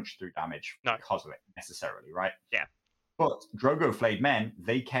always punch through damage because of it necessarily, right? Yeah. But Drogo flayed men,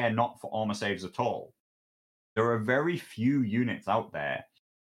 they care not for armor saves at all. There are very few units out there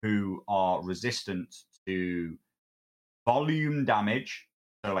who are resistant to volume damage,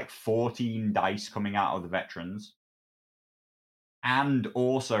 so like 14 dice coming out of the veterans, and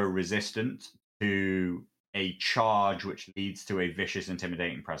also resistant to a charge which leads to a vicious,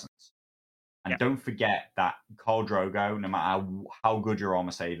 intimidating presence. And don't forget that Khal Drogo, no matter how good your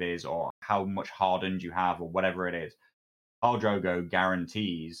armor save is or how much hardened you have or whatever it is, Khal Drogo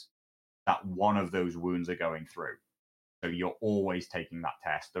guarantees that one of those wounds are going through. So you're always taking that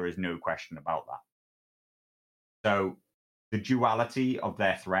test. There is no question about that. So the duality of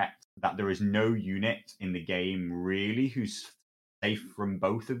their threat, that there is no unit in the game really who's safe from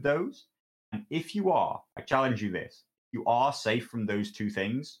both of those. And if you are, I challenge you this, you are safe from those two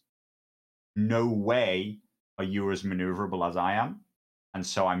things, no way are you as maneuverable as I am. And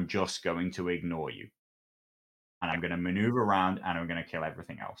so I'm just going to ignore you. And I'm going to maneuver around and I'm going to kill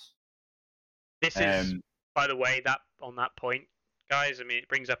everything else. This is, by the way, that on that point, guys, I mean, it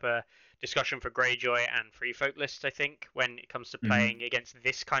brings up a discussion for Greyjoy and Free Folk lists, I think, when it comes to playing against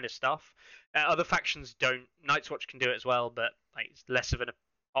this kind of stuff. Other factions don't. Night's Watch can do it as well, but like, it's less of an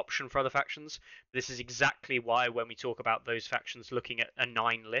option for other factions. This is exactly why when we talk about those factions looking at a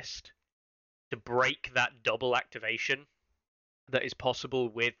 9 list, to break that double activation that is possible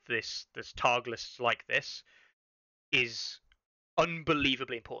with this targ lists like this is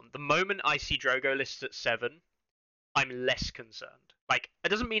unbelievably important. The moment I see Drogo lists at 7, I'm less concerned. Like, it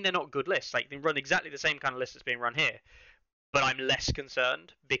doesn't mean they're not good lists. Like, they run exactly the same kind of list that's being run here, but I'm less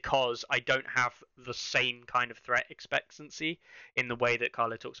concerned because I don't have the same kind of threat expectancy in the way that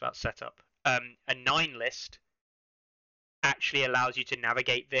Carlo talks about setup. A 9 list actually allows you to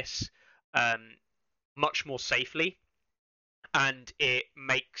navigate this much more safely, and it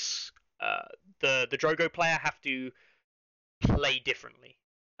makes the Drogo player have to play differently,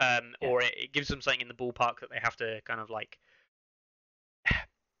 or it gives them something in the ballpark that they have to kind of like.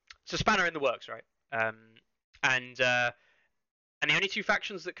 It's a spanner in the works, right? And the only two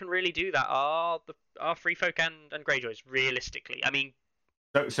factions that can really do that are Free Folk and Greyjoys. Realistically, I mean,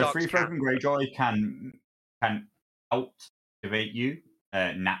 So Starks Free Folk can, and Greyjoy can activate you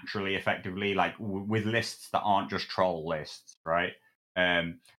naturally, effectively, like with lists that aren't just troll lists, right?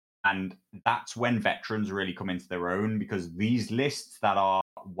 And that's when veterans really come into their own, because these lists that are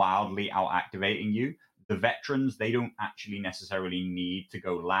wildly out activating you, the veterans, they don't actually necessarily need to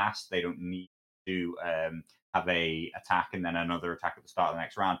go last. They don't need to have a attack and then another attack at the start of the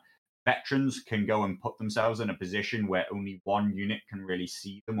next round. Veterans can go and put themselves in a position where only one unit can really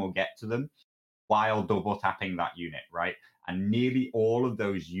see them or get to them while double tapping that unit, right? And nearly all of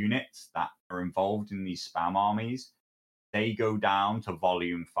those units that are involved in these spam armies, they go down to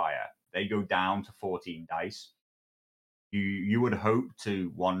volume fire. They go down to 14 dice. You would hope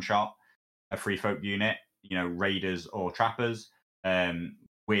to one shot a free folk unit, raiders or trappers,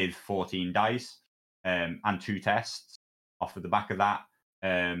 with 14 dice, and 2 tests off of the back of that.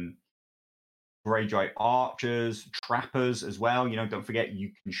 Greyjoy archers, trappers as well. Don't forget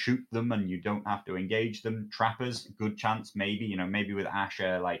you can shoot them and you don't have to engage them. Trappers, good chance, maybe. Maybe with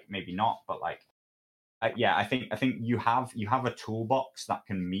Asher, like maybe not, but like, yeah, I think you have a toolbox that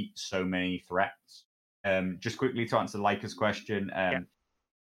can meet so many threats. Just quickly to answer Leica's question, yeah.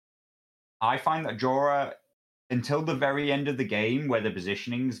 I find that Jorah, until the very end of the game, where the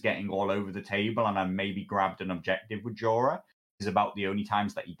positioning's getting all over the table, and I maybe grabbed an objective with Jorah, is about the only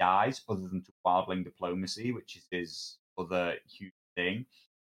times that he dies, other than to Wildling Diplomacy, which is his other huge thing.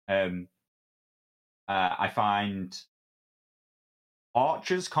 I find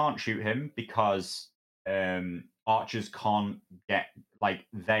archers can't shoot him because archers can't get, like,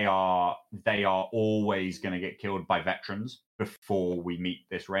 they are always going to get killed by veterans before we meet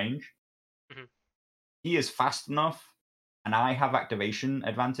this range. Mm-hmm. He is fast enough, and I have activation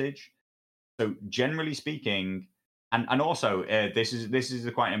advantage. So generally speaking, and also this is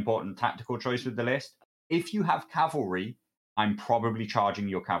a quite important tactical choice with the list. If you have cavalry, I'm probably charging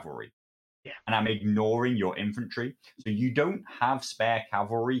your cavalry. Yeah. And I'm ignoring your infantry. So you don't have spare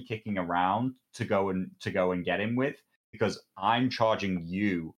cavalry kicking around to go and get him with, because I'm charging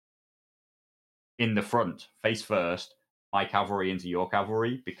you in the front, face first, my cavalry into your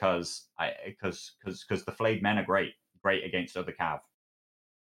cavalry, because the flayed men are great against other cav.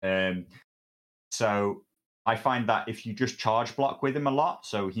 So I find that if you just charge block with him a lot,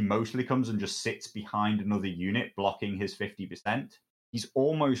 so he mostly comes and just sits behind another unit blocking his 50%, he's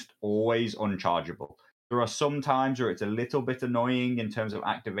almost always unchargeable. There are some times where it's a little bit annoying in terms of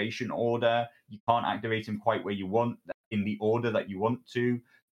activation order. You can't activate him quite where you want, in the order that you want to,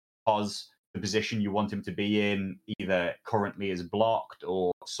 because the position you want him to be in either currently is blocked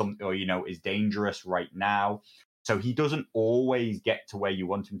or is dangerous right now. So he doesn't always get to where you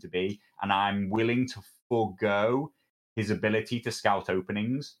want him to be, and I'm willing to forego his ability to scout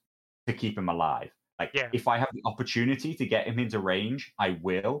openings to keep him alive. Like, Yeah. if I have the opportunity to get him into range, I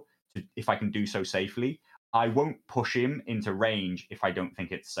will, if I can do so safely. I won't push him into range if I don't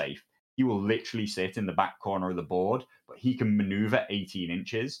think it's safe. He will literally sit in the back corner of the board, but he can maneuver 18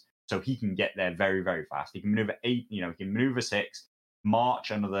 inches, so he can get there very, very fast. He can maneuver 8, he can maneuver 6,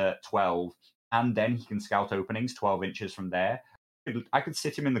 march another 12, and then he can scout openings 12 inches from there. I could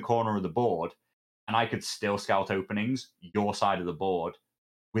sit him in the corner of the board, and I could still scout openings your side of the board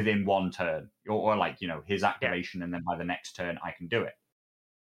within one turn, or like, his activation, and then by the next turn I can do it.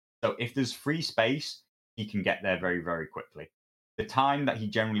 So if there's free space, he can get there very, very quickly. The time that he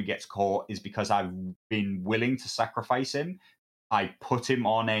generally gets caught is because I've been willing to sacrifice him. I put him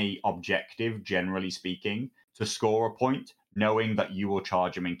on a objective, generally speaking, to score a point, knowing that you will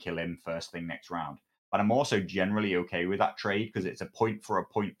charge him and kill him first thing next round. But I'm also generally okay with that trade, because it's a point for a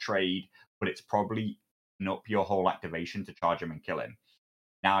point trade, but it's probably up your whole activation to charge him and kill him.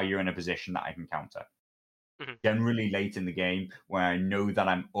 Now you're in a position that I can counter. Mm-hmm. Generally late in the game, where I know that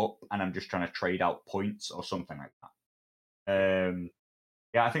I'm up and I'm just trying to trade out points or something like that.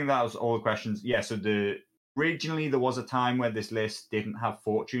 Yeah, I think that was all the questions. Yeah, so originally there was a time where this list didn't have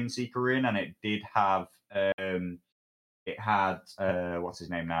Fortune Seeker in, and it did have it had what's his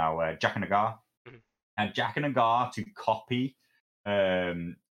name now, Jack and Agar. Mhm. And Jack and Agar to copy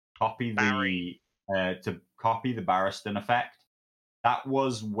Barry. the Barristan effect. That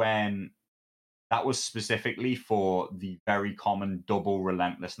was specifically for the very common double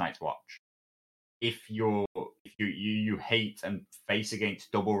Relentless Night's Watch. If you hate and face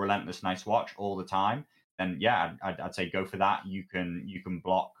against double Relentless Night's Watch all the time, then yeah, I'd say go for that. You can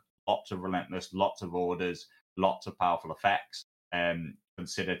block lots of Relentless, lots of orders, lots of powerful effects.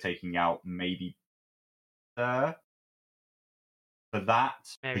 Consider taking out maybe for that,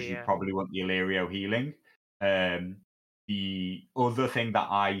 because Maybe, you yeah. probably want the Illyrio healing. The other thing that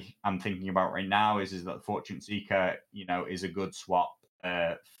I am thinking about right now is that Fortune Seeker, is a good swap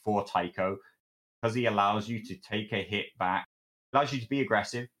for Tycho, because he allows you to take a hit back, allows you to be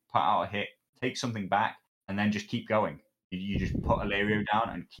aggressive, put out a hit, take something back, and then just keep going. You just put Illyrio down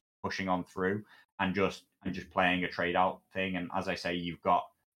and keep pushing on through, and just playing a trade out thing. And as I say, you've got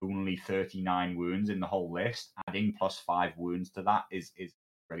only 39 wounds in the whole list. Adding +5 wounds to that is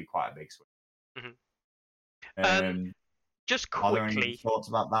really quite a big swing. Mm-hmm. Just Are there any quickly, thoughts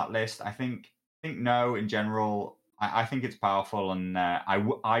about that list? I think no. In general, I think it's powerful, and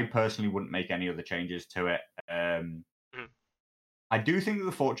I personally wouldn't make any other changes to it. Mhm. I do think that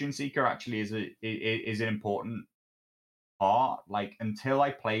the Fortune Seeker actually is an important part. Like, until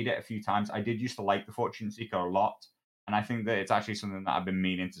I played it a few times, I did used to like the Fortune Seeker a lot, and I think that it's actually something that I've been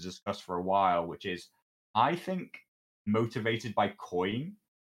meaning to discuss for a while, which is, I think, motivated by coin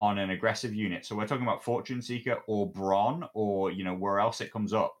on an aggressive unit. So we're talking about Fortune Seeker or Bron, or where else it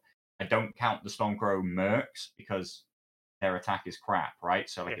comes up. I don't count the Stormcrow Mercs because their attack is crap, right?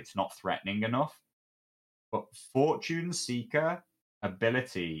 So yeah. it's not threatening enough. But Fortune Seeker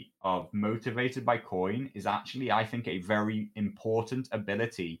ability of motivated by coin is actually, I think, a very important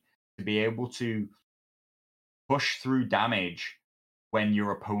ability to be able to push through damage when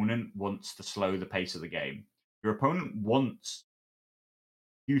your opponent wants to slow the pace of the game. Your opponent wants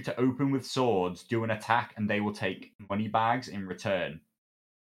you to open with swords, do an attack, and they will take money bags in return.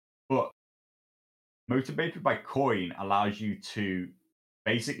 But motivated by coin allows you to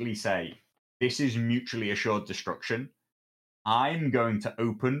basically say, this is mutually assured destruction. I'm going to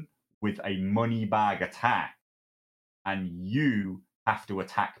open with a money bag attack, and you have to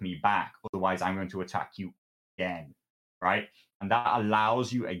attack me back. Otherwise, I'm going to attack you again. Right? And that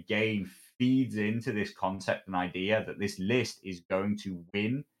allows you, again, feeds into this concept and idea that this list is going to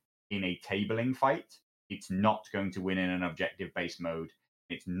win in a tabling fight. It's not going to win in an objective based mode.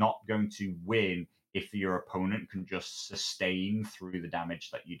 It's not going to win if your opponent can just sustain through the damage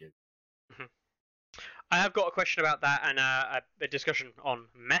that you do. Mhm. I have got a question about that, and a discussion on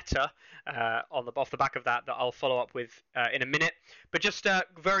meta off the back of that I'll follow up with in a minute. But just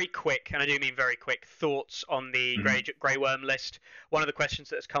very quick, and I do mean very quick, thoughts on the Grey Worm list. One of the questions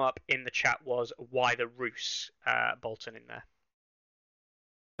that has come up in the chat was why the Roos Bolton in there.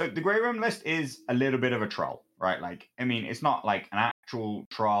 So the Grey Worm list is a little bit of a troll, right? Like, I mean, it's not like an actual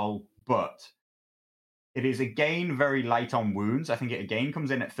troll, but it is again very light on wounds. I think it again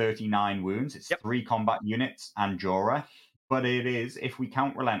comes in at 39 wounds. It's 3 combat units and Jorah. But it is, if we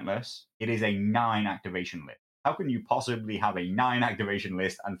count Relentless, it is a 9 activation list. How can you possibly have a 9 activation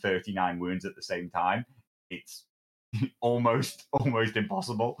list and 39 wounds at the same time? It's almost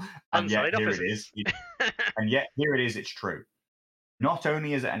impossible. And yet here it is. And yet here it is, it's true. Not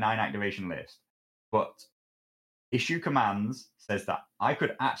only is it a 9 activation list, but Issue Commands says that I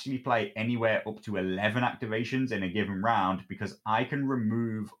could actually play anywhere up to 11 activations in a given round because I can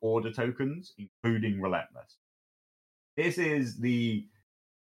remove order tokens, including Relentless. This is the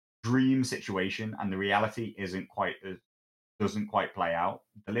dream situation, and the reality doesn't quite play out.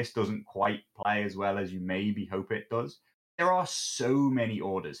 The list doesn't quite play as well as you maybe hope it does. There are so many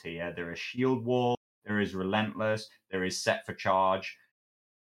orders here. There is Shield Wall, there is Relentless, there is Set for Charge,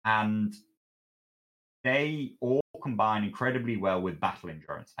 and they all combine incredibly well with Battle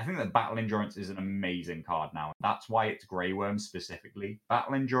Endurance. I think that Battle Endurance is an amazing card now. That's why it's Grey Worm specifically.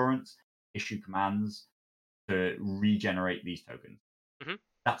 Battle Endurance, issue commands to regenerate these tokens. Mm-hmm.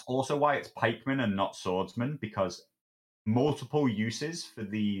 That's also why it's Pikeman and not Swordsman, because multiple uses for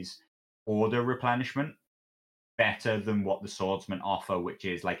these order replenishment better than what the Swordsman offer, which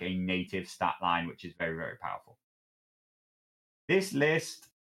is like a native stat line, which is very, very powerful. This list,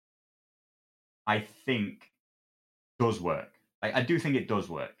 I think, does work. Like, I do think it does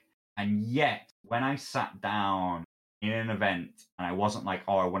work. And yet, when I sat down in an event and I wasn't like,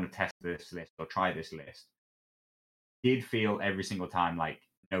 oh, I want to test this list or try this list, did feel every single time like,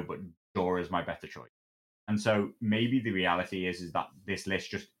 no, but Jorah is my better choice. And so maybe the reality is that this list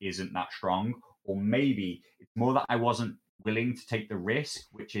just isn't that strong, or maybe it's more that I wasn't willing to take the risk,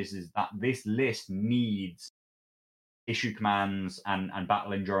 which is that this list needs issue commands and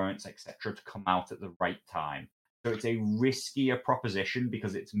battle endurance, etc., to come out at the right time. So it's a riskier proposition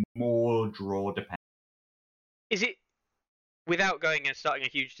because it's more draw dependent. Is it, without going and starting a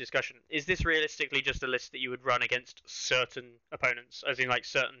huge discussion, is this realistically just a list that you would run against certain opponents, as in like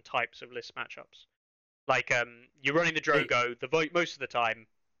certain types of list matchups? Like you're running the Drogo most of the time,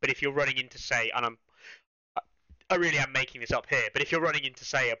 but if you're running into, say, and I really am making this up here, but if you're running into,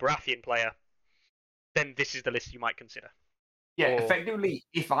 say, a Baratheon player, then this is the list you might consider. Yeah, effectively,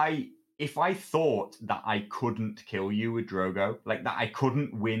 if I thought that I couldn't kill you with Drogo, like that I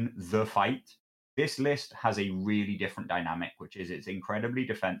couldn't win the fight, this list has a really different dynamic, which is it's incredibly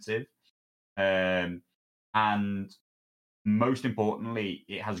defensive, and most importantly,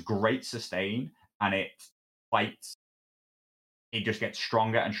 it has great sustain, and it fights. It just gets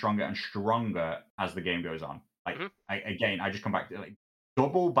stronger and stronger and stronger as the game goes on. Like I just come back to like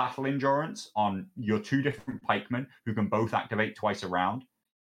double battle endurance on your two different pikemen who can both activate twice a round.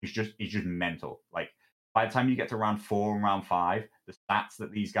 It's just mental. Like by the time you get to round 4 and round 5, the stats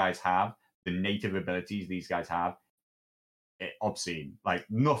that these guys have, the native abilities these guys have, obscene. Like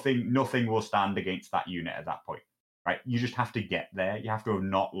nothing will stand against that unit at that point. Right? You just have to get there. You have to have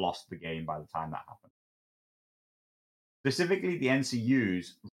not lost the game by the time that happens. Specifically, the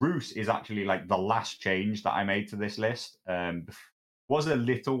NCUs, Roos is actually like the last change that I made to this list. Was a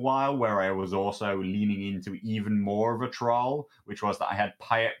little while where I was also leaning into even more of a troll, which was that I had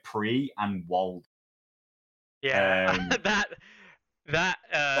Pyatt Pre and Wald. Yeah, that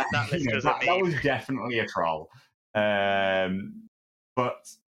list was a meme. That was definitely a troll. But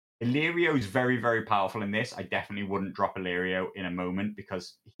Illyrio is very, very powerful in this. I definitely wouldn't drop Illyrio in a moment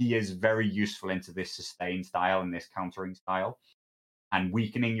because he is very useful into this sustain style and this countering style. And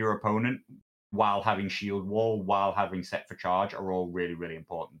weakening your opponent while having shield wall, while having set for charge are all really, really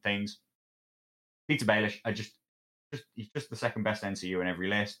important things. Peter Baelish, he's just the second best NCU in every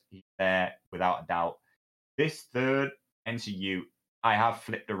list. He's there without a doubt. This third NCU, I have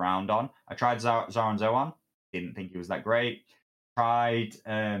flipped around on. I tried Zaran Zoan, didn't think he was that great. Tried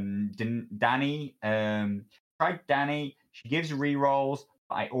Danny. Tried Danny. She gives rerolls.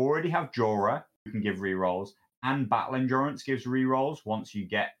 But I already have Jorah, who can give rerolls, and Battle Endurance gives rerolls once you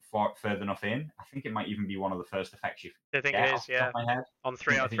get further enough in. I think it might even be one of the first effects you I think get it is, off the top of my head. On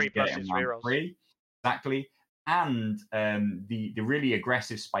 3 out of 3 plus it's rerolls. 3. Exactly. And the really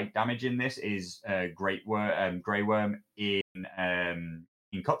aggressive spike damage in this is Grey Worm in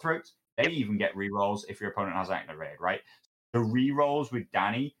Cutthroat. They even get rerolls if your opponent has activated, right? The rerolls with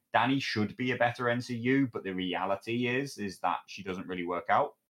Danny should be a better NCU, but the reality is that she doesn't really work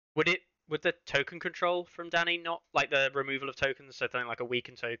out. Would the token control from Danny not like the removal of tokens, so something like a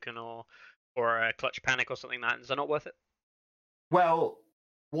weaken token or a clutch panic or something like that, is that not worth it? Well,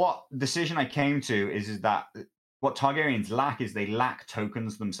 what decision I came to is that what Targaryens lack is they lack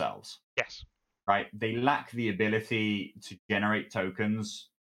tokens themselves. Yes. Right? They lack the ability to generate tokens.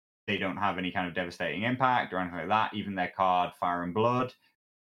 They don't have any kind of devastating impact or anything like that. Even their card, Fire and Blood,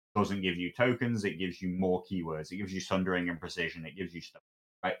 doesn't give you tokens. It gives you more keywords. It gives you Sundering and Precision. It gives you stuff.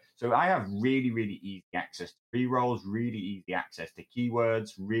 Right? So I have really, really easy access to rerolls, really easy access to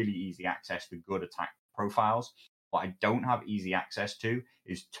keywords, really easy access to good attack profiles. What I don't have easy access to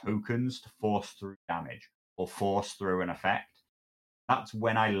is tokens to force through damage or force through an effect. That's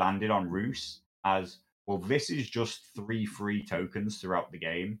when I landed on Roos as, well, this is just 3 free tokens throughout the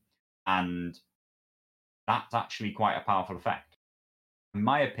game, and that's actually quite a powerful effect. In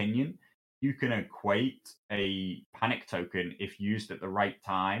my opinion, you can equate a panic token, if used at the right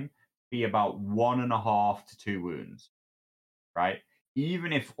time, be about 1.5 to 2 wounds, right?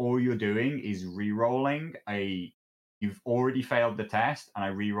 Even if all you're doing is re-rolling you've already failed the test, and I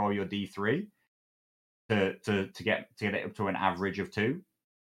re-roll your D3 to get it up to an average of 2,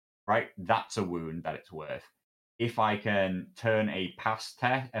 right? That's a wound that it's worth. If I can turn a pass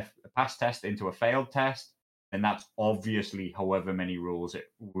test into a failed test, then that's obviously however many wounds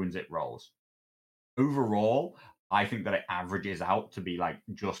it rolls. Overall, I think that it averages out to be like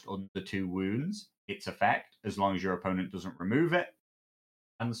just under 2 wounds, its effect, as long as your opponent doesn't remove it.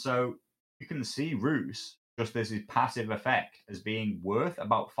 And so you can see Roos, just as his passive effect, as being worth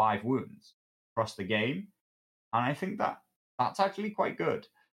about 5 wounds across the game. And I think that that's actually quite good.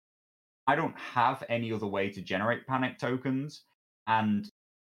 I don't have any other way to generate panic tokens. And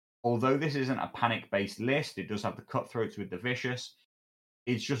although this isn't a panic-based list, it does have the Cutthroats with the Vicious.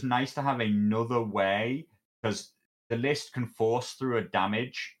 It's just nice to have another way, because the list can force through a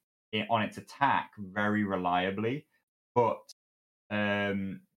damage on its attack very reliably, but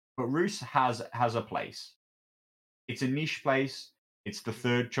Roos has a place. It's a niche place. It's the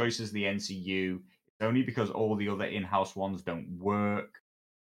third choice as the NCU. It's only because all the other in-house ones don't work.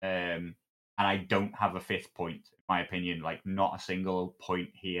 And I don't have a fifth point, in my opinion. Like, not a single point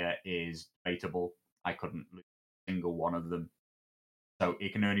here is debatable. I couldn't lose a single one of them. So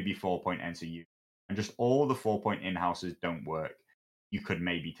it can only be 4-point NCU. And just all the 4-point in-houses don't work. You could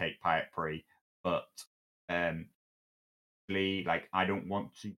maybe take Pirate Pre, but like, I don't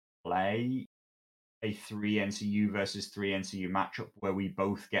want to play a 3 NCU versus 3 NCU matchup where we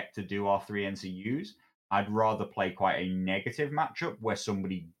both get to do our 3 NCUs. I'd rather play quite a negative matchup where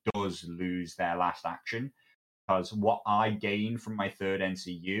somebody does lose their last action, because what I gain from my third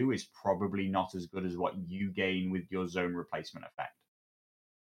NCU is probably not as good as what you gain with your zone replacement effect.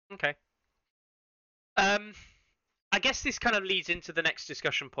 Okay. I guess this kind of leads into the next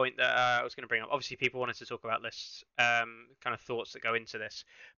discussion point that I was going to bring up. Obviously, people wanted to talk about lists, kind of thoughts that go into this.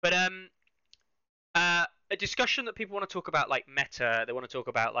 But a discussion that people want to talk about, like meta, they want to talk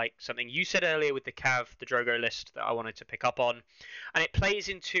about like something you said earlier with the Cav, the Drogo list that I wanted to pick up on. And it plays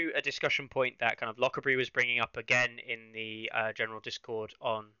into a discussion point that kind of Lockerbie was bringing up again in the general Discord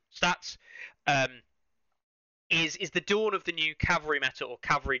on stats. Is the dawn of the new cavalry meta, or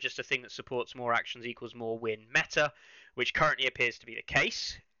cavalry just a thing that supports more actions equals more win meta, which currently appears to be the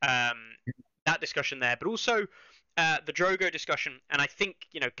case. That discussion there, but also the Drogo discussion, and I think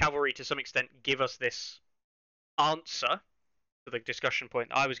cavalry to some extent give us this answer to the discussion point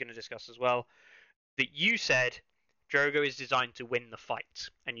that I was going to discuss as well. That you said Drogo is designed to win the fight,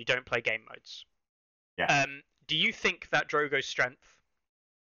 and you don't play game modes. Yeah. Do you think that Drogo's strength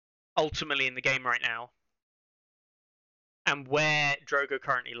ultimately in the game right now, and where Drogo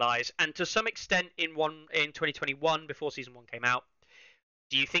currently lies, and to some extent in 2021 before Season 1 came out,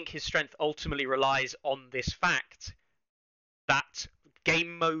 do you think his strength ultimately relies on this fact that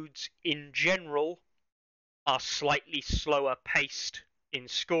game modes in general are slightly slower paced in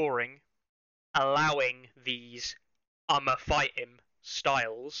scoring, allowing these I'ma fight him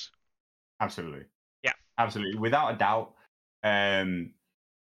styles? Absolutely. Yeah. Absolutely. Without a doubt.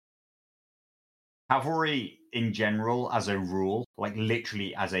 Cavalry in general, as a rule, like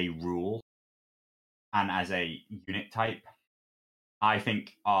literally as a rule, and as a unit type, I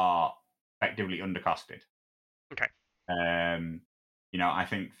think are effectively undercosted. Okay. I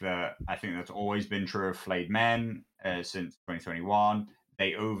think that's always been true of Flayed Men since 2021.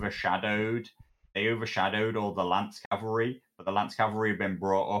 They overshadowed all the Lance Cavalry, but the Lance Cavalry have been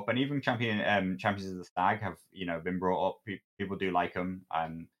brought up, and even Champions of the Stag have been brought up. People do like them.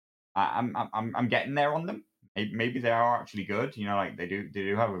 I'm getting there on them. Maybe they are actually good. Like they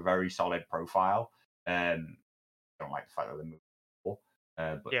do have a very solid profile. Don't like the fact that they move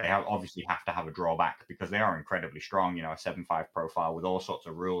but Yeah. they obviously have to have a drawback because they are incredibly strong. A 7-5 profile with all sorts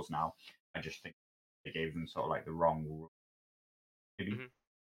of rules now. I just think they gave them sort of like the wrong rule. Maybe.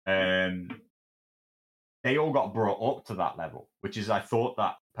 Mm-hmm. They all got brought up to that level, which is I thought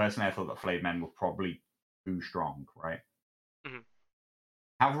that Flayed Men were probably too strong, right? Mm-hmm.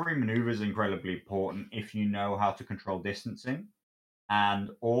 Cavalry maneuver is incredibly important if you know how to control distancing. And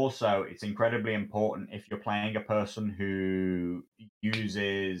also, it's incredibly important if you're playing a person who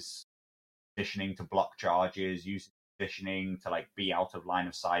uses positioning to block charges, uses positioning to like be out of line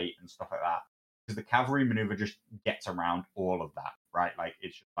of sight and stuff like that. Because the cavalry maneuver just gets around all of that, right? Like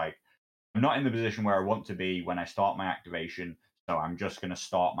it's just like I'm not in the position where I want to be when I start my activation, so I'm just going to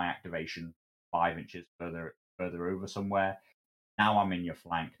start my activation 5 inches further over somewhere. Now I'm in your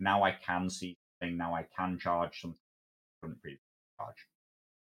flank. Now I can see something. Now I can charge something I couldn't previously charge.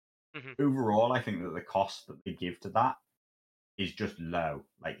 Mm-hmm. Overall, I think that the cost that they give to that is just low.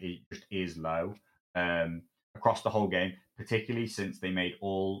 Like it just is low across the whole game, particularly since they made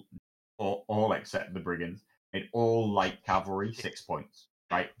all except the brigands made all light cavalry 6 points.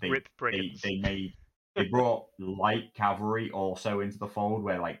 Right? Rip brigands. They brought light cavalry also into the fold,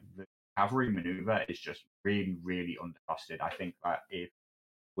 where like the cavalry maneuver is just really really undercosted. I think that if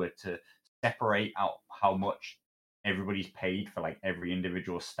we're to separate out how much everybody's paid for like every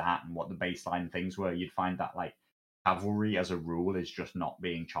individual stat and what the baseline things were, you'd find that like cavalry as a rule is just not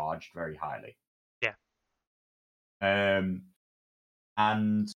being charged very highly. Yeah.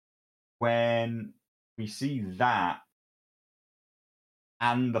 And when we see that,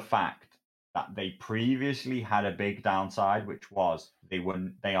 and the fact that they previously had a big downside, which was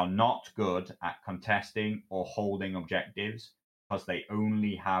they are not good at contesting or holding objectives because they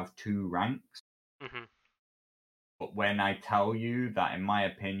only have 2 ranks. Mm-hmm. But when I tell you that, in my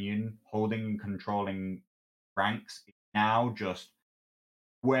opinion, holding and controlling ranks is now just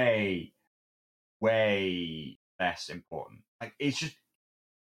way, way less important. Like it's just,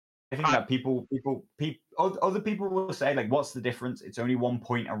 I think that other people will say like, what's the difference? It's only 1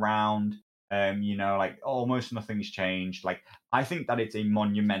 point around. Like almost nothing's changed. Like I think that it's a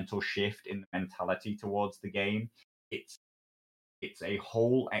monumental shift in the mentality towards the game. It's it's a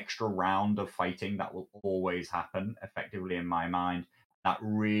whole extra round of fighting that will always happen, effectively in my mind. That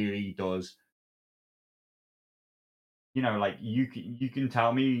really does, like you can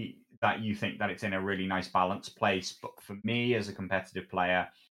tell me that you think that it's in a really nice balanced place, but for me as a competitive player,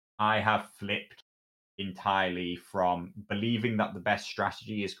 I have flipped entirely from believing that the best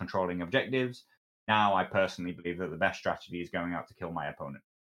strategy is controlling objectives. Now I personally believe that the best strategy is going out to kill my opponent.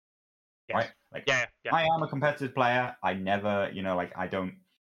 Yes. Right? Like Yeah. I am a competitive player. I never, like I don't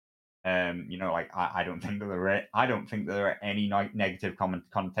I don't think that there are any negative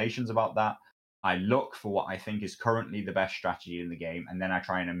connotations about that. I look for what I think is currently the best strategy in the game, and then I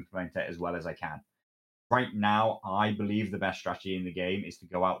try and implement it as well as I can. Right now, I believe the best strategy in the game is to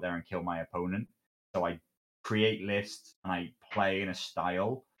go out there and kill my opponent. So I create lists and I play in a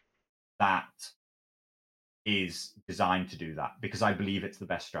style that is designed to do that because I believe it's the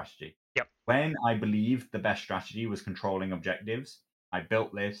best strategy. Yep. When I believed the best strategy was controlling objectives, I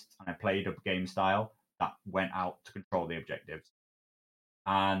built lists and I played a game style that went out to control the objectives.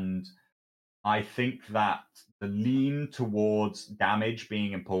 And I think that the lean towards damage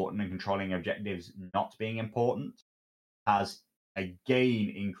being important and controlling objectives not being important has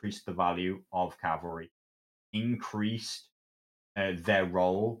again increased the value of cavalry, increased their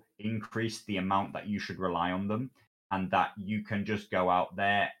role, increased the amount that you should rely on them, and that you can just go out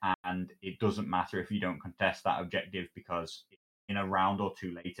there and it doesn't matter if you don't contest that objective because in a round or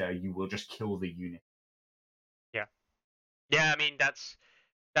two later you will just kill the unit. Yeah. Yeah, I mean that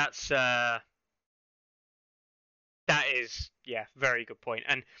is very good point.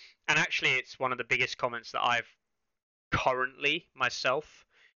 And actually it's one of the biggest comments that I've currently myself,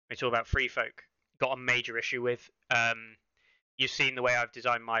 we talk about free folk, got a major issue with. You've seen the way I've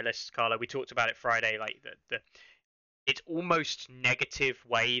designed my lists, Carlo. We talked about it Friday, like the it's almost negative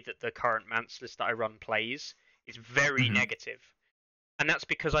way that the current Mance list that I run plays is very negative. And that's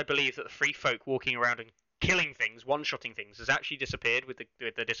because I believe that the free folk walking around and killing things, one-shotting things, has actually disappeared with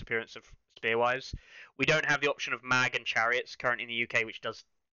the disappearance of Spearwives. We don't have the option of mag and chariots currently in the UK, which does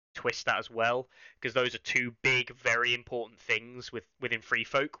twist that as well, because those are two big, very important things within free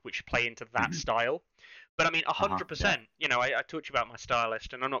folk, which play into that style. But I mean, 100%. I talked to you about my style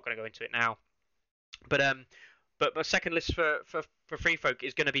list, and I'm not going to go into it now. But my second list for free folk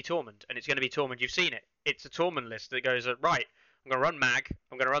is going to be Tormund, and it's going to be Tormund. You've seen it. It's a Tormund list that goes right. I'm going to run mag.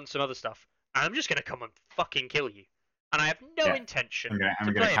 I'm going to run some other stuff, and I'm just going to come and fucking kill you. And I have no intention.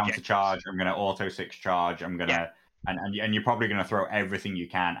 I'm going to counter charge. I'm going to auto 6 charge. I'm going to and you're probably going to throw everything you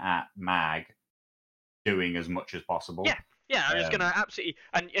can at mag, doing as much as possible. Yeah, I'm just going to absolutely...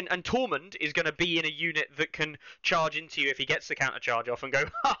 And Tormund is going to be in a unit that can charge into you if he gets the counter charge off and go,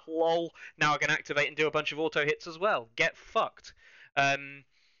 ha, lol, now I can activate and do a bunch of auto hits as well. Get fucked. Is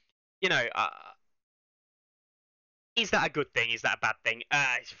that a good thing? Is that a bad thing?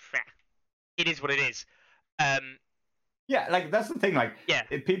 It is what it is. Yeah, like, that's the thing. Like,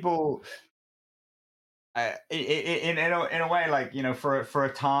 people... in a way, like, for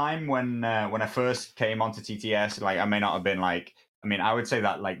a time when I first came onto TTS, like I may not have been like, I mean, I would say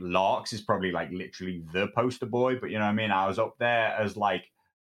that like Larks is probably like literally the poster boy, but you know what I mean? I was up there as like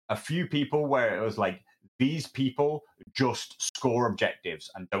a few people where it was like, these people just score objectives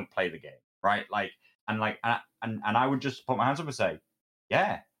and don't play the game, right? Like, and I would just put my hands up and say,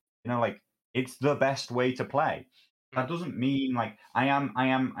 yeah, like it's the best way to play. That doesn't mean like I am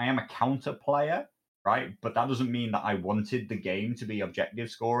a counter player, right? But that doesn't mean that I wanted the game to be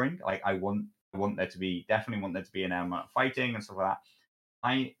objective scoring. Like I want there to be an element of fighting and stuff like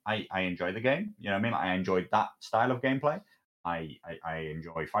that. I enjoy the game. You know what I mean? I enjoyed that style of gameplay. I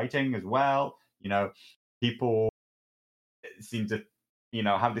enjoy fighting as well. People seem to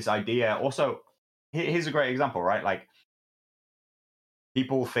have this idea. Also, here's a great example, right? Like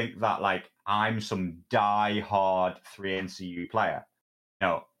people think that like I'm some die-hard 3NCU player.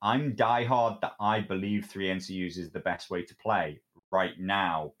 No, I'm diehard that I believe 3NCUs is the best way to play right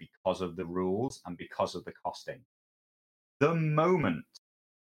now because of the rules and because of the costing. The moment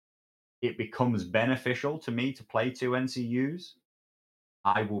it becomes beneficial to me to play 2NCUs,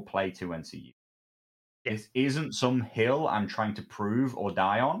 I will play 2NCUs. Yeah. This isn't some hill I'm trying to prove or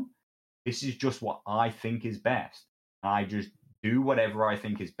die on. This is just what I think is best. I just do whatever I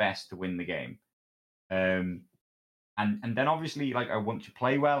think is best to win the game. and then obviously like I want to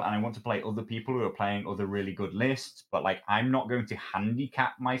play well and I want to play other people who are playing other really good lists, but like I'm not going to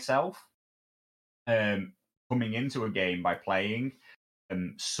handicap myself coming into a game by playing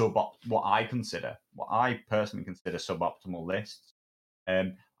what I personally consider suboptimal lists.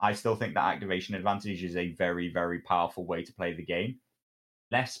 I still think that activation advantage is a very, very powerful way to play the game.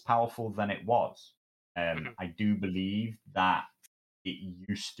 Less powerful than it was. I do believe that it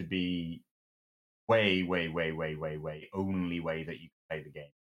used to be way, way, way, way, way, way only way that you could play the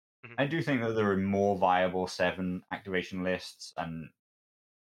game. I do think that there are more viable 7 activation lists and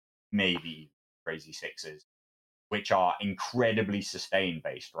maybe crazy 6s, which are incredibly sustain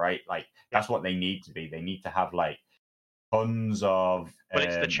based, right? Like that's what they need to be. They need to have like tons of Well,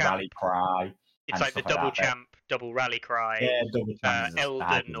 it's the champ. rally cry. It's and like the stuff double like that. champ, double rally cry. Yeah, double champ is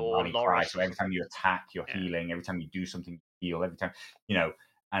Eldon or rally cry. Loris. So every time you attack, you're healing. Every time you do something, you heal. Every time,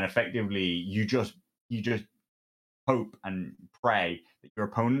 and effectively, you just hope and pray that your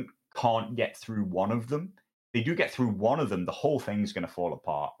opponent can't get through one of them. They do get through one of them, the whole thing's going to fall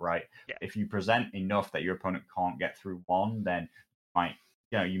apart, right? Yeah. If you present enough that your opponent can't get through one, then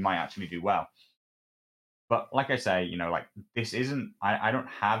you might actually do well. But like I say, like this isn't. I don't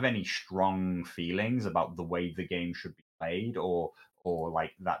have any strong feelings about the way the game should be played, or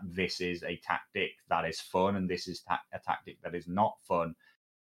like that this is a tactic that is fun and this is a tactic that is not fun.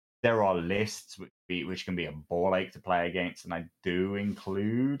 There are lists which can be a ball ache to play against, and I do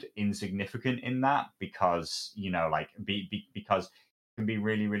include insignificant in that because because it can be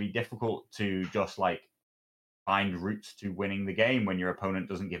really, really difficult to just like find routes to winning the game when your opponent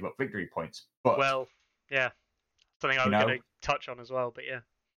doesn't give up victory points. But yeah, something I was going to touch on as well. But yeah,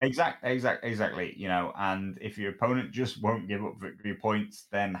 exactly. And if your opponent just won't give up victory points,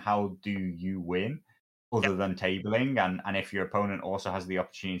 then how do you win? Other than tabling, and if your opponent also has the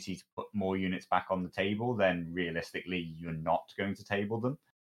opportunity to put more units back on the table, then realistically you're not going to table them.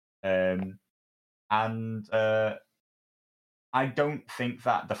 I don't think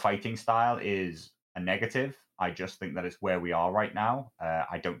that the fighting style is a negative. I just think that it's where we are right now.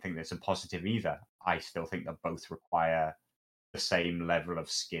 I don't think that's a positive either. I still think that both require the same level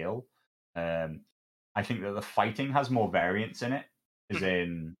of skill. I think that the fighting has more variance in it, as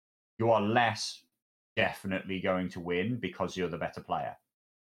in you are less definitely going to win because you're the better player,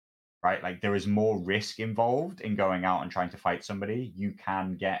 right? Like there is more risk involved in going out and trying to fight somebody. You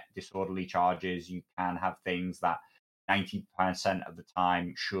can get disorderly charges. You can have things that 90% of the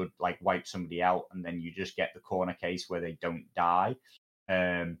time should like wipe somebody out, and then you just get the corner case where they don't die.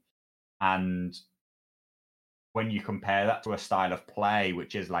 And when you compare that to a style of play,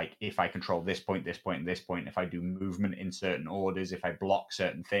 which is like, if I control this point, this point, and this point, if I do movement in certain orders, if I block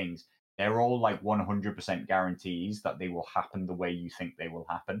certain things, they're all like 100% guarantees that they will happen the way you think they will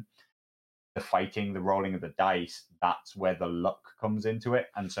happen. The fighting, the rolling of the dice, that's where the luck comes into it.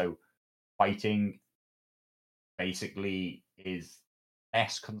 And so fighting basically is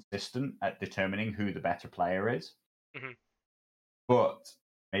less consistent at determining who the better player is. But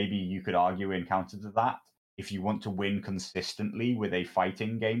maybe you could argue in counter to that, if you want to win consistently with a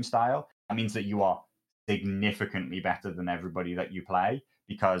fighting game style, that means that you are significantly better than everybody that you play,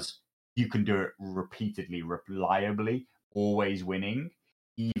 because you can do it repeatedly, reliably, always winning,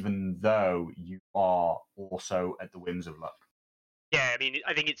 even though you are also at the whims of luck. Yeah, I mean,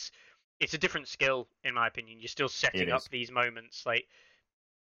 I think it's a different skill, in my opinion. You're still setting up these moments. Like,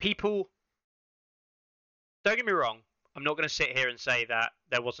 people, don't get me wrong, I'm not going to sit here and say that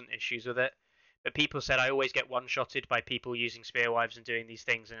there wasn't issues with it. But people said I always get one-shotted by people using spearwives and doing these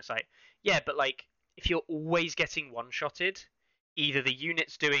things, and it's like, yeah, but like if you're always getting one-shotted, either the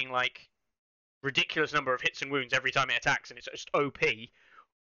unit's doing like ridiculous number of hits and wounds every time it attacks, and it's just OP,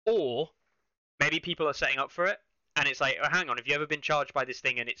 or maybe people are setting up for it, and it's like, oh, hang on, have you ever been charged by this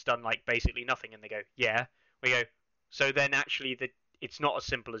thing and it's done like basically nothing? And they go, yeah. We go, so then actually it's not as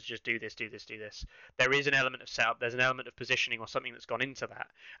simple as just do this, do this, do this. There is an element of setup, there's an element of positioning or something that's gone into that.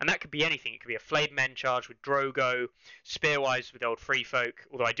 And that could be anything. It could be a Flayed Men charge with Drogo, Spearwives with old Free Folk,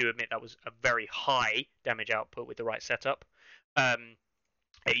 although I do admit that was a very high damage output with the right setup.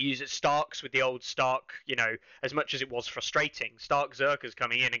 It uses Starks with the old Stark, as much as it was frustrating. Stark Zerkers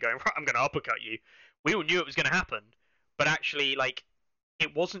coming in and going, right, I'm going to uppercut you. We all knew it was going to happen. But actually, like,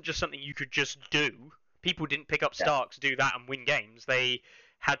 it wasn't just something you could just do. People didn't pick up Starks, do that, and win games. They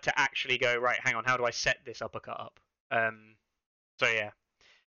had to actually go, right, hang on, how do I set this uppercut up? So yeah.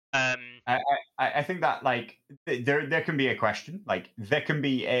 I think that like there can be a question, like there can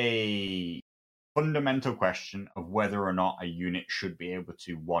be a fundamental question of whether or not a unit should be able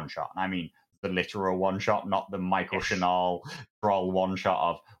to one shot. And I mean the literal one shot, not the Michael Chanel troll one shot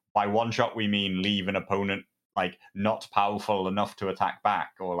of, by one shot we mean leave an opponent like not powerful enough to attack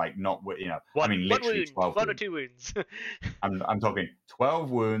back, or like not, you know, I mean, One literally wound, 12 1 or wounds. 2 wounds. I'm talking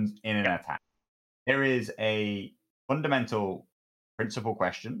 12 wounds in an Yep. attack. There is a fundamental principle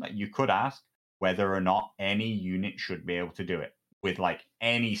question that you could ask whether or not any unit should be able to do it with like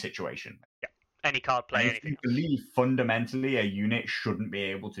any situation. Yep. Any card And play, if anything you else. believe fundamentally a unit shouldn't be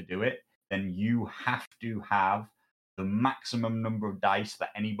able to do it, then you have to have the maximum number of dice that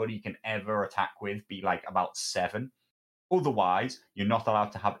anybody can ever attack with be like about 7. Otherwise, you're not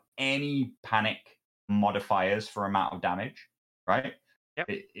allowed to have any panic modifiers for amount of damage, right? Yep.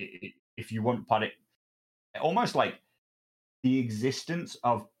 If you want panic, almost like the existence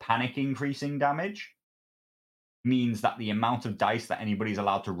of panic increasing damage means that the amount of dice that anybody's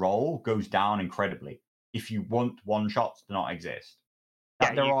allowed to roll goes down incredibly if you want one shots to not exist. Yeah,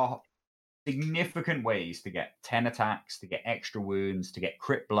 That there are significant ways to get 10 attacks, to get extra wounds, to get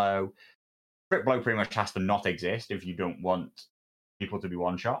crit blow. Crit blow pretty much has to not exist if you don't want people to be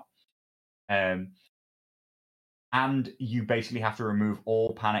one shot. And you basically have to remove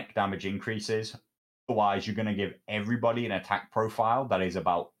all panic damage increases. Otherwise, you're going to give everybody an attack profile that is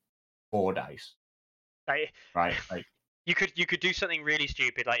about 4 dice, like, right? Like, you could do something really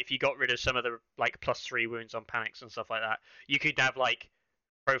stupid, like if you got rid of some of the like +3 wounds on panics and stuff like that. You could have like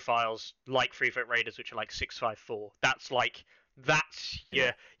profiles like 3-foot raiders, which are like 654. That's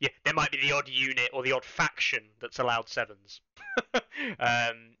yeah. There might be the odd unit or the odd faction that's allowed 7s.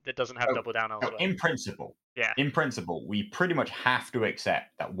 That doesn't have double down elsewhere. In principle, Yeah. In principle, we pretty much have to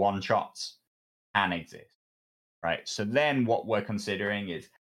accept that one shots can exist, right? So then what we're considering is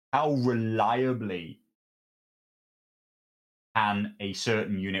how reliably can a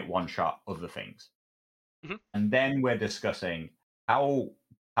certain unit one shot other things. Mhm. And then we're discussing how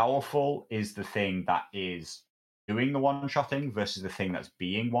powerful is the thing that is doing the one shotting versus the thing that's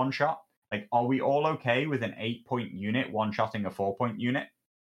being one shot. Like, are we all okay with an 8-point unit one shotting a 4-point unit?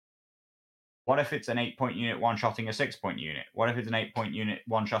 What if it's an 8-point unit one shotting a 6-point unit? What if it's an 8-point unit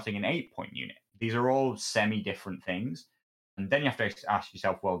one shotting an 8-point unit? These are all semi different things. And then you have to ask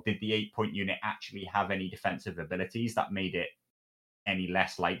yourself, well, did the 8-point unit actually have any defensive abilities that made it any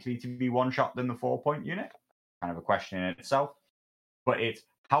less likely to be one shot than the 4-point unit? Kind of a question in itself. But it's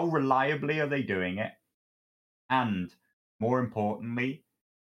how reliably are they doing it? And more importantly,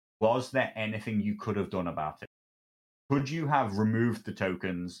 was there anything you could have done about it? Could you have removed the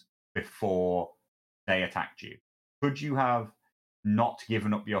tokens before they attacked you? Could you have not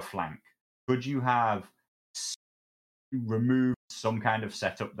given up your flank? Could you have removed some kind of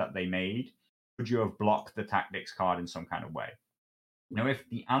setup that they made? Could you have blocked the tactics card in some kind of way? Now, if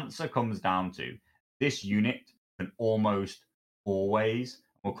the answer comes down to this unit can almost always,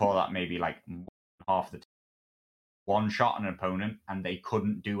 we'll call that maybe like half the time, one shot an opponent and they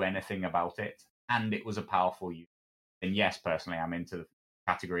couldn't do anything about it, and it was a powerful unit, then yes, personally, I'm into the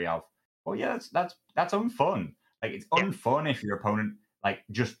category of, well, yeah, that's unfun. Like, it's unfun if your opponent like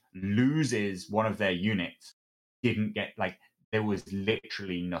just loses one of their units, didn't get like there was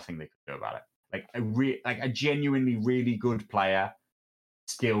literally nothing they could do about it. Like a genuinely really good player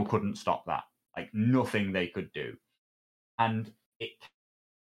still couldn't stop that. Like, nothing they could do, and it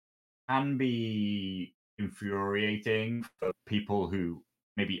can be infuriating for people who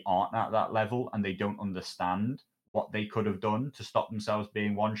maybe aren't at that level and they don't understand what they could have done to stop themselves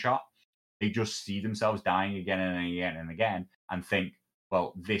being one shot. They just see themselves dying again and again and again and think,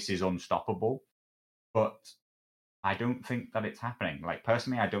 well, this is unstoppable. But I don't think that it's happening. Like,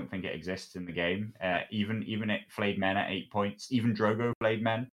 personally, I don't think it exists in the game. Even at Flayed Men at 8 points, even Drogo Flayed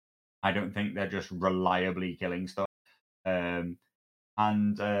Men, I don't think they're just reliably killing stuff. But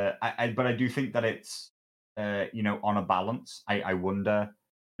I do think that it's on a balance. I wonder.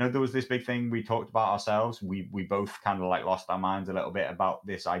 There was this big thing we talked about ourselves. We both kind of like lost our minds a little bit about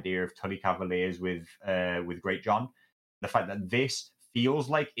this idea of Tully Cavaliers with Great John. The fact that this feels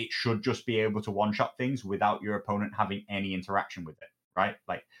like it should just be able to one shot things without your opponent having any interaction with it, right?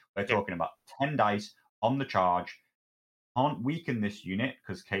 Like, we're talking about 10 dice on the charge. Can't weaken this unit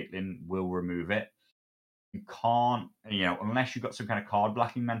because Caitlin will remove it. You can't, unless you've got some kind of card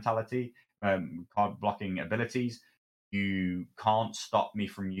blocking mentality, card blocking abilities, you can't stop me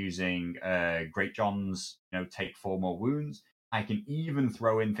from using Great John's, take 4 more wounds. I can even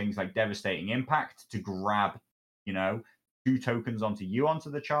throw in things like Devastating Impact to grab, 2 tokens onto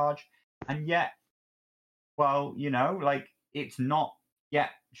the charge. And yet, well, like, it's not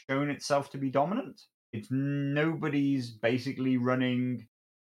yet shown itself to be dominant. It's nobody's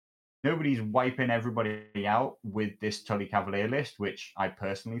wiping everybody out with this Tully Cavalier list, which I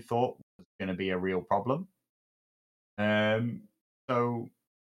personally thought was going to be a real problem. So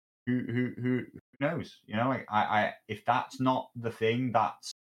who who knows? You know, like if that's not the thing,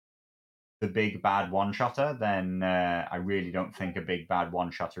 that's the big bad one shotter, then I really don't think a big bad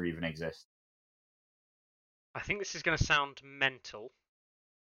one shotter even exists. I think this is going to sound mental,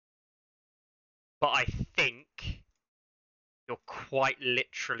 but I think you're quite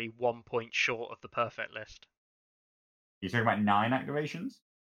literally 1 point short of the perfect list. You're talking about 9 activations?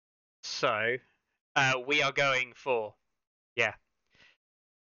 So, we are going for,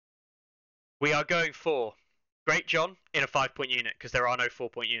 we are going for Great John in a 5-point unit, because there are no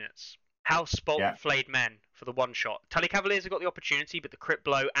 4-point units. House Bolt Yeah. Flayed Men for the one shot. Tully Cavaliers have got the opportunity, but the crit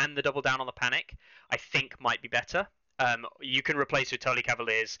blow and the double down on the panic, I think, might be better. You can replace with Tully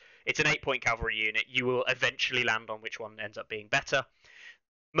Cavaliers. It's an 8-point cavalry unit. You will eventually land on which one ends up being better.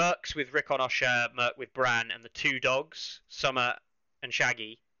 Mercs with Rickon Osher, Merc with Bran, and the 2 dogs, Summer and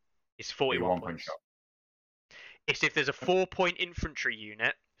Shaggy, is 41 points. Shot. It's if there's a 4-point infantry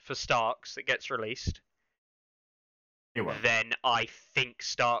unit for Starks that gets released, then I think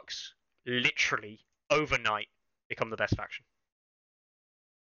Starks literally overnight become the best faction.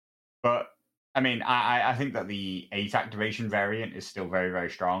 But I mean, I think that the 8 activation variant is still very, very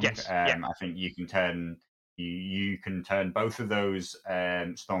strong. Yes. I think you can turn both of those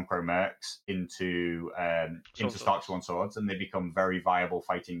Stormcrow Mercs into Starks One Swords, and they become very viable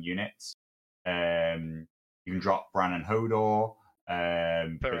fighting units. You can drop Bran and Hodor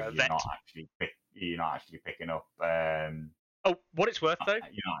because you're not actually picking up. What it's worth though.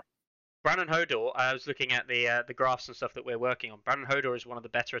 You know, Bran and Hodor, I was looking at the graphs and stuff that we're working on. Bran and Hodor is one of the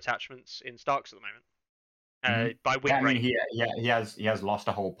better attachments in Starks at the moment. By win rate. He has lost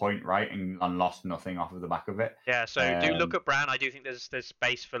a whole point, right, and lost nothing off of the back of it. Yeah, so do look at Bran. I do think there's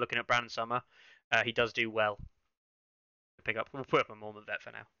space for looking at Bran and Summer. He does do well. Pick up. We'll put up a Mormont vet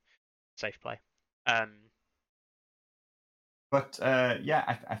for now. Safe play. But I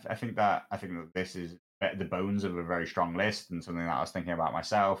think that this is the bones of a very strong list, and something that I was thinking about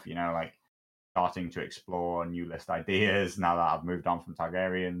myself. You know, like starting to explore new list ideas now that I've moved on from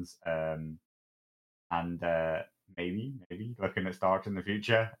Targaryens, and maybe looking at Starks in the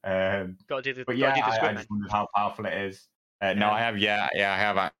future. Got to do the. But yeah, I just wondered how powerful it is. No, I have. I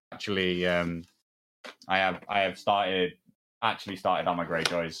have actually. I have started on my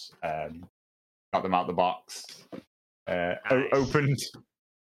Greyjoys. Got them out the box. Nice.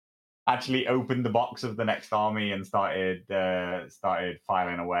 Opened the box of the next army and started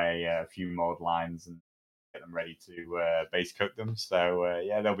filing away a few mod lines and get them ready to base coat them. So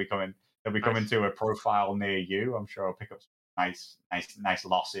they'll be coming coming to a profile near you. I'm sure I'll pick up some nice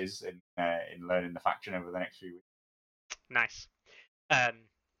losses in learning the faction over the next few weeks. Nice.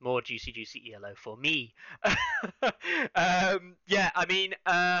 More juicy ELO for me.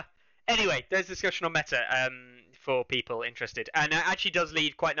 Anyway, there's discussion on meta for people interested. And it actually does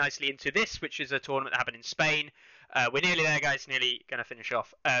lead quite nicely into this, which is a tournament that happened in Spain. We're nearly there, guys. Nearly going to finish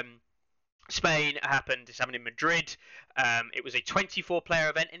off. Spain happened. It's happened in Madrid. It was a 24-player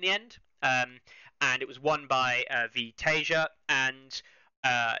event in the end. And it was won by Vitasia. And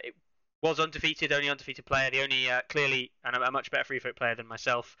it was undefeated, only undefeated player. The only, clearly, and a much better free float player than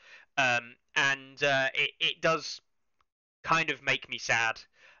myself. It does kind of make me sad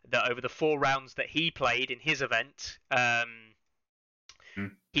that over the 4 rounds that he played in his event,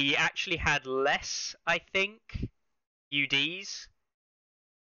 he actually had less, I think, UDs.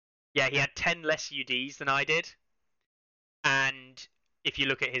 Yeah, he had 10 less UDs than I did. And if you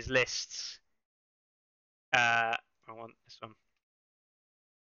look at his lists, I want this one.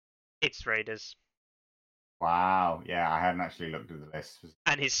 It's Raiders. Wow, yeah, I hadn't actually looked at the list.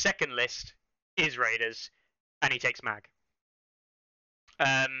 And his second list is Raiders, and he takes Mag.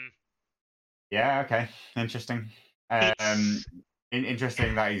 Yeah, okay, interesting.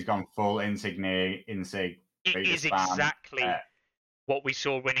 Interesting that he's gone full Insig. It is exactly what we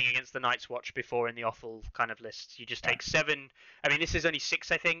saw winning against the Night's Watch before in the awful kind of lists. You just take 7. I mean, this is only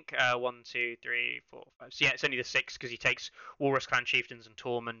 6, I think. 1, 2, 3, 4, 5. So yeah, it's only the 6 because he takes Walrus Clan Chieftains and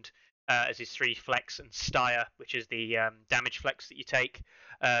Tormund as his 3 flex, and Styre, which is the damage flex that you take.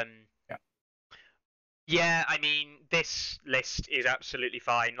 Yeah, I mean, this list is absolutely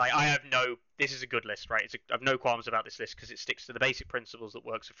fine. Like, this is a good list, right? I have no qualms about this list because it sticks to the basic principles that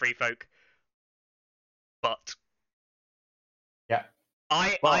works for free folk. But yeah,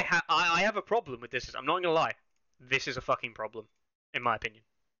 I have a problem with this. I'm not gonna lie. This is a fucking problem, in my opinion.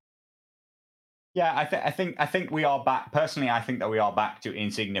 Yeah, I think we are back. Personally, I think that we are back to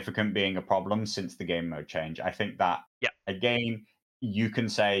insignificant being a problem since the game mode change. I think that again, you can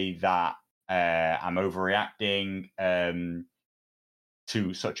say that I'm overreacting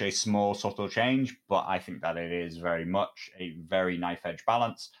to such a small, subtle change, but I think that it is very much a very knife edge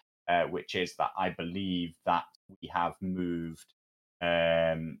balance. which is that I believe that we have moved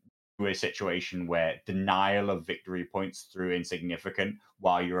to a situation where denial of victory points through insignificant,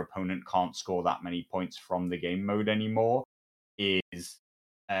 while your opponent can't score that many points from the game mode anymore, is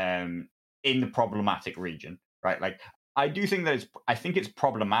in the problematic region, right? Like, I do think that I think it's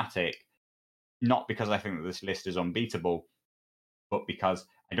problematic, not because I think that this list is unbeatable, but because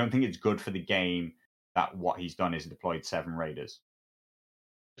I don't think it's good for the game that what he's done is deployed 7 raiders.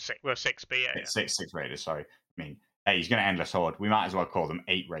 Well, 6, but yeah. Six raiders, sorry. I mean, hey, he's going to Endless Horde. We might as well call them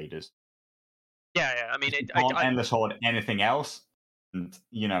 8 raiders. Yeah. I mean, Endless Horde anything else. And,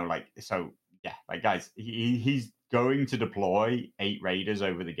 so, yeah, like, guys, he's going to deploy 8 raiders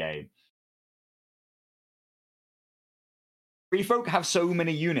over the game. Free Folk have so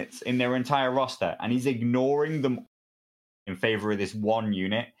many units in their entire roster, and he's ignoring them in favor of this one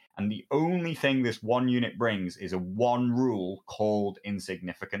unit. And the only thing this one unit brings is a one rule called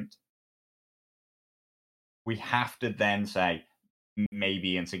insignificant. We have to then say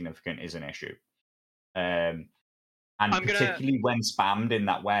maybe insignificant is an issue. And particularly when spammed in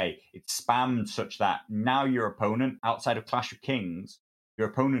that way, it's spammed such that now your opponent, outside of Clash of Kings, your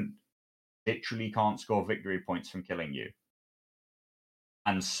opponent literally can't score victory points from killing you.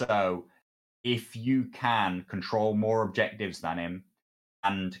 And so if you can control more objectives than him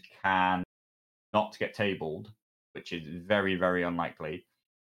and can not get tabled, which is very, very unlikely,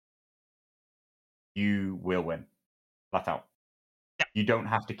 you will win. Flat out. Yeah. You don't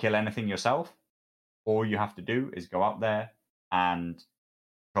have to kill anything yourself. All you have to do is go out there and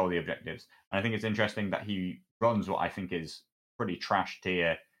control the objectives. And I think it's interesting that he runs what I think is pretty trash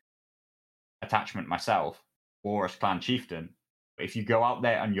tier attachment myself, Walrus Clan Chieftain. But if you go out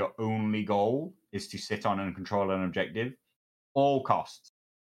there and your only goal is to sit on and control an objective, all costs,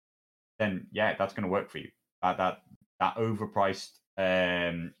 then yeah, that's going to work for you. That overpriced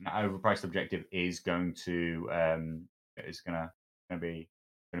objective is going to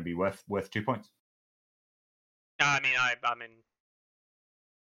be worth 2 points. I mean, I'm in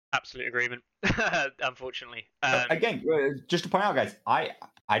absolute agreement. Unfortunately, again, just to point out, guys, I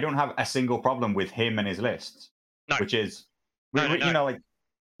don't have a single problem with him and his lists. No. Which is, No. like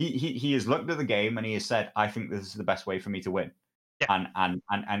he has looked at the game and he has said, I think this is the best way for me to win. Yeah. And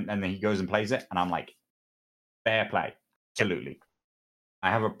then he goes and plays it, and I'm like, fair play, absolutely. Yeah. I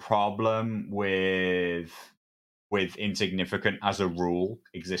have a problem with insignificant as a rule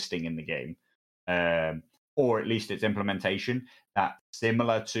existing in the game, or at least its implementation. That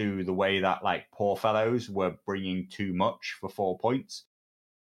similar to the way that like Poor Fellows were bringing too much for 4 points.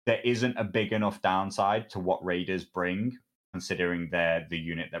 There isn't a big enough downside to what Raiders bring, considering they're the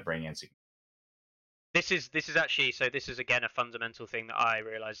unit they're bringing. This is actually, so this is again a fundamental thing that I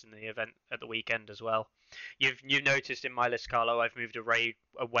realized in the event at the weekend as well. You've noticed in my list, Carlo, I've moved away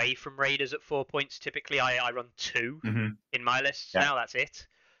from Raiders at 4 points. Typically, I run 2 in my lists. Yeah. Now that's it.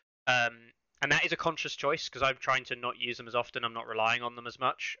 And that is a conscious choice because I'm trying to not use them as often. I'm not relying on them as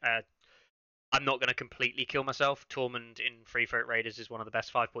much. I'm not going to completely kill myself. Tormund in Free Throat Raiders is one of the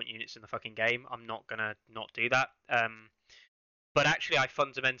best 5-point units in the fucking game. I'm not going to not do that. But actually, I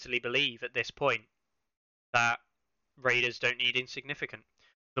fundamentally believe at this point that Raiders don't need insignificant.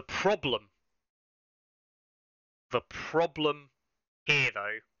 The problem here,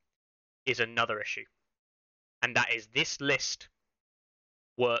 though, is another issue. And that is this list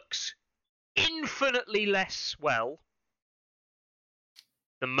works infinitely less well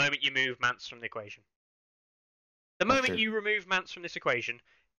the moment you move Mance from the equation. The moment you remove Mance from this equation,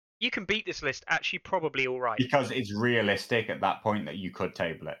 you can beat this list actually probably all right. Because it's realistic at that point that you could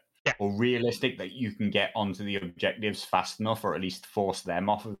table it. Yeah. Or realistic that you can get onto the objectives fast enough, or at least force them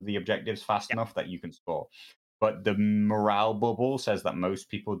off of the objectives fast enough that you can score. But the morale bubble says that most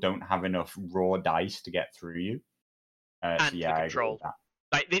people don't have enough raw dice to get through you. And to control.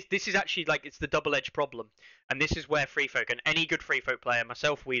 Like this is actually like it's the double-edged problem, and this is where Free Folk and any good Free Folk player,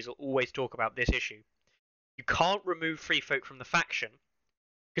 myself, Weasel, always talk about this issue. You can't remove Free Folk from the faction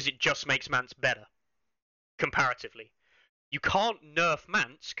because it just makes Mance better, comparatively. You can't nerf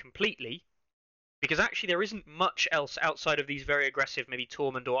Mance completely because actually there isn't much else outside of these very aggressive, maybe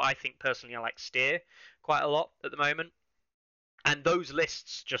Tormund, or I think personally I like Steer quite a lot at the moment. And those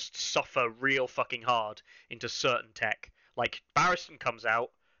lists just suffer real fucking hard into certain tech. Like, Barristan comes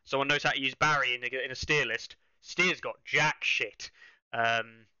out, someone knows how to use Barry in a Steer list. Steer's got jack shit.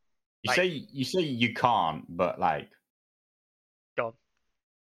 You say you can't, but like... Go on.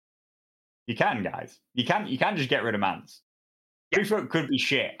 You can, guys. You can just get rid of Mance. Free Folk could be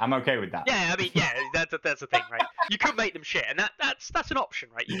shit. I'm okay with that. Yeah, I mean, yeah, that's the thing, right? You could make them shit, and that's an option,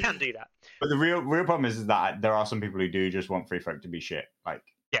 right? You can do that. But the real problem is that there are some people who do just want Free Folk to be shit. Like,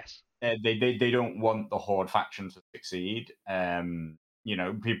 Yes. They don't want the Horde faction to succeed.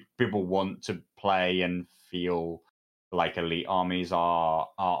 People want to play and feel like elite armies are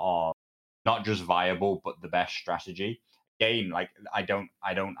not just viable but the best strategy. Again, like I don't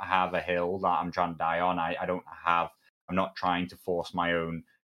have a hill that I'm trying to die on. I'm not trying to force my own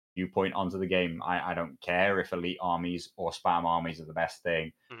viewpoint onto the game. I don't care if elite armies or spam armies are the best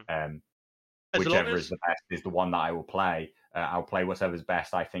thing. Mhm. Um, As long Whichever is as the best is the one that I will play. I'll play whatever's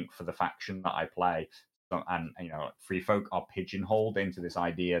best, I think, for the faction that I play. So, and free folk are pigeonholed into this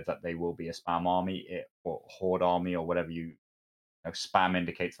idea that they will be a spam army or horde army or whatever spam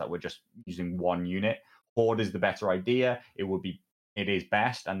indicates that we're just using one unit. Horde is the better idea. It is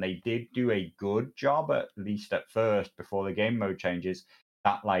best, and they did do a good job, at least at first, before the game mode changes.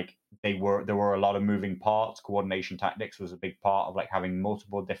 That like there were a lot of moving parts. Coordination tactics was a big part of like having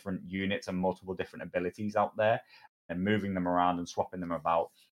multiple different units and multiple different abilities out there, and moving them around and swapping them about.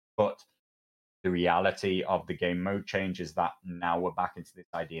 But the reality of the game mode change is that now we're back into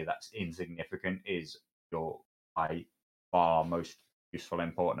this idea that's insignificant is your by far most useful,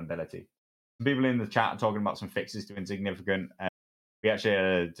 important ability. People in the chat are talking about some fixes to insignificant. We actually had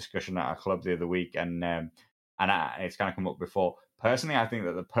a discussion at our club the other week, and it's kind of come up before. Personally, I think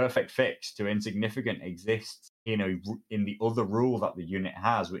that the perfect fix to insignificant exists in the other rule that the unit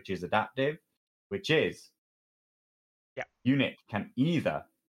has, which is adaptive, which is yeah. unit can either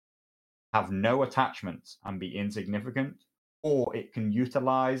have no attachments and be insignificant, or it can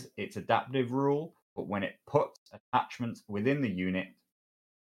utilize its adaptive rule, but when it puts attachments within the unit,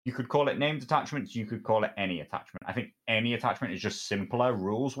 you could call it named attachments, you could call it any attachment. I think any attachment is just simpler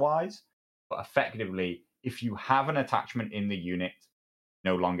rules wise, but effectively, if you have an attachment in the unit,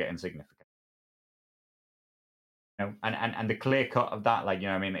 no longer insignificant. And the clear cut of that, like,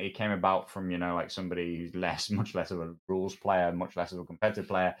 I mean, it came about from, like somebody who's much less of a rules player, much less of a competitive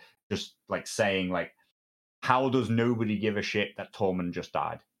player, just like saying, like, how does nobody give a shit that Tormund just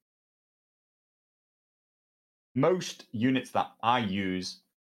died? Most units that I use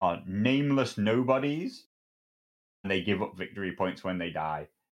are nameless nobodies, and they give up victory points when they die.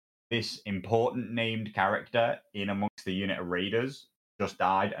 This important named character in amongst the unit of raiders just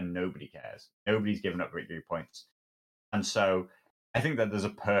died, and nobody cares. Nobody's given up victory points. And so I think that there's a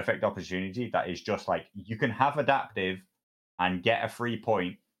perfect opportunity that is just like you can have adaptive and get a free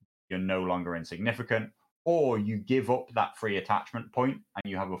point, you're no longer insignificant, or you give up that free attachment point and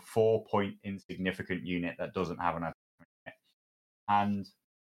you have a 4-point insignificant unit that doesn't have an attachment unit. And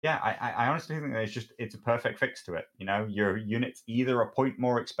yeah, I honestly think that it's a perfect fix to it. Your unit's either a point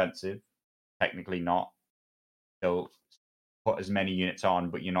more expensive, technically not. They'll put as many units on,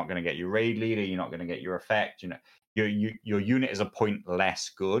 but you're not going to get your raid leader, you're not going to get your effect. Your unit is a point less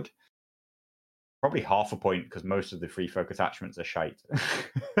good. Probably half a point because most of the free folk attachments are shite.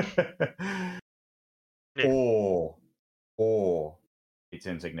 Yeah. Or it's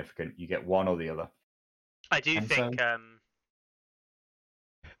insignificant. You get one or the other. I do think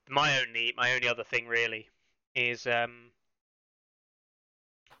my only other thing really is I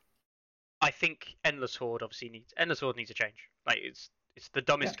think Endless Horde needs a change. Like it's the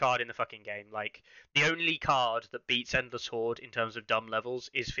dumbest card in the fucking game. Like the only card that beats Endless Horde in terms of dumb levels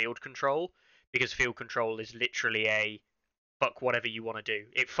is Field Control, because Field Control is literally a fuck whatever you want to do.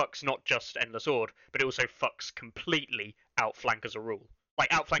 It fucks not just Endless Horde, but it also fucks completely Outflank as a rule.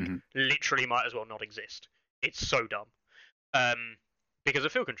 Like Outflank literally might as well not exist. It's so dumb. Because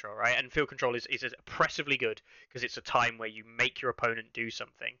of Field Control, right? And Field Control is oppressively good because it's a time where you make your opponent do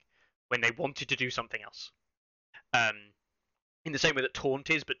something when they wanted to do something else. In the same way that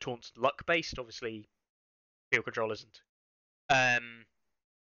Taunt is, but Taunt's luck based. Obviously, Field Control isn't.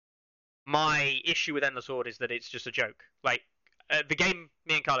 My issue with Endless Horde is that it's just a joke. Like the game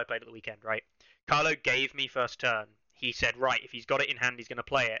me and Carlo played at the weekend, right? Carlo gave me first turn. He said, right, if he's got it in hand, he's going to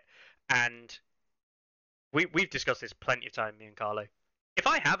play it. And we've discussed this plenty of time, me and Carlo. If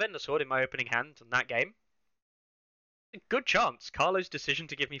I have Endless Horde in my opening hand in that game, a good chance Carlo's decision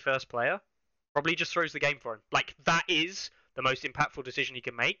to give me first player probably just throws the game for him. Like, that is the most impactful decision he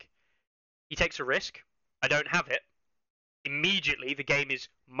can make. He takes a risk. I don't have it. Immediately, the game is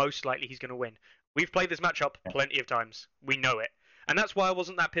most likely he's going to win. We've played this matchup plenty of times. We know it. And that's why I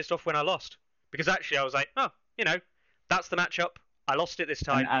wasn't that pissed off when I lost. Because actually, I was like, oh, that's the matchup. I lost it this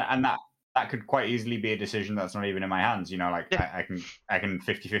time. And that could quite easily be a decision that's not even in my hands. Like I can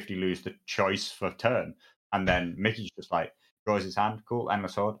 50-50 lose the choice for turn. And then Mickey's just like, draws his hand, cool,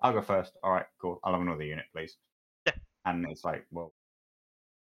 Endless Horde. I'll go first. All right, cool. I'll have another unit, please. Yeah. And it's like, well,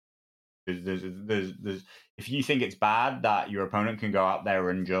 there's if you think it's bad that your opponent can go out there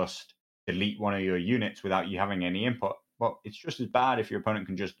and just delete one of your units without you having any input, well, it's just as bad if your opponent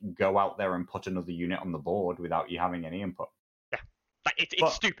can just go out there and put another unit on the board without you having any input. Yeah, like it's But-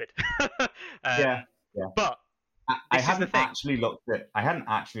 stupid. Yeah. But I this is the hadn't thing.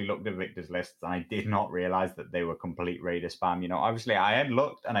 actually looked at Victor's lists, and I did not realize that they were complete Raider spam. Obviously I had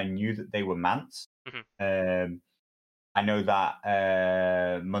looked and I knew that they were Mance. I know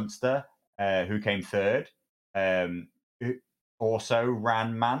that Munster, who came third, who also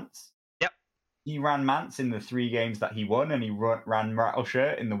ran Mance. Yep. He ran Mance in the 3 games that he won, and he ran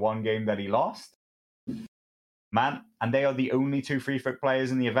Rattleshirt in the 1 game that he lost. And they are the only 2 Free Folk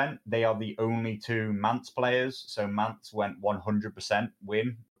players in the event. They are the only 2 Mance players. So Mance went 100%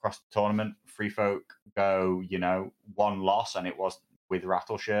 win across the tournament. Free Folk go, 1 loss, and it was with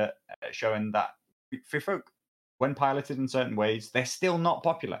Rattleshirt, showing that Free Folk, when piloted in certain ways, they're still not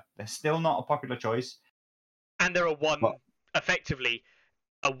popular. They're still not a popular choice. And they're effectively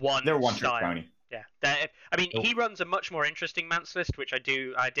a one They're a one-trick style. pony. Yeah, he runs a much more interesting Mance list, which I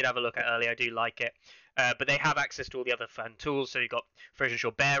did have a look at earlier. I do like it, but they have access to all the other fun tools. So you've got Frozen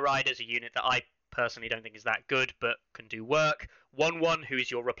Shore Bear Riders, a unit that I personally don't think is that good, but can do work. 1/1, who is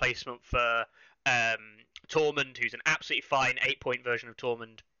your replacement for Tormund, who's an absolutely fine 8-point version of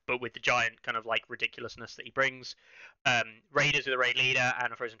Tormund, but with the giant kind of like ridiculousness that he brings. Raiders with a raid leader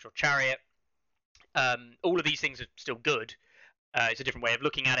and a Frozen Shore Chariot. All of these things are still good. It's a different way of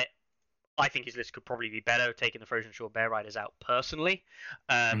looking at it. I think his list could probably be better, taking the Frozen Shore Bear Riders out personally.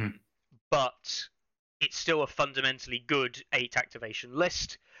 But it's still a fundamentally good 8 activation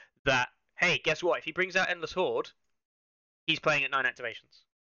list that, hey, guess what? If he brings out Endless Horde, he's playing at 9 activations.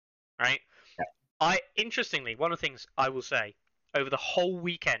 Right? Yeah. Interestingly, one of the things I will say, over the whole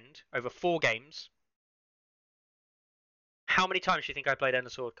weekend, over 4 games, how many times do you think I played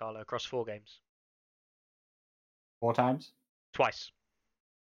Endless Horde, Carlo, across 4 games? 4 times? Twice.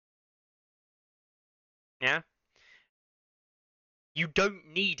 Yeah? You don't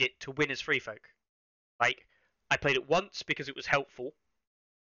need it to win as Free Folk. Like, I played it once because it was helpful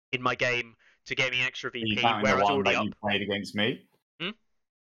in my game to get me extra VP where I was already up. You played against me?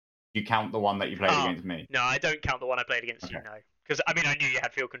 You count the one that you played against me? No, I don't count the one I played against you, no. Because, I knew you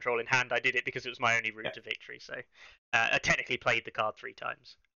had field control in hand. I did it because it was my only route to victory. So, I technically played the card 3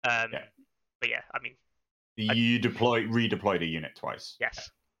 times. But yeah, You redeployed a unit twice. Yes.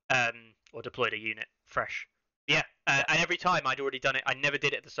 Or deployed a unit fresh. Yeah, and every time I'd already done it. I never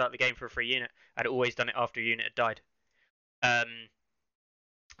did it at the start of the game for a free unit. I'd always done it after a unit had died. And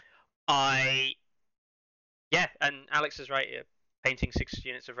Alex is right. Painting 6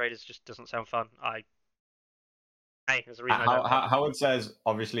 units of Raiders just doesn't sound fun. There's a reason I don't. Howard says,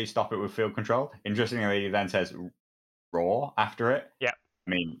 obviously, stop it with field control. Interestingly, he then says raw after it. Yeah.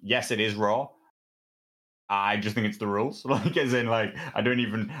 Yes, it is raw. I just think it's the rules. I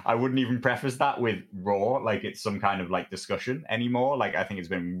wouldn't even preface that with raw, like it's some kind of discussion anymore. I think it's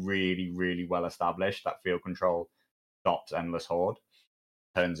been really, really well established that field control stops Endless Horde,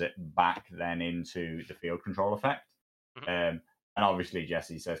 turns it back then into the field control effect. And obviously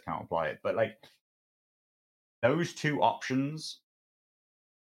Jesse says can't apply it. But those 2 options,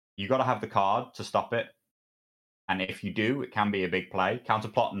 you got to have the card to stop it. And if you do, it can be a big play.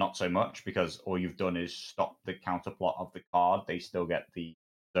 Counterplot, not so much, because all you've done is stop the counterplot of the card. They still get the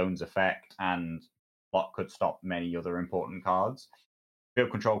zones effect, and plot could stop many other important cards.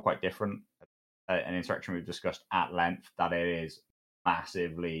 Field control, quite different. An interaction we've discussed at length, that it is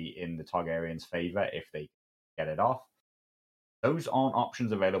massively in the Targaryen's favor if they get it off. Those aren't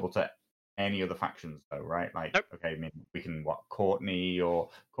options available to any other factions, though, right? Nope. Okay, we can Courtney or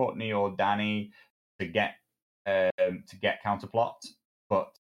Danny to get counterplot,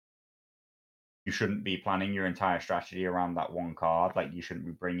 but you shouldn't be planning your entire strategy around that one card. You shouldn't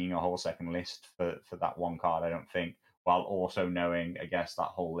be bringing a whole second list for that one card, I don't think, while also knowing, I guess, that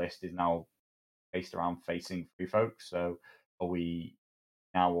whole list is now based around facing Free Folk. So are we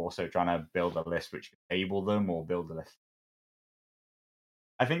now also trying to build a list which can table them, or build a list?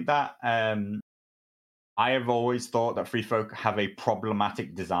 I think that I have always thought that Free Folk have a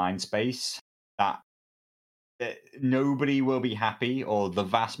problematic design space that nobody will be happy, or the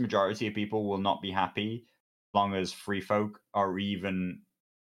vast majority of people will not be happy as long as Free Folk are even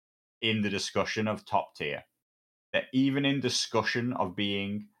in the discussion of top tier. They're even in discussion of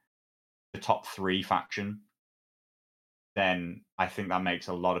being the top 3 faction, then I think that makes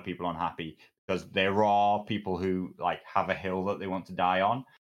a lot of people unhappy, because there are people who have a hill that they want to die on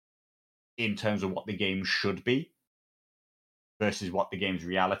in terms of what the game should be versus what the game's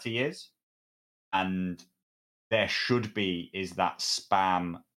reality is. And there should be is that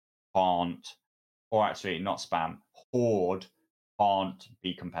spam can't, or actually not spam, Horde can't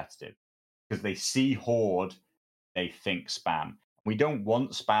be competitive, because they see Horde they think spam. We don't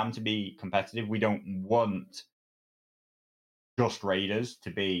want spam to be competitive. We don't want just raiders to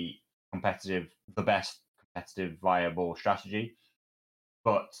be competitive, the best competitive viable strategy.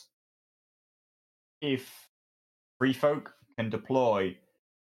 But if Free Folk can deploy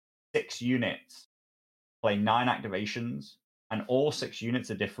 6 units, play 9 activations, and all 6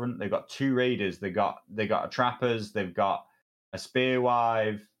 units are different. They've got 2 raiders, they got a trappers, they've got a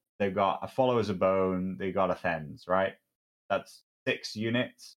spearwive, they've got a followers of bone, they got a fens, right? That's 6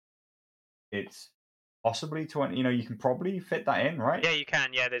 units. It's possibly 20. You can probably fit that in, right? Yeah, you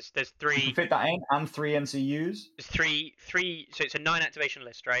can. Yeah, there's You three. can fit that in and 3 NCUs. There's three. So it's a 9 activation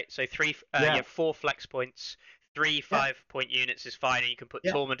list, right? So you Yeah. have 4 flex points. 3 5-point units is fine, and you can put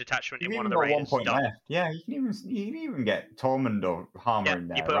Tormund detachment in You've one of even the got 1 raiders. point Done. left. Yeah, you can even get Tormund or Harmer in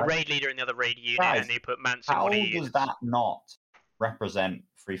there. You put right? a raid leader in the other raid unit, Guys, and then you put Mance in how one of your does units. that not represent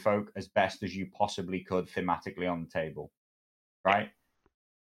Free Folk as best as you possibly could thematically on the table? Right?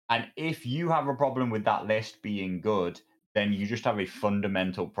 And if you have a problem with that list being good, then you just have a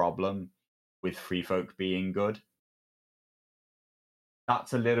fundamental problem with Free Folk being good.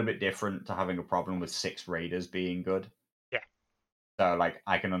 That's a little bit different to having a problem with 6 raiders being good. Yeah. So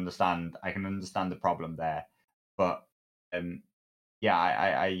I can understand the problem there. But yeah,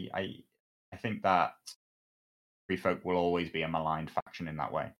 I think that Free Folk will always be a maligned faction in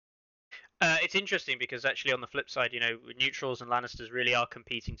that way. It's interesting because actually on the flip side, neutrals and Lannisters really are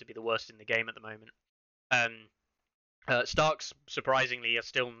competing to be the worst in the game at the moment. Starks, surprisingly, are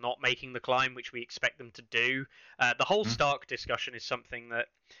still not making the climb, which we expect them to do. The whole Stark discussion is something that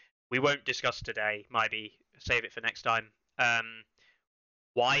we won't discuss today. Maybe save it for next time.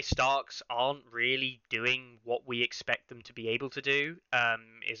 Why Starks aren't really doing what we expect them to be able to do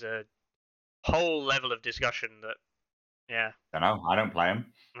is a whole level of discussion that, yeah. Don't know. I don't play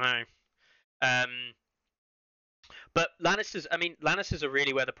them. No. But Lannisters are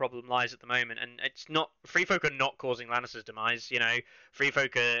really where the problem lies at the moment, and it's not Free Folk are not causing Lannisters' demise. Free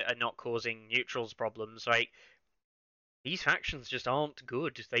Folk are not causing neutrals problems. Like these factions just aren't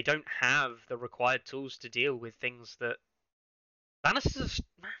good. They don't have the required tools to deal with things that Lannisters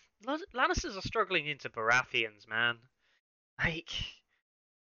are struggling into Baratheons, man. Like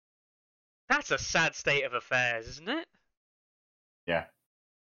that's a sad state of affairs, isn't it? Yeah.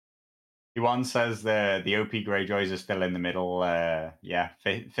 One says the OP Greyjoys are still in the middle.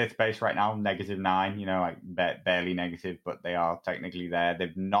 Fifth base right now, -9. Barely negative, but they are technically there.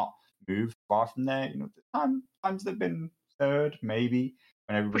 They've not moved far from there. Times they've been third, maybe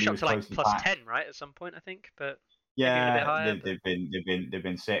when everybody Push up was to like closely plus back. 10, right, at some point, I think. But yeah, maybe a bit higher. They've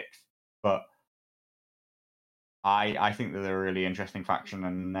been sixth, but I think that they're a really interesting faction,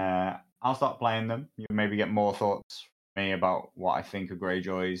 and I'll start playing them. You maybe get more thoughts from me about what I think of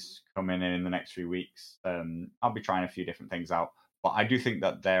Greyjoys coming in the next few weeks. I'll be trying a few different things out, but I do think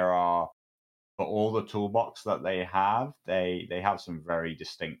that there are, for all the toolbox that they have some very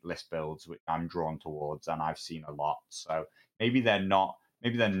distinct list builds which I'm drawn towards, and I've seen a lot. So maybe they're not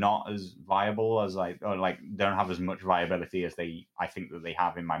as viable as don't have as much viability as I think that they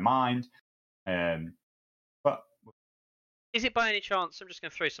have in my mind. But is it by any chance? I'm just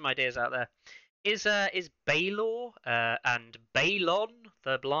going to throw some ideas out there. Is Baelor and Balon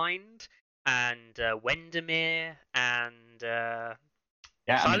the Blind and Wendemir and I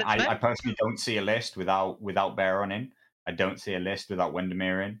personally don't see a list without Baron in. I don't see a list without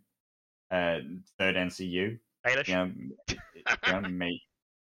Wendemir in. Third NCU. Baelish. May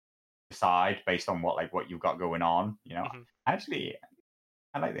decide based on what you've got going on. Actually,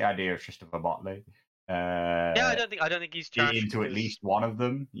 I like the idea of Christopher Botley. I don't think he's trash into at least one of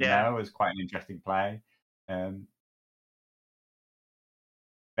them. Is quite an interesting play.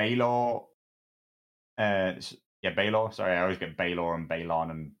 Baelor. Baelor. Sorry, I always get Baelor and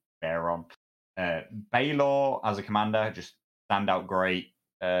Balon and Baron. Baelor as a commander just stand out great,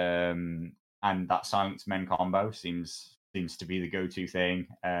 and that Silence Men combo seems to be the go-to thing,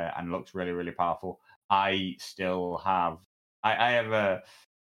 and looks really, really powerful. I still have I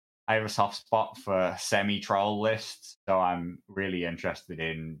have a soft spot for semi-troll lists, so I'm really interested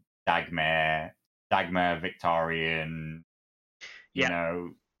in Dagmar, Victorian,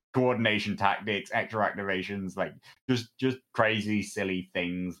 coordination tactics, extra activations, just crazy, silly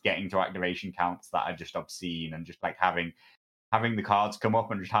things, getting to activation counts that are just obscene, and just having the cards come up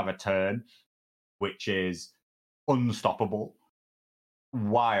and just have a turn, which is unstoppable,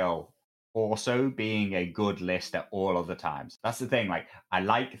 while also being a good list at all other times. That's the thing. I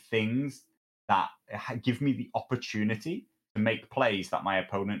like things that give me the opportunity to make plays that my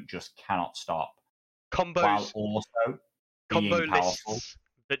opponent just cannot stop. Combos, while also being combo powerful. Lists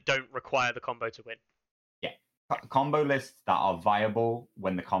that don't require the combo to win. Yeah, combo lists that are viable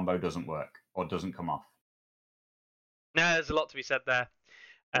when the combo doesn't work or doesn't come off. No, there's a lot to be said there.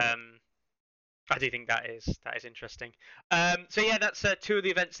 I do think that is interesting. So yeah, that's two of the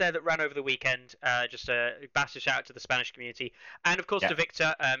events there that ran over the weekend. Just a massive shout out to the Spanish community, and of course to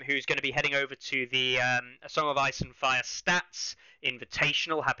Victor, who's going to be heading over to the A Song of Ice and Fire Stats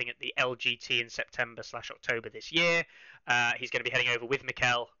Invitational happening at the LGT in September/October this year. He's going to be heading over with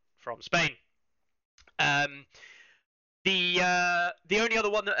Mikel from Spain. The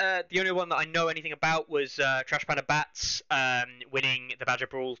only one that I know anything about was Trash Panda Bats winning the Badger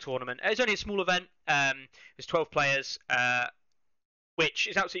Brawl tournament. It was only a small event. It was 12 players, which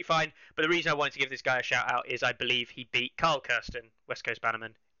is absolutely fine. But the reason I wanted to give this guy a shout out is I believe he beat Carl Kirsten, West Coast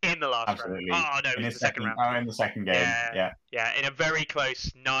Bannerman, in the last round. Oh no, it was in the second round. Oh, in the second game. Yeah, in a very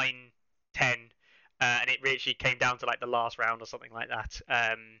close 9-10, and it really came down to like the last round or something like that.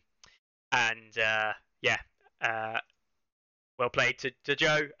 Well played to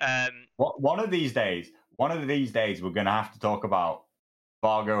Joe. One of these days, we're going to have to talk about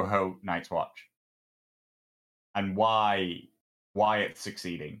Vargo Ho Night's Watch and why it's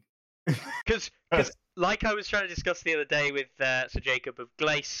succeeding. Because, like I was trying to discuss the other day with Sir Jacob of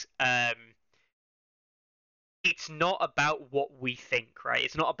Glace, it's not about what we think, right?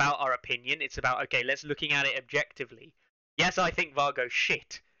 It's not about our opinion. It's about, okay, let's looking at it objectively. Yes, I think Vargo's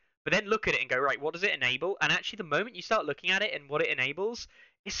shit. But then look at it and go, right, what does it enable? And actually, the moment you start looking at it and what it enables,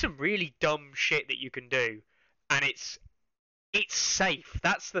 it's some really dumb shit that you can do. And it's safe.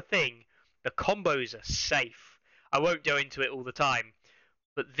 That's the thing. The combos are safe. I won't go into it all the time.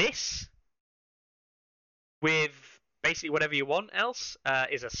 But this, with basically whatever you want else,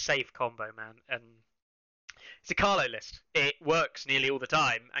 is a safe combo, man. And it's a Carlo list. It works nearly all the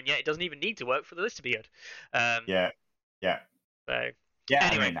time, and yet it doesn't even need to work for the list to be good. Yeah. So... Yeah,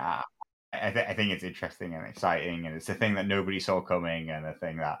 anyway. I mean, I think it's interesting and exciting, and it's a thing that nobody saw coming, and a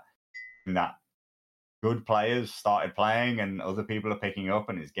thing that good players started playing, and other people are picking up,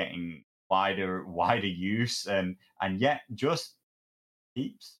 and it's getting wider use, and yet just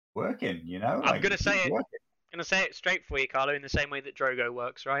keeps working. You know, I'm gonna say it. I'm gonna say it straight for you, Carlo, in the same way that Drogo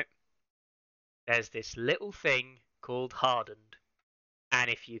works, right? There's this little thing called Hardened, and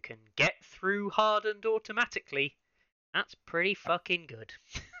if you can get through Hardened automatically, that's pretty fucking good.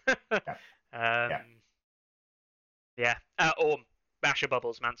 Or Masher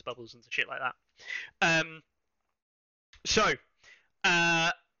Bubbles, Mance Bubbles, and shit like that.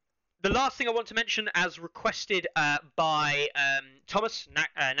 The last thing I want to mention, as requested by Thomas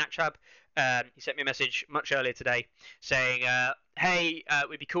Nakchab, he sent me a message much earlier today saying, hey, it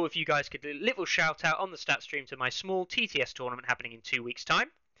would be cool if you guys could do a little shout out on the stat stream to my small TTS tournament happening in 2 weeks' time.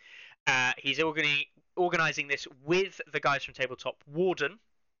 He's organising this with the guys from Tabletop Warden.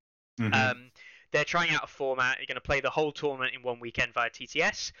 Mm-hmm. They're trying out a format. You're going to play the whole tournament in one weekend via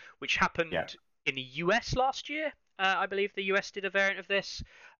TTS, which happened in the US last year. I believe the US did a variant of this.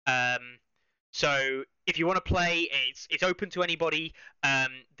 So if you want to play, it's open to anybody.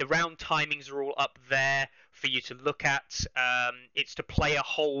 The round timings are all up there for you to look at. It's to play a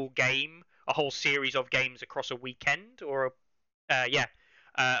whole game, a whole series of games across a weekend, or a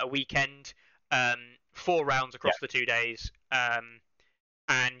weekend. 4 rounds across the 2 days. Have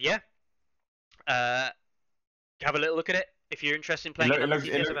a little look at it if you're interested in playing. It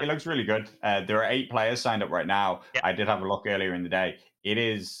looks really good. There are 8 players signed up right now. Yep. I did have a look earlier in the day. It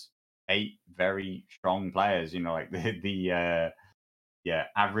is 8 very strong players. You know, like the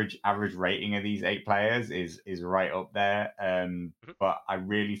average rating of these 8 players is right up there. But I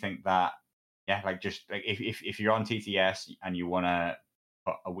really think that if you're on TTS and you want to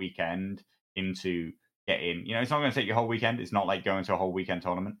put a weekend into getting, you know, it's not going to take your whole weekend. It's not like going to a whole weekend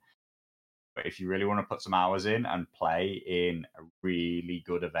tournament. But if you really want to put some hours in and play in a really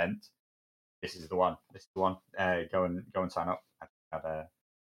good event, this is the one. Go and sign up.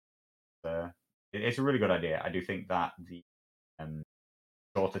 It's a really good idea. I do think that the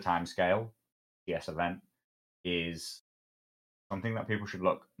shorter time scale TS event is something that people should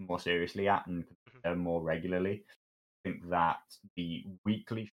look more seriously at and consider more regularly. I think that the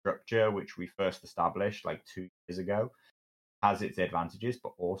weekly structure, which we first established like 2 years ago, has its advantages,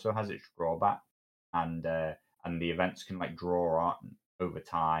 but also has its drawback. And the events can like draw on over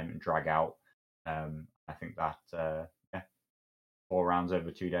time and drag out. I think that 4 rounds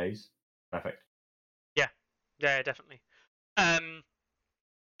over 2 days, perfect. Yeah, definitely.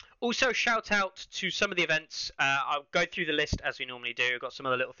 Also, shout out to some of the events. I'll go through the list as we normally do. I've got some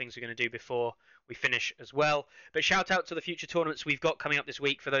other little things we're going to do before we finish as well. But shout out to the future tournaments we've got coming up this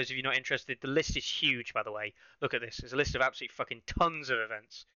week. For those of you not interested, the list is huge, by the way. Look at this. There's a list of absolutely fucking tons of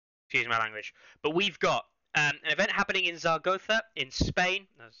events. Excuse my language. But we've got An event happening in Zaragoza in Spain.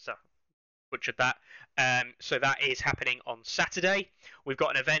 Butchered that. So that is happening on Saturday. We've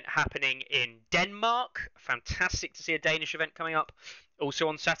got an event happening in Denmark. Fantastic to see a Danish event coming up also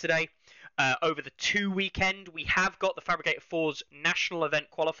on Saturday. Over the 2 weekend, we have got the Fabricator Forge national event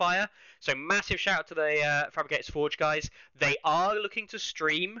qualifier. So massive shout out to the Fabricators Forge guys. They are looking to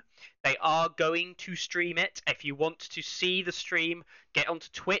stream. They are going to stream it. If you want to see the stream, get onto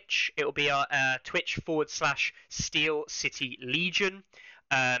Twitch. It will be our Twitch/Steel City Legion.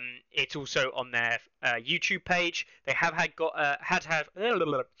 It's also on their YouTube page. They have had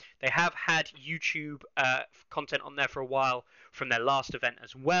YouTube content on there for a while from their last event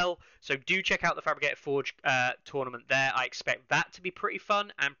as well. So do check out the Fabricator Forge tournament there. I expect that to be pretty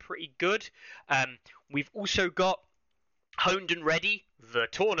fun and pretty good. We've also got Honed and Ready, the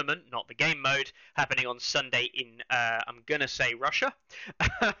tournament, not the game mode, happening on Sunday in, I'm going to say Russia.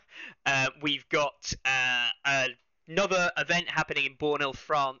 We've got another event happening in Bournel,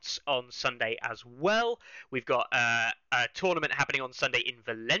 France on Sunday as well. We've got a tournament happening on Sunday in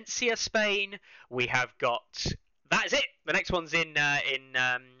Valencia, Spain. We have got... That is it. The next one's in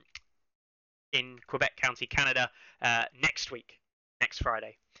Quebec County, Canada, next week, next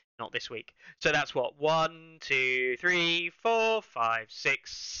Friday, not this week. So that's what 1, 2, 3, 4, 5,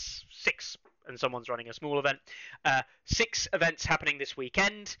 6, and someone's running a small event. 6 events happening this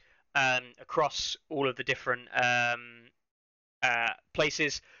weekend across all of the different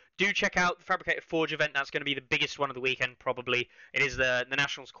places. Do check out the Fabricator Forge event. That's going to be the biggest one of the weekend, probably. It is the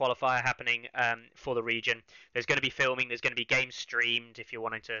Nationals qualifier happening for the region. There's going to be filming. There's going to be games streamed if you're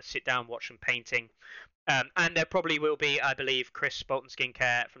wanting to sit down, watch some painting. And there probably will be, I believe, Chris Bolton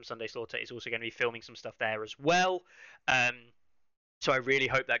Skincare from Sunday Slaughter is also going to be filming some stuff there as well. So I really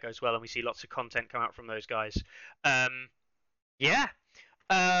hope that goes well and we see lots of content come out from those guys. Yeah.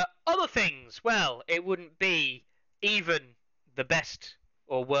 Other things. Well, it wouldn't be even the best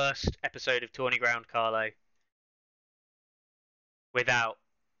or worst episode of Tourney Ground, Carlo, without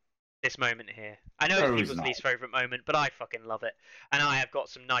this moment here. I know it's people's least favourite moment, but I fucking love it. And I have got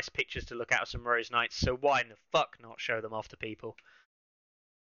some nice pictures to look at of some Rose Knights, so why in the fuck not show them off to people?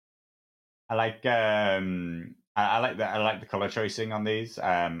 I like the color choicing on these.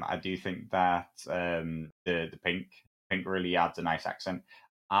 I do think that the pink really adds a nice accent.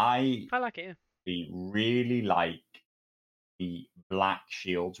 I like it. Yeah. Really like the black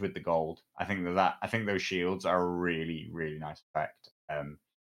shields with the gold. I think those shields are a really, really nice effect.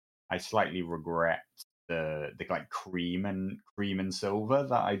 I slightly regret the like cream and silver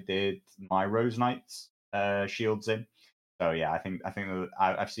that I did my Rose Knights shields in. So yeah, I think that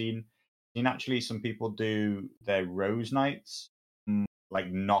I've seen actually some people do their Rose Knights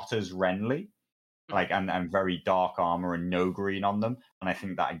like not as Renly, like and very dark armor and no green on them. And I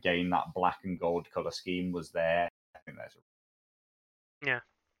think that again, that black and gold color scheme was there. I think that's yeah,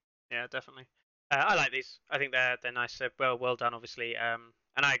 definitely. I like these. I think they're nice. They're well done, obviously.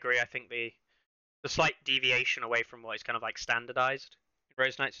 And I agree. I think the slight deviation away from what is kind of like standardized in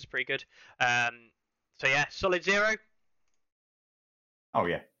Rose Knights is pretty good. So yeah, solid 0. Oh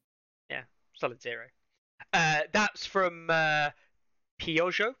yeah, solid 0. That's from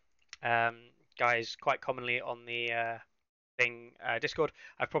Piojo. Guys, quite commonly on the Discord.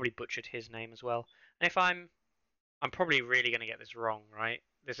 I've probably butchered his name as well. And if I'm probably really going to get this wrong, right?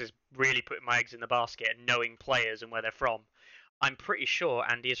 This is really putting my eggs in the basket and knowing players and where they're from. I'm pretty sure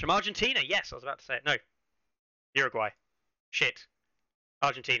Andy is from Argentina. Yes, I was about to say it. No. Uruguay. Shit.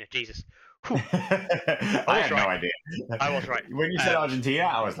 Argentina. Jesus. I had no idea. I was right. When you said Argentina,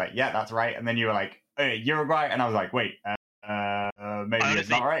 I was like, yeah, that's right. And then you were like, Uruguay. And I was like, wait, maybe it's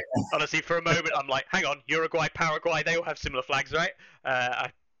not right. Honestly, for a moment, I'm like, hang on, Uruguay, Paraguay, they all have similar flags, right? A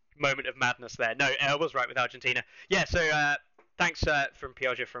moment of madness there. No, I was right with Argentina. Yeah, so thanks from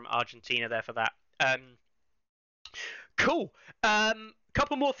Piaggio from Argentina there for that. Cool.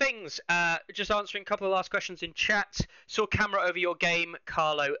 Couple more things. Just answering a couple of last questions in chat. Saw camera over your game,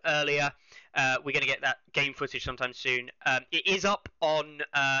 Carlo, earlier. We're going to get that game footage sometime soon. It is up on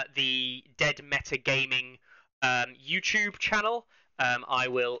the Dead Meta Gaming YouTube channel. I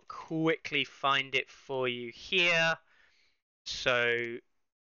will quickly find it for you here. So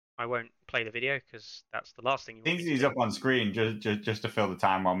I won't play the video because that's the last thing you want. Since he's up on screen, just to fill the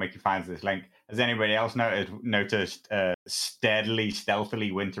time while Mickey finds this link. Has anybody else noticed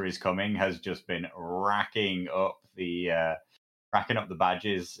stealthily Winter is Coming has just been racking up the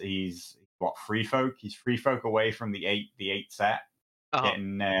badges. He's free folk. He's free folk away from the 8 set,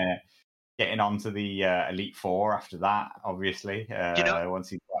 getting onto the Elite 4 after that. Obviously, once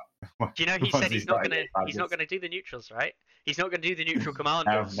he's got, do you know he said he's not gonna do the neutrals, right? He's not going to do the neutral No,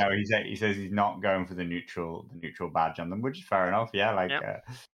 commanders. no, he says he's not going for the neutral badge on them, which is fair enough. Yeah, like, Yep.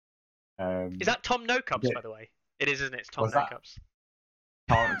 um, Is that Tom No Cups, yeah, by the way? It is, isn't it? It's Tom was No that Cups.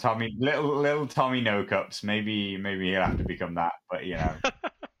 Tommy, little Tommy No Cups? Maybe he'll have to become that, but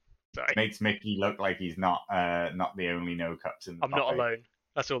Sorry, makes Mickey look like he's not the only No Cups in the I'm top not eight. alone.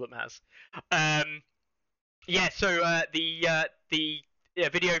 That's all that matters. Yeah. So the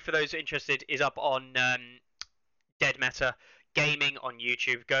video for those interested is up on Dead Meta Gaming on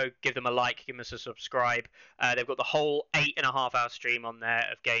YouTube. Go give them a like, give us a subscribe. They've got the whole 8.5 hour stream on there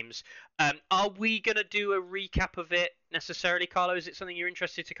of games. Are we gonna do a recap of it necessarily, Carlo? Is it something you're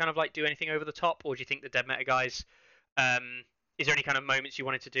interested to kind of like do anything over the top, or do you think the Dead Meta guys? Is there any kind of moments you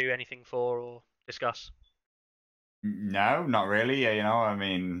wanted to do anything for or discuss? No, not really. I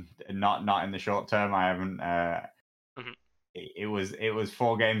mean, not in the short term. I haven't. Mhm. It was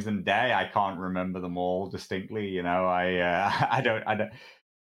 4 games in a day. I can't remember them all distinctly. I don't.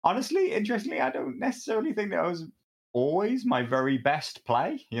 Honestly, interestingly, I don't necessarily think that was always my very best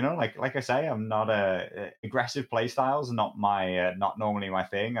play. Like I say, I'm not aggressive play styles, not normally my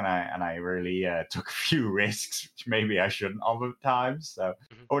thing, and I really took a few risks, which maybe I shouldn't have at times. So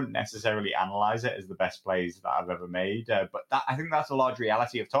Mhm. I wouldn't necessarily analyze it as the best plays that I've ever made, but I think that's a large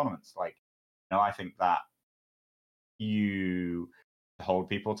reality of tournaments. Like, I think that you hold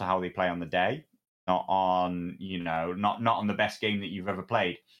people to how they play on the day, not on not on the best game that you've ever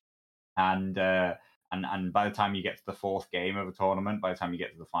played. And by the time you get to the fourth game of a tournament, by the time you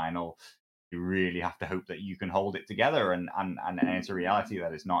get to the final, you really have to hope that you can hold it together. And it's a reality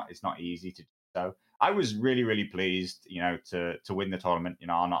that it's not easy to do. So I was really, really pleased, to win the tournament.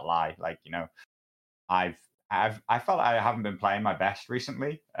 I'll not lie. Like, I felt I haven't been playing my best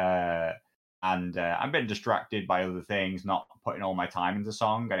recently, and I've been distracted by other things, not putting all my time into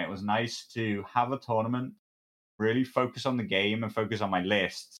Song. And it was nice to have a tournament, really focus on the game and focus on my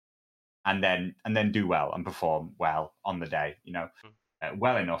lists, and then do well and perform well on the day. Mm.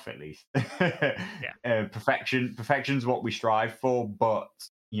 Well enough at least. Yeah. Perfection's what we strive for, but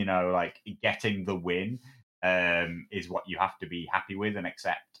like getting the win is what you have to be happy with and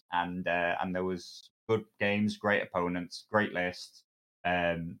accept. And there was good games, great opponents, great lists.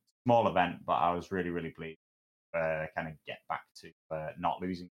 Small event, but I was really, really pleased. Kind of get back to not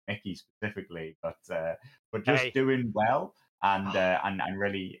losing Mickey specifically, but just Hey. doing well, and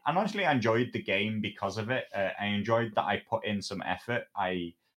really, and honestly, I enjoyed the game because of it. I enjoyed that I put in some effort.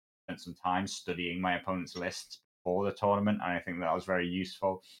 I spent some time studying my opponent's lists before the tournament, and I think that was very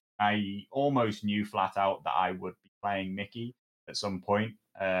useful. I almost knew flat out that I would be playing Mickey at some point.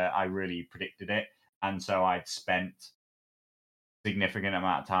 I really predicted it, and so I'd spent significant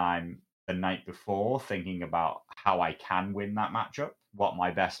amount of time the night before thinking about how I can win that matchup, what my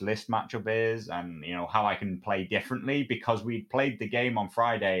best list matchup is, and how I can play differently, because we'd played the game on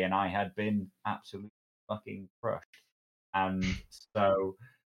Friday and I had been absolutely fucking crushed. And so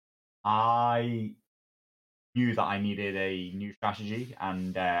I knew that I needed a new strategy,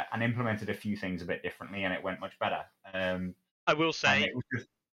 and implemented a few things a bit differently, and it went much better. I will And say it was just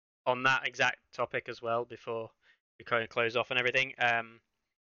on that exact topic as well before we kind of close off and everything.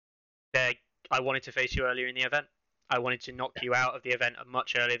 There, I wanted to face you earlier in the event. I wanted to knock you out of the event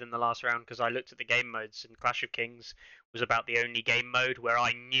much earlier than the last round, because I looked at the game modes, and Clash of Kings was about the only game mode where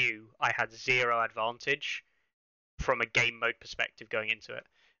I knew I had zero advantage from a game mode perspective going into it.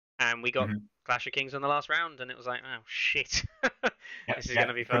 And we got Mhm. Clash of Kings in the last round, and it was like, oh shit, Yeah, this is yeah,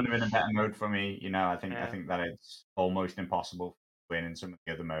 gonna be couldn't fun. have been a better mode for me. I Yeah, think that it's almost impossible to win in some of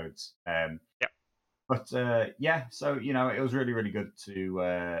the other modes. yeah, But yeah, so it was really, really good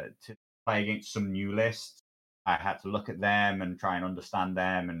to play against some new lists. I had to look at them and try and understand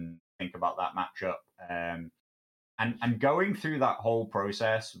them and think about that matchup. And going through that whole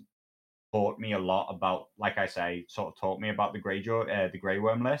process taught me a lot about, like I say, sort of taught me about the Grey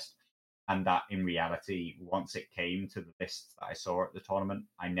Worm list, and that in reality, once it came to the lists that I saw at the tournament,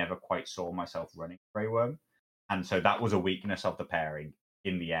 I never quite saw myself running Grey Worm, and so that was a weakness of the pairing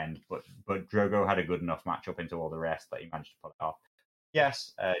in the end. But Drogo had a good enough matchup into all the rest that he managed to pull it off.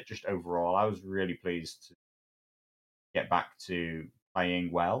 Yes, just overall, I was really pleased to get back to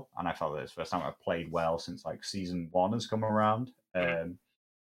playing well, and I felt that it's the first time I've played well since like season 1 has come around. mhm,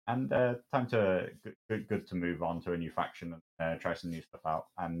 And time to good to move on to a new faction and try some new stuff out.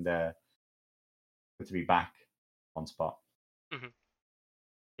 And good to be back on spot. mhm.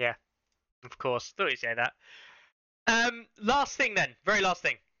 Yeah, of course. Thought you'd say that. Last thing then, very last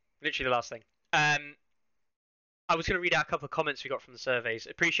thing, literally the last thing. I was going to read out a couple of comments we got from the surveys.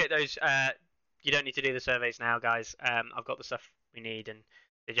 Appreciate those. You don't need to do the surveys now, guys. I've got the stuff we need, and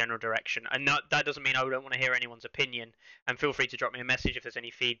the general direction. And that doesn't mean I don't want to hear anyone's opinion. And feel free to drop me a message if there's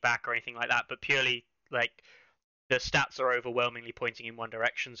any feedback or anything like that. But purely like the stats are overwhelmingly pointing in one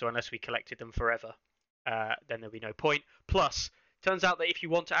direction. So unless we collected them forever, then there'll be no point. Plus, turns out that if you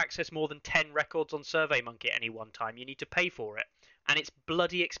want to access more than 10 records on SurveyMonkey at any one time, you need to pay for it, and it's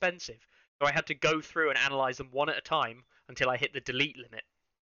bloody expensive. So I had to go through and analyze them one at a time until I hit the delete limit.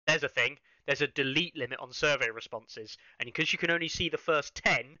 There's a thing. There's a delete limit on survey responses, and because you can only see the first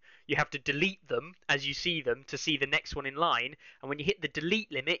 10, you have to delete them as you see them to see the next one in line, and when you hit the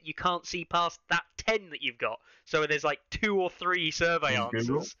delete limit, you can't see past that 10 that you've got. So there's like 2 or 3 survey answers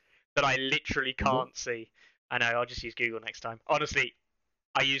Google? that I literally can't see. I know, I'll just use Google next time. Honestly,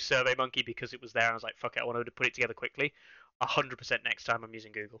 I used SurveyMonkey because it was there, and I was like, fuck it, I wanted to put it together quickly. 100% next time I'm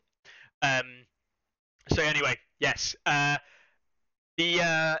using Google. So anyway, yes. One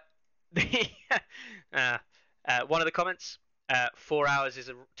of the comments, 4 hours is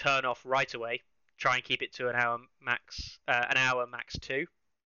a turn off right away. Try and keep it to an hour max 2.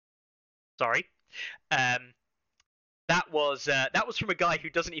 Sorry. That was from a guy who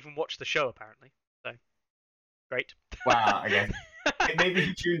doesn't even watch the show apparently. So great. Wow, I guess. Maybe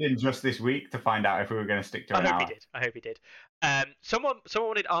he tuned in just this week to find out if we were going to stick to an hour. I hope he did. Someone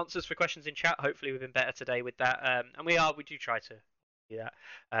wanted answers for questions in chat. Hopefully we've been better today with that. And we do try to do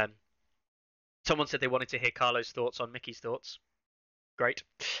that. Someone said they wanted to hear Carlo's thoughts on Mickey's thoughts. Great.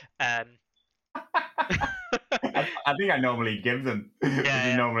 I think I normally give them.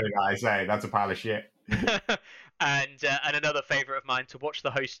 Yeah. Normally I say that's a pile of shit. And another favourite of mine, to watch the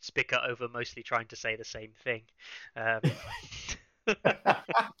hosts bicker over mostly trying to say the same thing.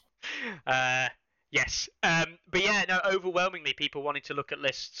 Yes. But yeah, no, overwhelmingly people wanting to look at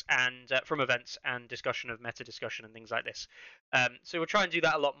lists and from events and discussion of meta discussion and things like this. So we'll try and do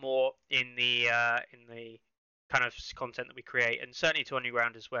that a lot more in the kind of content that we create, and certainly to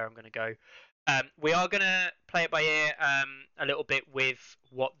Underground is where I'm going to go. We are going to play it by ear a little bit with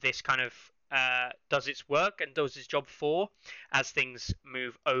what this kind of does its work and does its job for as things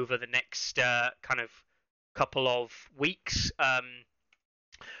move over the next kind of couple of weeks. I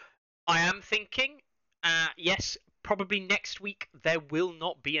am thinking, yes, probably next week there will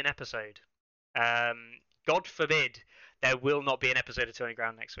not be an episode. God forbid there will not be an episode of Tourney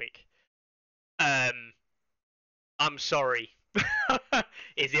Ground next week. I'm sorry.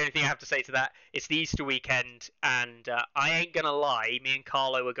 Is the only thing I have to say to that. It's the Easter weekend, and I ain't gonna lie, me and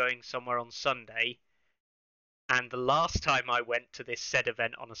Carlo are going somewhere on Sunday, and the last time I went to this said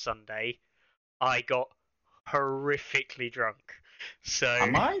event on a Sunday, I got horrifically drunk. So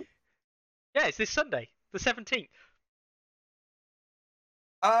Am I? Yeah, it's this Sunday, the 17th.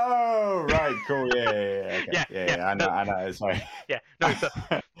 Oh, right, cool, yeah. Okay. Yeah, I know, sorry. Yeah, no,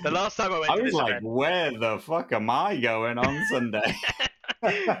 the last time I went to this like, event... where the fuck am I going on Sunday?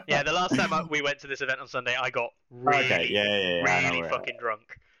 Yeah, the last time we went to this event on Sunday, I got really, really fucking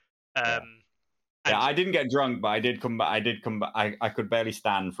drunk. I didn't get drunk, but I did come back. I could barely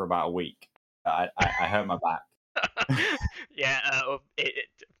stand for about a week. I hurt my back. Yeah,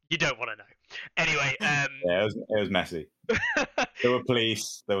 you don't want to know. Anyway, yeah, it was messy. There were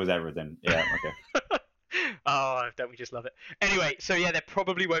police. There was everything. Yeah, okay. Oh, don't we just love it? Anyway, so yeah, there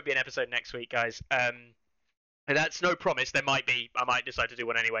probably won't be an episode next week, guys. That's no promise. There might be. I might decide to do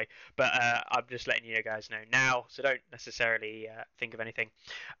one anyway. But I'm just letting you guys know now, so don't necessarily think of anything.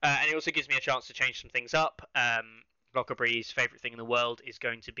 And it also gives me a chance to change some things up. Blockerbree's favourite thing in the world is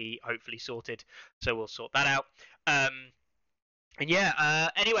going to be hopefully sorted, so we'll sort that out. And yeah,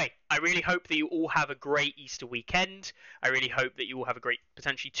 anyway, I really hope that you all have a great Easter weekend. I really hope that you all have a great,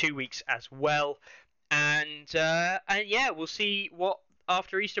 potentially 2 weeks as well. And yeah, we'll see what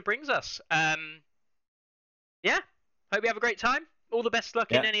after Easter brings us. Yeah, hope you have a great time. All the best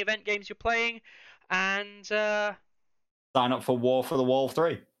luck in any event games you're playing. And sign up for War for the Wall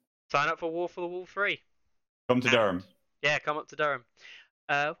 3. Sign up for War for the Wall 3. Come to Durham. Yeah, come up to Durham.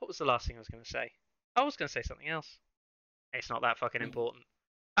 What was the last thing I was going to say? I was going to say something else. It's not that fucking important.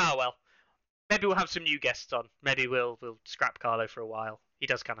 Oh well. Maybe we'll have some new guests on. Maybe we'll scrap Carlo for a while. He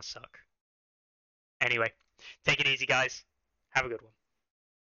does kind of suck. Anyway, take it easy, guys. Have a good one.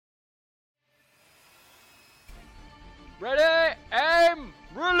 Ready, aim,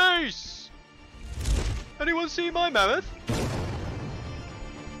 release! Anyone see my mammoth?